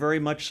I very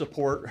much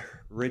support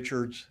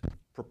Richard's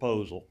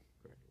proposal.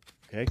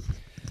 Okay,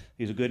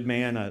 he's a good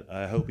man.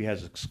 I hope he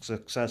has a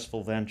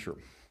successful venture.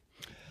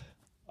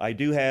 I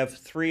do have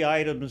 3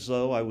 items,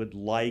 though, I would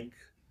like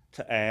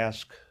to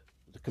ask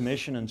the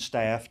commission and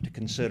staff to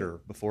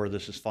consider before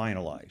this is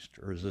finalized,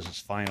 or as this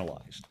is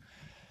finalized.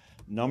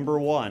 Number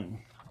 1,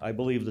 I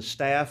believe the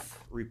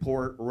staff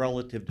report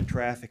relative to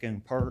traffic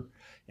and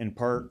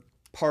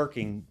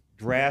parking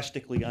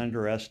drastically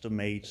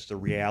underestimates the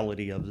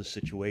reality of the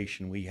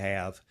situation we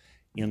have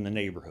in the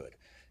neighborhood.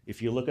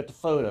 If you look at the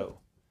photo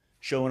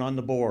shown on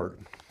the board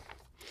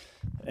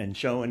and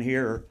shown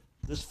here,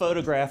 this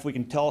photograph, we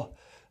can tell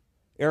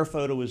air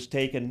photo was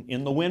taken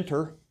in the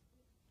winter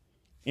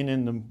and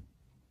in the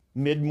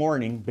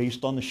mid-morning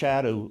based on the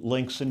shadow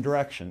lengths and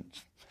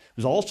directions. It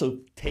was also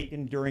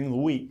taken during the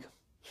week.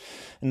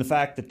 And the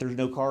fact that there's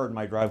no car in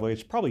my driveway,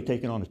 it's probably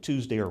taken on a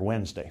Tuesday or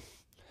Wednesday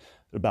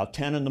at about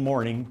 10 in the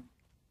morning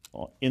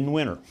in the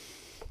winter.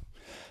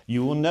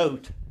 You will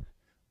note,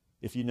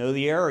 if you know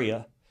the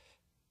area,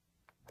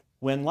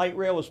 when light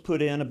rail was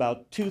put in,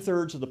 about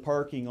 2/3 of the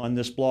parking on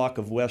this block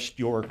of West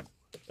York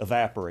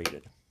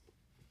evaporated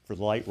for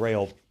the light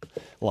rail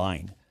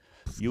line.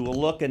 You will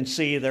look and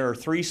see there are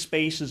 3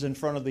 spaces in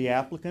front of the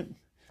applicant,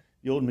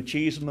 the old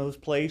Machismo's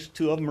place.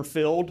 2 of them are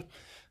filled.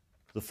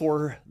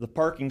 The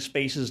parking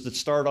spaces that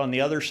start on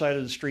the other side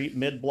of the street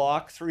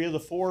mid-block, 3 of the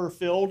 4 are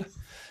filled.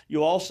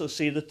 You also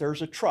see that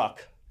there's a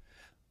truck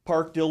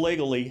parked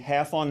illegally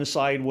half on the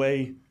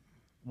sideway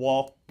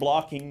wall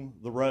blocking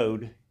the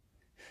road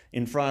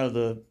in front of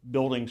the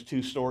building's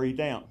 2-story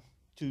down,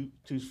 two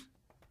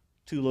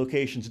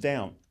locations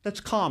down. That's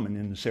common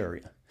in this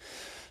area.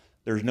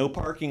 There's no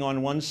parking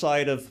on one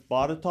side of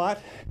Botetourt.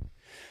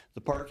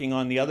 The parking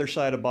on the other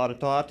side of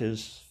Botetourt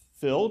is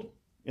filled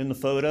in the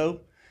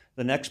photo.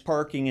 The next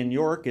parking in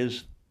York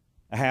is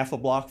a half a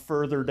block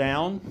further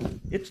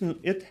down. It's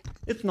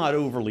not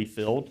overly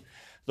filled.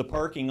 The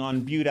parking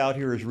on Butte out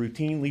here is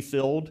routinely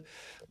filled.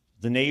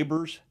 The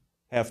neighbors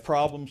have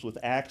problems with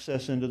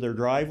access into their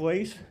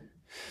driveways.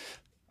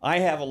 I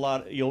have a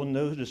lot, you'll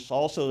notice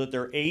also that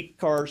there are 8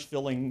 cars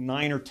filling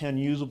 9 or 10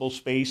 usable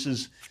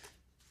spaces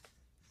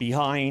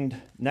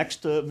behind, next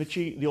to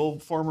the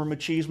old former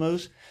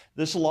Machismo's.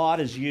 This lot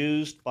is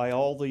used by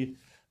all the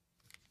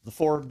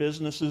 4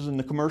 businesses in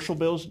the commercial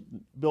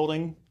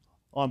building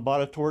on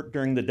Botetourt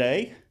during the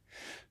day.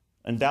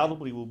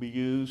 Undoubtedly will be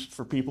used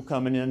for people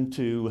coming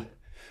into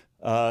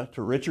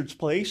to Richard's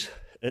place.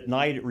 At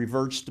night, it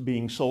reverts to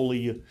being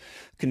solely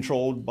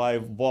controlled by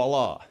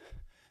Voila.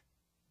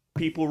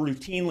 People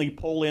routinely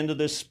pull into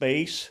this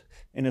space,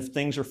 and if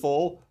things are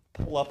full,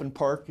 pull up and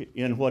park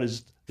in what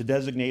is the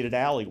designated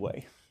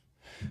alleyway,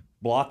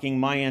 blocking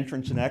my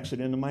entrance and exit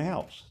into my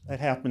house. That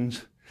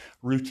happens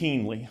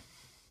routinely.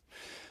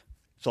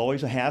 It's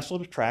always a hassle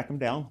to track them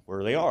down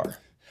where they are.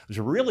 It was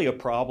really a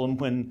problem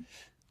when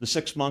the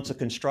 6 months of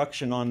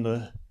construction on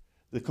the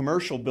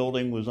commercial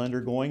building was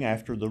undergoing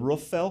after the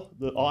roof fell,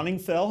 the awning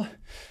fell.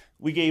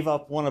 We gave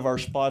up one of our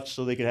spots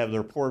so they could have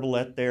their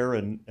portalette there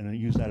and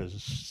use that as a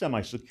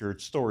semi-secured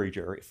storage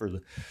area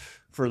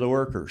for the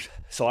workers.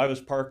 So I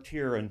was parked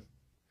here, and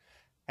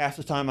half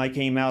the time I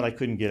came out, I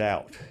couldn't get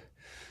out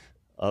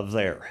of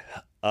there.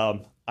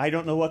 I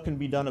don't know what can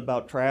be done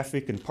about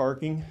traffic and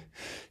parking.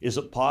 Is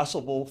it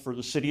possible for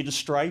the city to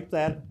stripe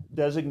that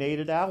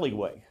designated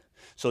alleyway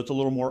so it's a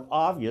little more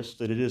obvious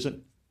that it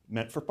isn't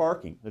meant for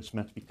parking, that's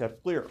meant to be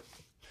kept clear?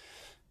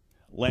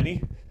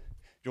 Lenny,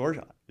 George,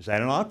 is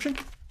that an option?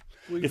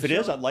 If it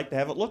is, I'd like to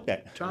have it looked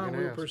at. Tom,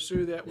 we'll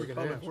pursue that with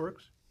Public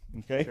Works.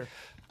 Okay.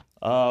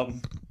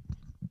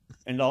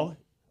 And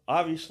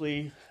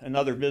obviously,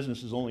 another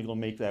business is only going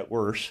to make that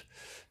worse.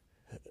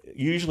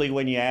 Usually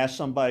when you ask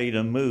somebody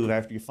to move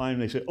after you find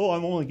them, they say, oh,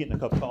 I'm only getting a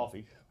cup of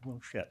coffee.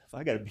 Well, shit, if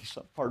I got to be,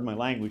 pardon my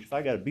language, if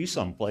I got to be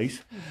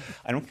someplace,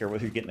 I don't care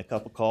whether you're getting a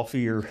cup of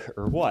coffee or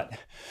what.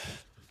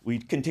 We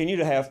continue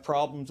to have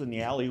problems in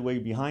the alleyway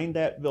behind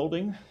that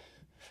building,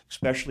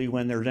 especially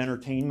when there's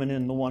entertainment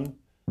in the one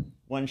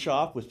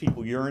shop with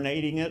people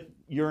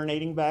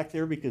urinating back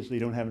there because they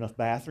don't have enough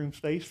bathroom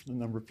space for the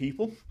number of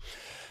people.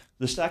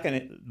 The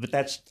second, but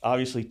that's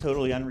obviously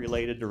totally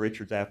unrelated to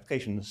Richard's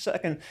application. The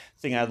second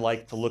thing I'd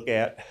like to look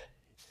at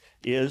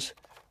is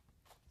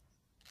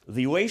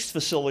the waste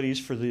facilities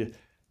for the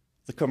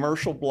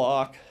commercial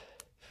block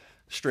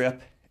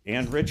strip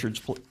and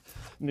Richard's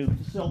new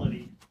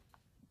facility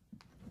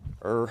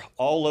are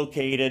all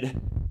located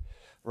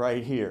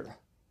right here.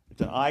 It's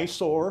an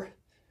eyesore,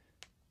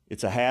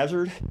 it's a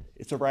hazard,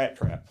 it's a rat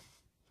trap.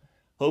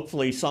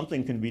 Hopefully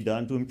something can be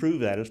done to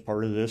improve that as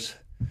part of this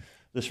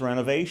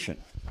renovation.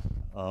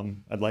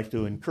 I'd like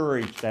to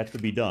encourage that to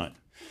be done.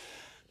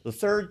 The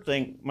third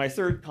thing, my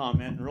third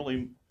comment, and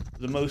really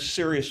the most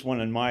serious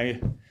one in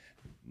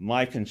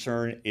my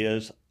concern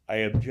is I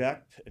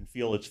object and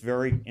feel it's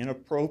very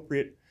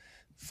inappropriate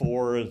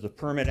for the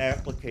permit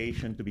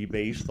application to be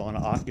based on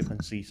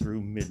occupancy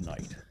through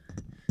midnight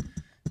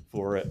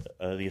for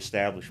the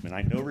establishment.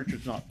 I know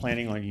Richard's not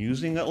planning on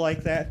using it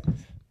like that,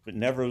 but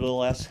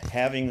nevertheless,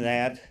 having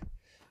that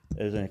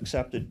as an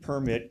accepted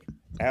permit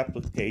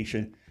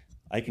application,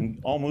 I can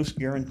almost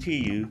guarantee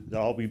you that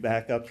I'll be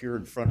back up here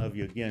in front of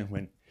you again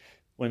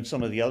when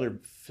some of the other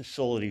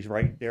facilities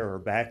right there are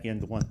back in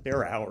to want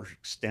their hours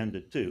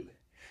extended too,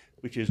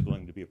 which is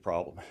going to be a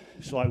problem.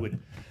 So I would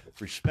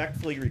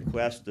respectfully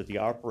request that the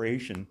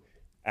operation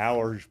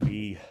hours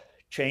be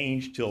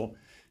changed till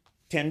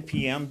 10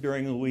 p.m.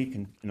 during the week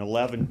and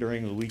 11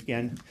 during the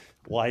weekend,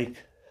 like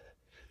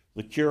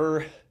the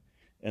Cure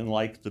and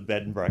like the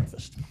bed and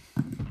breakfast.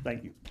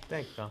 Thank you.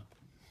 Thanks, Tom.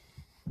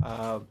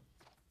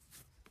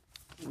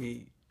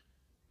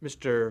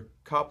 Mr.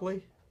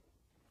 Copley?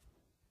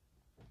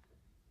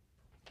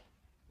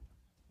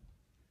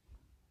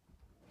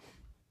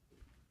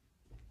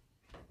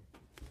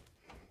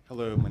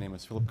 Hello, my name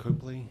is Philip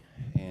Copley,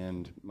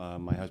 and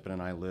my husband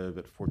and I live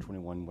at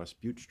 421 West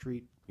Butte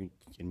Street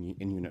in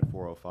Unit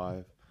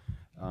 405.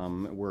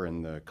 We're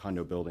in the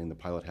condo building, the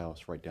Pilot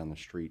House, right down the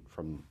street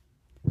from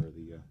where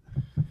the.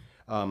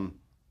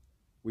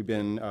 We've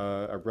been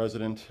a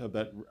resident of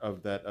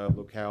that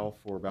locale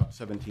for about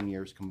 17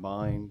 years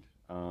combined.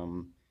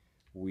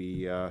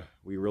 We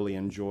really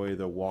enjoy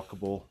the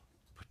walkable,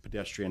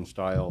 pedestrian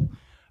style,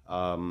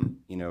 kind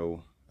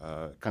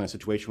of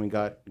situation we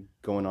got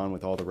going on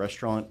with all the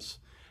restaurants.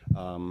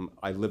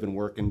 I live and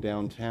work in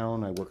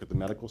downtown. I work at the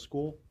medical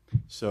school.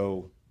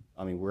 So,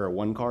 I mean, we're a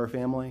one-car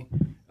family.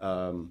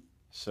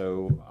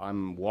 So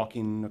I'm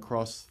walking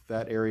across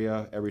that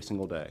area every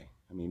single day.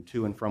 I mean,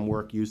 to and from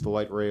work, use the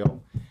light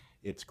rail.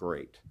 It's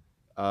great.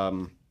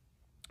 I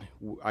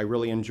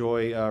really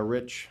enjoy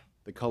Rich,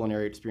 the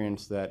culinary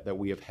experience that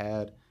we have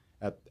had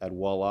at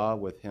Voila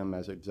with him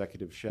as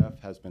executive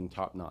chef has been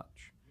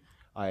top-notch.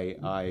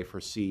 I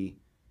foresee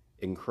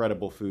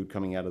incredible food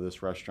coming out of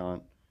this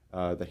restaurant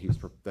that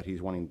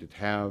he's wanting to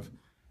have.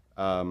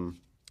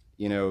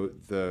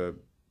 The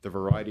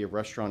variety of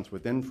restaurants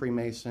within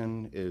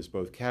Freemason is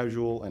both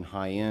casual and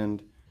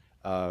high-end.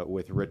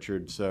 With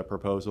Richard's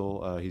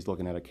proposal, he's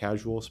looking at a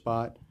casual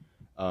spot.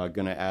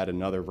 Going to add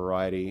another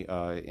variety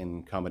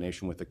in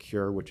combination with the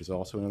Cure, which is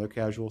also another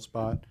casual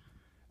spot.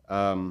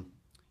 And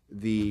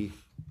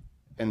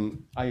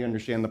I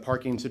understand the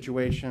parking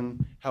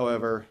situation.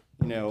 However,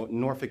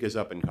 Norfolk is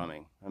up and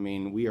coming. I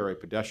mean, we are a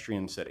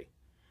pedestrian city.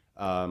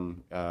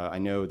 I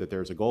know that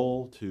there's a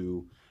goal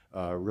to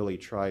really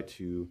try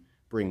to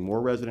bring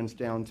more residents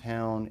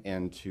downtown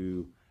and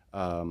to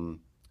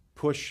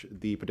push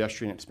the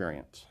pedestrian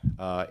experience.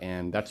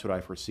 And that's what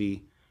I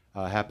foresee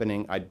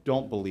happening. I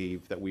don't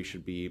believe that we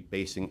should be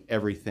basing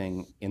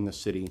everything in the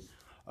city,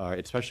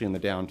 especially in the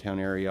downtown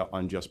area,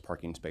 on just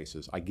parking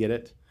spaces. I get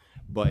it,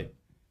 but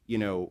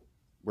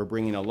we're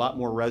bringing a lot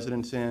more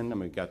residents in. I mean,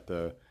 we've got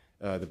the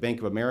Bank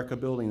of America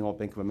building, the old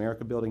Bank of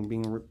America building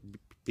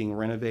being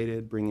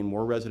renovated, bringing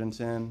more residents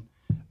in.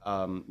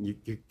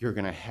 You're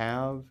going to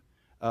have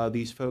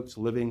these folks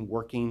living,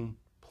 working,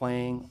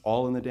 playing,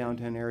 all in the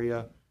downtown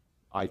area.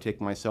 I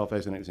take myself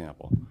as an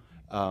example.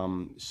 I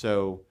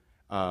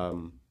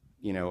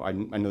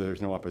know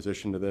there's no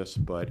opposition to this,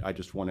 but I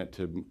just want it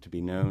to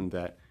be known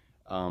that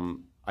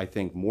I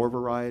think more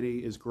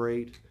variety is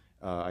great.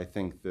 I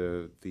think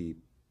the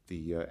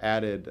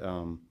added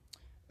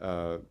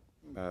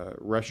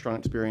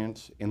restaurant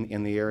experience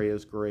in the area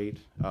is great.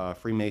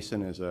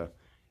 Freemason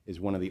is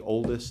one of the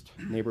oldest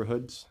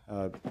neighborhoods,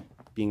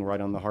 being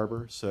right on the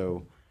harbor.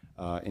 So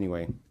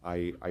anyway,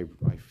 I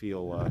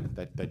feel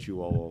that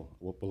you all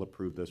will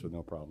approve this with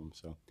no problem.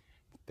 So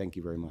thank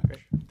you very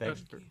much.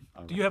 Thanks.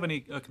 Do you have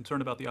any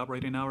concern about the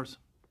operating hours?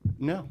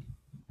 No,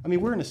 I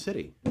mean, we're in a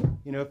city.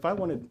 If I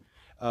wanted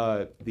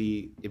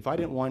if I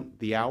didn't want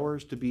the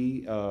hours to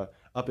be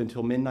up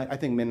until midnight, I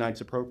think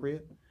midnight's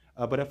appropriate.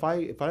 But if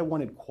I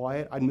wanted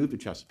quiet, I'd move to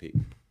Chesapeake.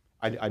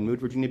 I'd move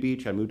to Virginia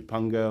Beach. I'd move to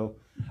Pungo.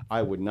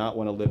 I would not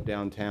want to live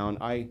downtown.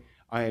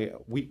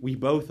 We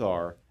both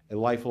are a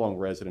lifelong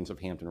residents of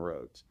Hampton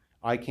Roads.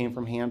 I came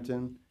from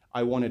Hampton.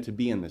 I wanted to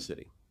be in the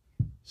city,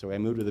 so I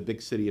moved to the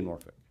big city of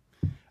Norfolk.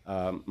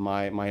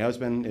 My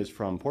husband is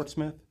from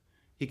Portsmouth.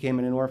 He came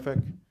into Norfolk,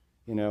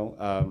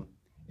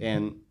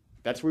 and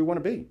that's where we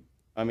want to be.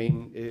 I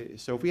mean,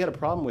 so if we had a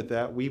problem with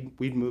that,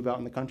 we'd move out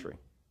in the country.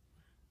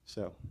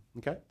 So,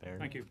 okay.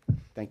 Thank you.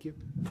 Thank you.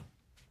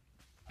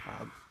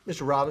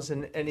 Mr.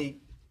 Robinson,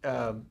 any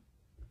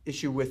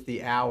issue with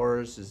the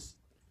hours? Is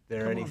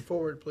there Come any? on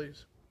forward,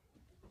 please.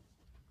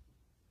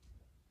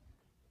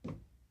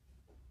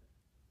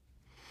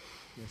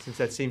 Since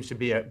that seems to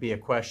be a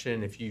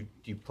question, do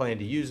you plan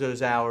to use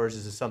those hours?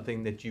 Is it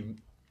something that you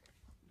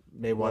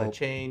may want to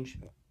change?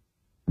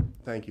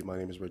 Thank you. My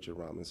name is Richard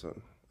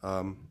Robinson.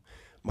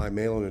 My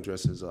mailing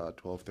address is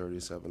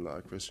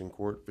 1237 Christian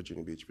Court,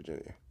 Virginia Beach,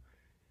 Virginia.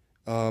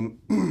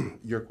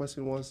 Your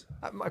question was?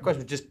 My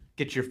question was just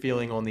get your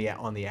feeling on the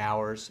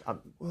hours.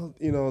 Well,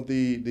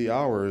 the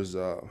hours,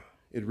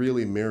 it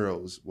really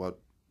mirrors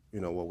what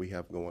we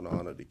have going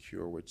on at the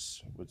Cure,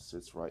 which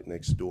sits right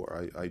next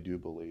door. I do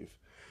believe.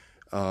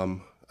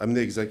 I'm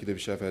the executive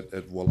chef at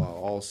Voila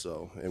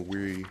also, and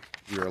we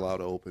are allowed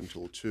to open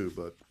till 2,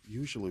 but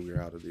usually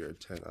we're out of there at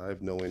 10. I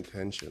have no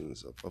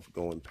intentions of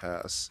going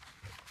past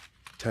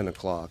 10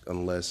 o'clock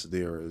unless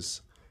there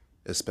is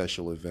a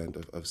special event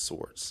of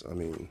sorts. I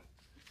mean,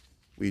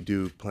 we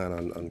do plan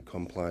on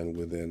complying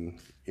within,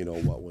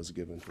 what was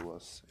given to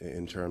us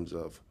in terms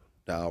of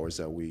the hours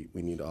that we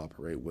need to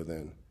operate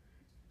within.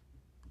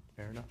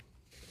 Fair enough.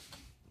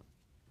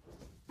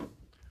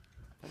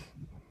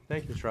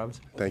 Thank you, Mr.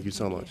 Robinson. Thank you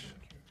so much.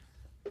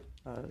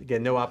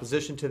 Again, no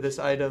opposition to this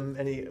item.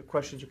 Any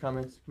questions or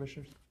comments,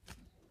 commissioners?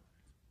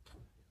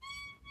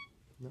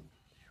 No?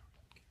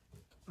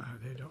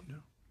 They don't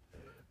know.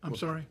 I'm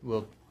sorry.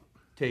 We'll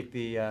take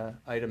the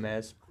item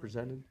as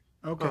presented.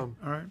 Okay, all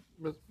right.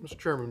 Mr.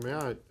 Chairman, may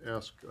I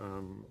ask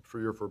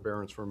for your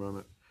forbearance for a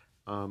moment?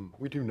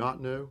 We do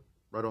not know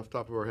right off the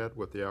top of our head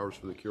what the hours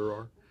for the cure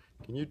are.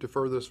 Can you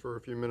defer this for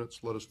a few minutes?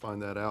 Let us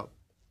find that out.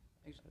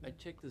 I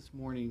checked this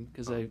morning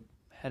because I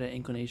had an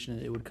inclination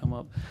that it would come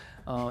up.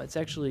 It's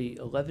actually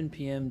 11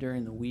 p.m.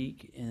 during the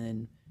week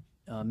and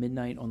then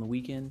midnight on the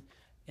weekend.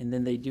 And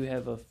then they do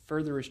have a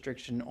further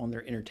restriction on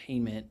their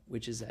entertainment,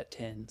 which is at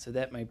 10. So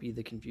that might be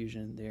the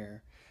confusion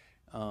there.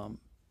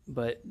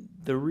 But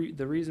the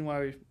reason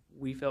why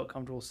we felt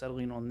comfortable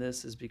settling on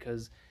this is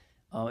because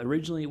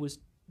originally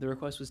the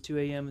request was 2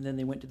 a.m. and then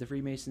they went to the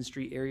Freemason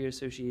Street Area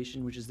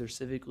Association, which is their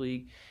civic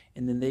league,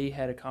 and then they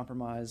had a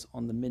compromise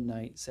on the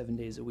midnight 7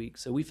 days a week.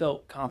 So we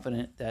felt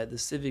confident that the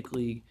civic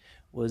league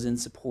was in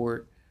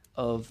support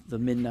of the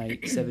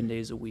midnight 7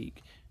 days a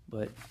week.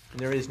 But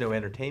there is no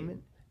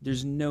entertainment?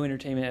 There's no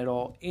entertainment at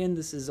all, and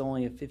this is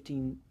only a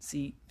 15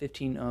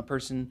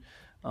 person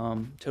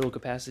total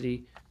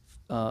capacity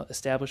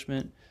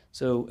establishment.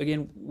 So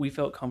again, we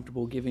felt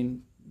comfortable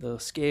giving the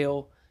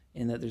scale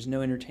and that there's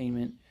no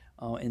entertainment,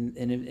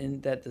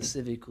 and that the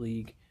Civic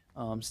League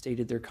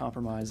stated their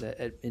compromise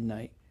at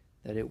midnight,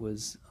 that it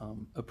was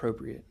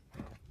appropriate.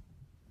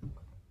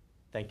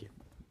 Thank you.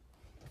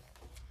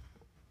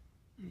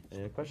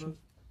 Any questions?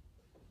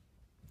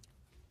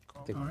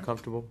 Think All right.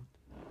 comfortable?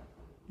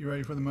 You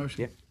ready for the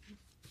motion? Yeah.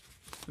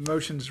 The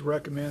motion is to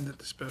recommend that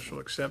the special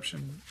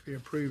exception be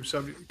approved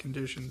subject to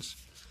conditions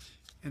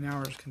and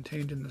hours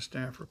contained in the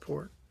staff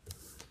report.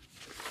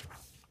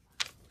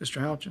 Mr.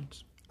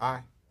 Houchins?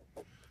 Aye.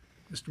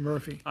 Mr.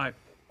 Murphy? Aye.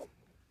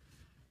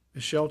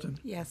 Ms. Shelton?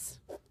 Yes.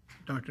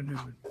 Dr.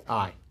 Newman?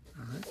 Aye.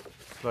 All right.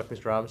 Good luck,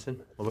 Mr. Robinson.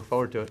 We'll look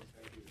forward to it.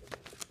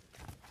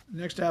 The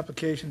next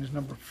application is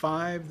number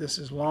 5. This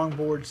is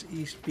Longboards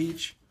East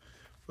Beach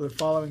for the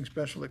following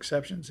special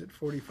exceptions at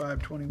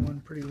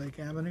 4521 Pretty Lake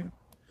Avenue.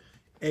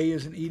 A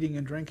is an eating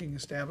and drinking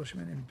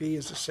establishment, and B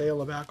is the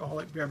sale of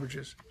alcoholic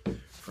beverages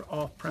for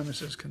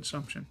off-premises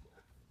consumption.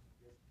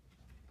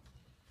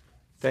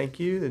 Thank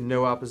you. There's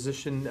no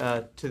opposition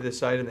to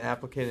this item. The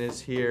applicant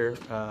is here.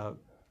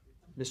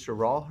 Mr.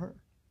 Rawhorn?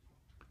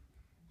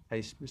 Hey,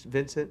 Mr.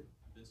 Vincent?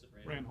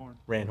 Ranhorn.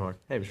 Ranhorn.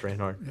 Hey, Mr.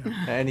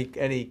 Ranhorn.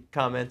 Any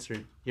comments or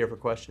here for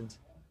questions?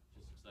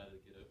 Just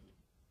excited to get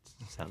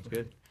open. Sounds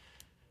good.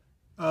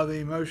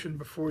 The motion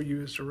before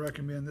you is to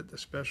recommend that the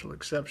special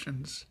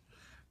exceptions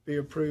be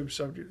approved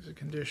subject to the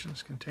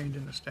conditions contained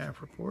in the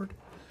staff report.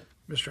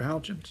 Mr.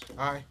 Houchins?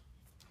 Aye.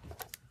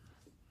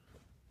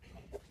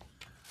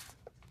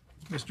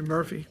 Mr.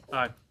 Murphy?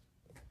 Aye.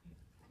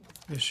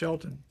 Ms.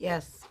 Shelton?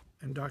 Yes.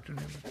 And Dr.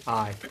 Newman?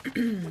 Aye.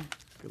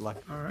 Good luck.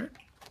 All right.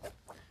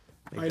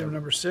 Thank Item you.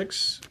 number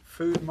 6,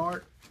 Food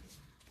Mart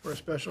for a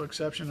special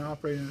exception to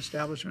operate an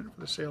establishment for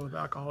the sale of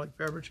alcoholic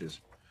beverages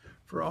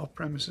for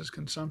off-premises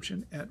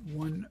consumption at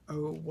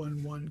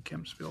 1011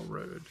 Kempsville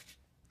Road.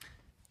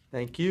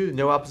 Thank you.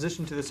 No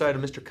opposition to this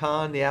item. Mr.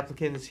 Khan, the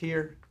applicant is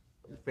here.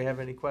 If we have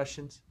any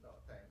questions? No,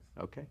 thanks.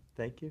 Okay,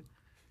 thank you.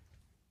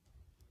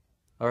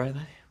 All right,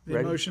 The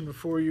ready? motion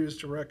before you is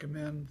to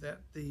recommend that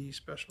the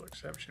special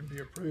exception be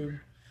approved,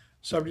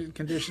 subject to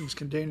conditions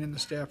contained in the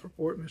staff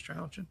report. Mr.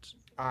 Houchins?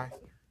 Aye.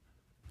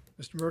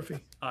 Mr. Murphy?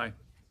 Aye.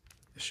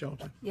 Ms.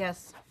 Shelton?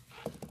 Yes.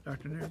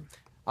 Dr. Newman?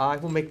 I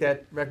will make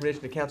that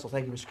recommendation to council.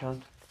 Thank you, Mr.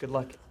 Khan. Good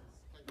luck.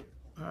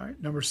 All right.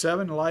 Number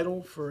 7,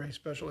 Lytle for a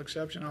special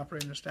exception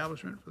operating an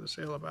establishment for the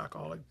sale of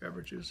alcoholic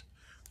beverages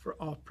for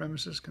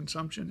off-premises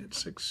consumption at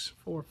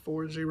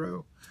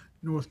 6440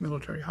 North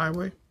Military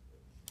Highway.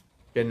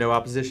 Again, no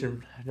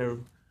opposition. No.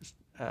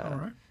 All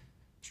right.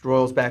 Mr.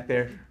 Royals back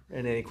there.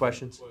 And any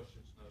questions?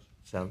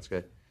 Sounds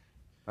good.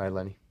 All right,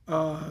 Lenny.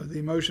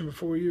 The motion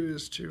before you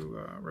is to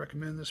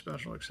recommend the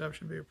special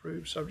exception be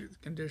approved, subject to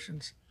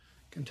conditions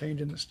contained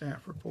in the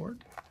staff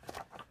report.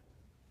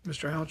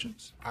 Mr.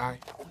 Houchins? Aye.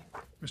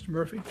 Mr.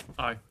 Murphy?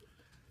 Aye.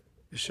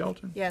 Ms.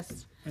 Shelton?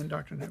 Yes. And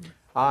Dr. Newman?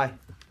 Aye.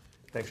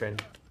 Thanks,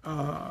 Randy.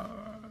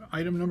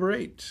 Item number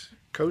 8,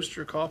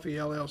 Coaster Coffee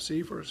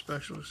LLC for a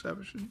special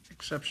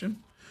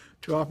exception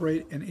to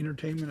operate an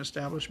entertainment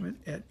establishment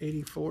at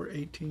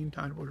 8418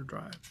 Tidewater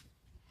Drive.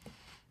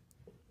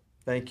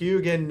 Thank you.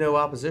 Again, no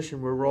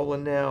opposition. We're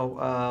rolling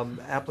now.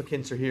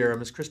 Applicants are here.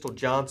 Ms. Crystal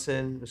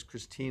Johnson, Ms.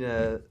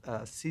 Christina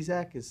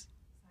Sizak.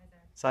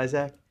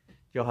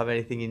 Do y'all have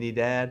anything you need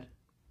to add?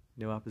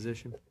 No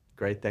opposition?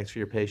 Great, thanks for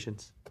your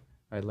patience.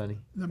 All right, Lenny.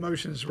 The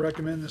motion is to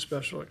recommend the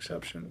special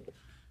exception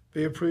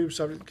be approved,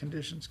 subject to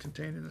conditions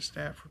contained in the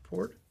staff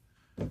report.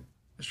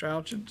 Mr.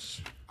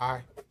 Algins?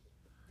 Aye.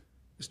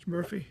 Mr.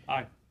 Murphy?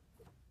 Aye.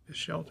 Ms.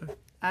 Shelton?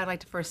 I'd like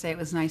to first say it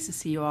was nice to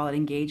see you all at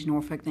Engage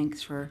Norfolk.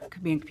 Thanks for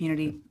being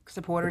community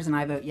supporters, and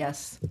I vote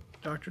yes.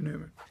 Dr.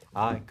 Newman?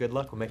 Aye, good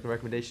luck. We'll make the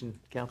recommendation,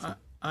 council.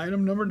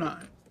 Item number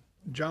 9,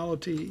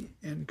 Jollity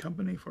and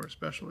Company for a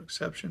special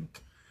exception.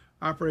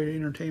 Operating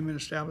entertainment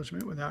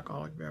establishment with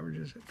alcoholic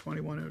beverages at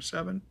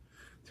 2107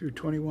 through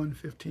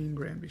 2115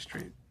 Granby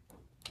Street.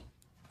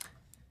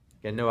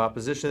 Again, no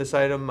opposition to this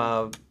item.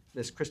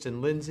 Ms. Kristen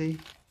Lindsay.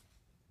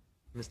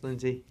 Ms.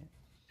 Lindsay,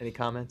 any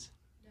comments?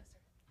 No,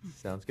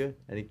 sir. Sounds good.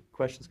 Any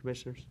questions,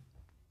 commissioners?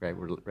 Right,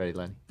 we're ready,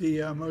 Lenny.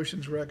 The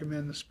motions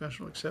recommend the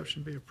special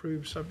exception be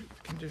approved, subject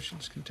to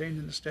conditions contained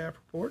in the staff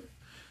report.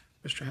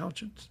 Mr.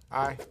 Halchins?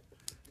 Aye.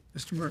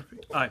 Mr. Murphy?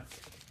 Aye.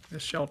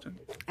 Ms. Shelton?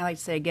 I'd like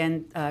to say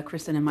again,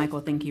 Kristen and Michael,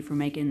 thank you for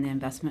making the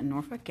investment in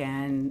Norfolk,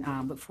 and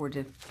look forward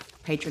to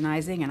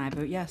patronizing, and I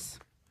vote yes.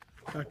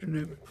 Dr.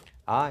 Newman?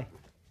 Aye,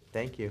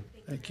 thank you.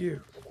 Thank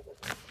you.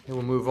 And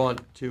we'll move on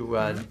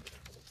to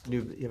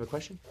you have a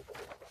question?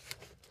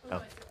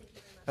 Oh.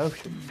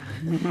 Okay.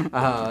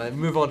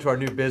 Move on to our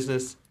new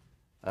business.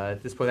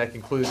 At this point, that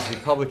concludes the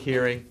public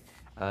hearing.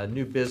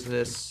 New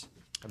business,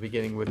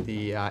 beginning with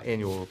the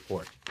annual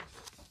report.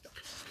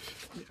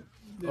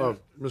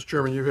 Mr.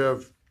 Chairman, you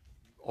have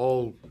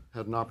all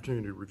had an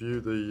opportunity to review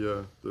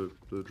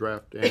the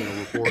draft annual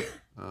report.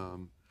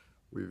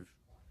 We've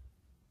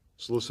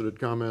solicited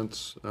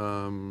comments.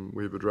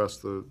 We've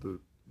addressed the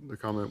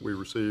comment we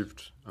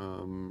received.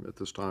 At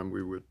this time,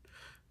 we would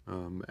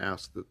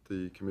ask that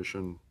the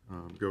commission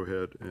go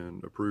ahead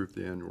and approve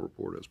the annual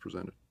report as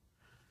presented.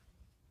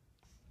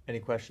 Any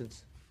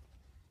questions?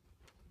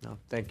 No.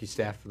 Thank you,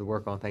 staff, for the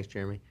work on. Thanks,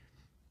 Jeremy.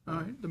 All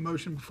right, the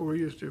motion before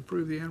you is to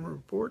approve the annual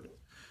report.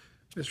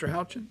 Mr.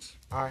 Halchins?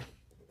 Aye.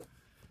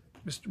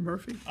 Mr.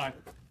 Murphy? Aye.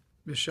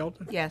 Ms.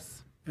 Shelton?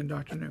 Yes. And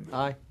Dr. Newman?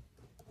 Aye.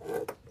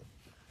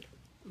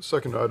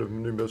 Second item of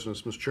new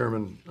business, Mr.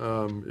 Chairman,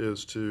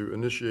 is to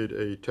initiate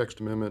a text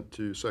amendment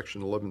to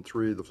Section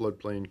 11.3, the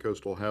Floodplain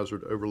Coastal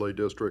Hazard Overlay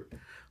District,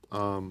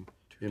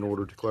 in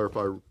order to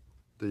clarify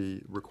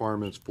the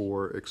requirements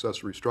for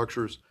accessory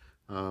structures.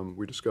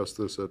 We discussed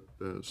this at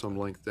some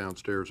length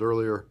downstairs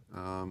earlier,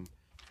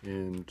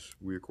 and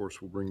we, of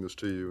course, will bring this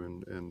to you,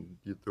 and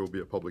there will be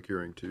a public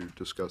hearing to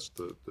discuss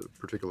the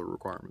particular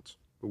requirements.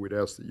 But we'd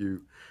ask that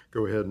you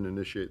go ahead and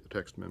initiate the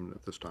text amendment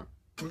at this time.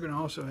 We're going to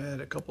also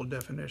add a couple of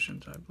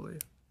definitions, I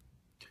believe.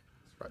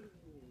 Right.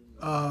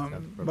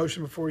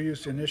 Motion before you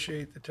is to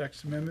initiate the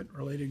text amendment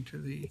relating to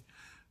the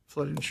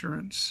flood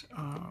insurance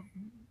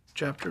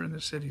chapter in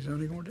the city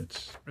zoning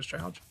ordinance. Mr.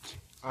 Halchins?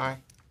 Aye.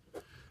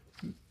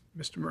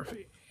 Mr.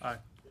 Murphy? Aye.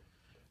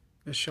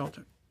 Ms.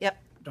 Shelton? Yep.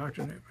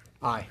 Dr. Newman?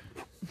 Aye.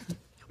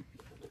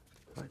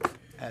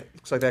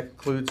 Looks like that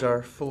concludes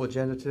our full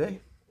agenda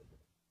today.